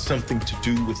 Is it something to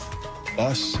do with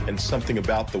us and something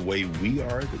about the way we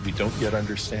are that we don't yet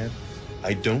understand?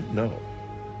 I don't know,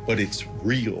 but it's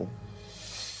real.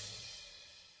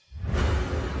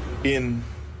 In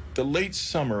the late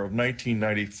summer of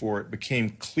 1994, it became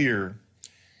clear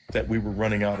that we were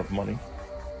running out of money.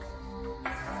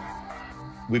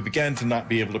 We began to not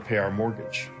be able to pay our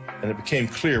mortgage, and it became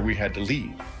clear we had to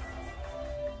leave.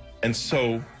 And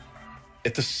so,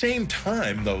 at the same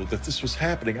time, though, that this was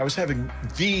happening, I was having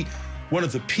one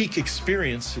of the peak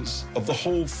experiences of the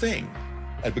whole thing.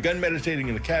 I'd begun meditating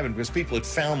in the cabin because people had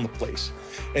found the place,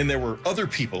 and there were other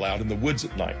people out in the woods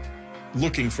at night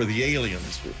looking for the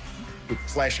aliens with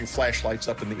flashing flashlights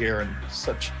up in the air and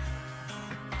such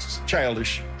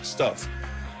childish stuff.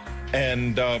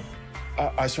 And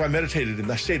so I meditated,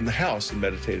 and I stayed in the house and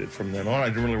meditated from then on. I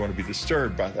didn't really want to be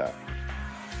disturbed by that.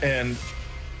 And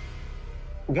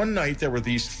one night there were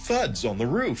these thuds on the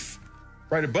roof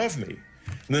right above me.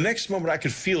 And the next moment I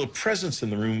could feel a presence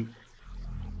in the room.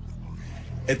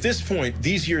 At this point,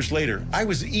 these years later, I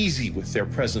was easy with their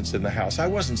presence in the house. I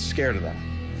wasn't scared of that.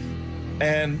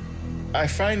 And I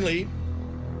finally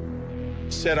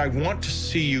said, I want to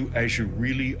see you as you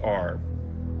really are.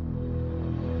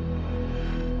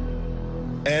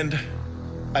 And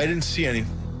I didn't see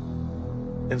anything.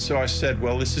 And so I said,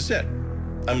 well, this is it.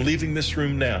 I'm leaving this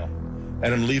room now.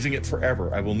 and I'm leaving it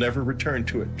forever. I will never return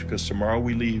to it because tomorrow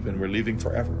we leave and we're leaving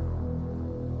forever.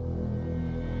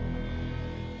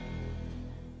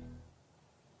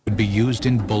 Would be used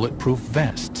in bulletproof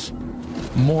vests.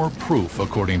 More proof,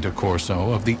 according to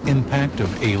Corso, of the impact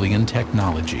of alien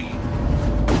technology.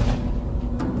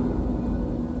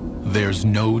 There's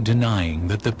no denying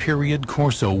that the period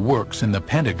Corso works in the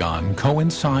Pentagon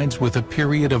coincides with a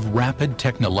period of rapid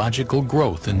technological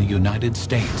growth in the United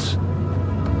States.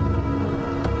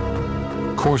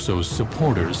 Corso's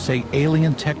supporters say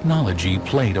alien technology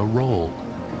played a role,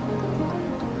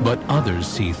 but others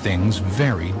see things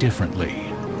very differently.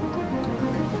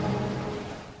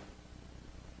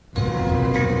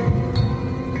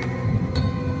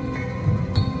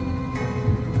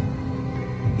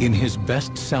 In his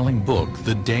best-selling book,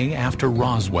 The Day After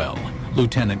Roswell,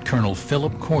 Lieutenant Colonel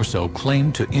Philip Corso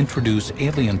claimed to introduce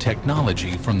alien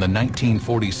technology from the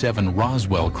 1947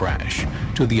 Roswell crash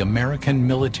to the American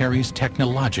military's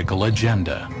technological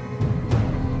agenda.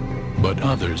 But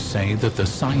others say that the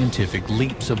scientific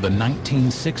leaps of the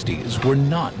 1960s were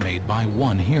not made by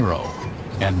one hero,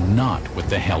 and not with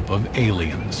the help of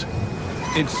aliens.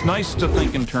 It's nice to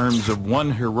think in terms of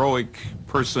one heroic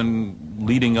person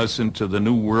leading us into the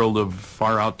new world of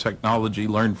far-out technology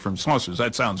learned from saucers.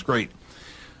 That sounds great.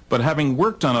 But having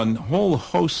worked on a whole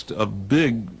host of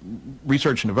big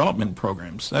research and development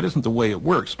programs, that isn't the way it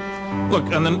works. Look,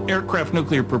 on the aircraft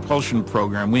nuclear propulsion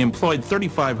program, we employed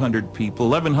 3,500 people.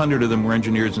 1,100 of them were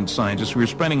engineers and scientists. We were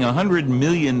spending $100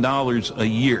 million a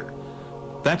year.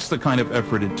 That's the kind of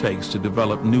effort it takes to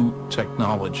develop new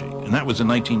technology. And that was in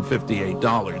 1958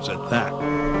 dollars at that.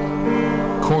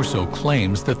 Corso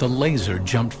claims that the laser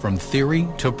jumped from theory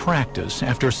to practice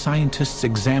after scientists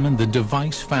examined the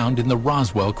device found in the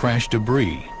Roswell crash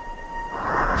debris.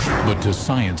 But to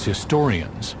science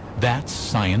historians, that's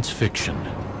science fiction.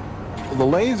 The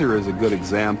laser is a good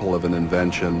example of an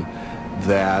invention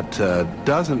that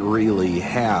doesn't really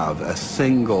have a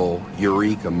single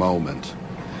eureka moment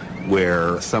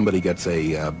where somebody gets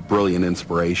a brilliant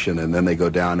inspiration and then they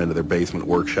go down into their basement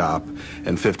workshop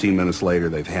and 15 minutes later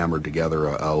they've hammered together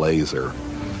a laser.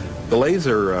 The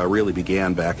laser really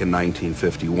began back in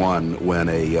 1951 when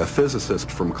a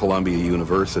physicist from Columbia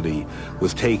University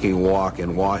was taking a walk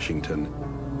in Washington.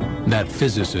 That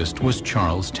physicist was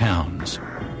Charles Towns.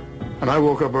 And I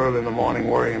woke up early in the morning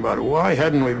worrying about it. Why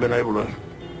hadn't we been able to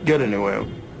get anywhere?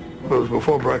 It was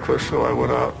before breakfast, so I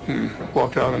went out and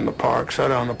walked out in the park, sat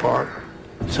down in the park.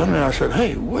 Suddenly I said,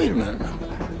 hey, wait a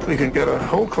minute. We can get a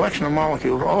whole collection of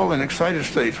molecules all in excited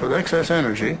states with excess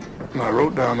energy. And I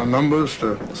wrote down the numbers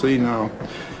to see now,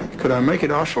 could I make it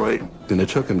oscillate? And it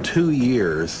took him 2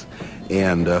 years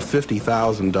and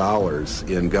 $50,000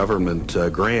 in government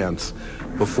grants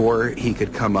before he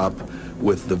could come up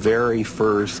with the very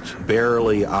first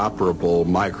barely operable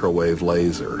microwave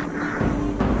laser.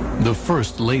 The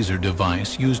first laser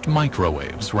device used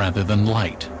microwaves rather than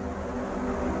light.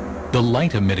 The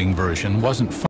light-emitting version wasn't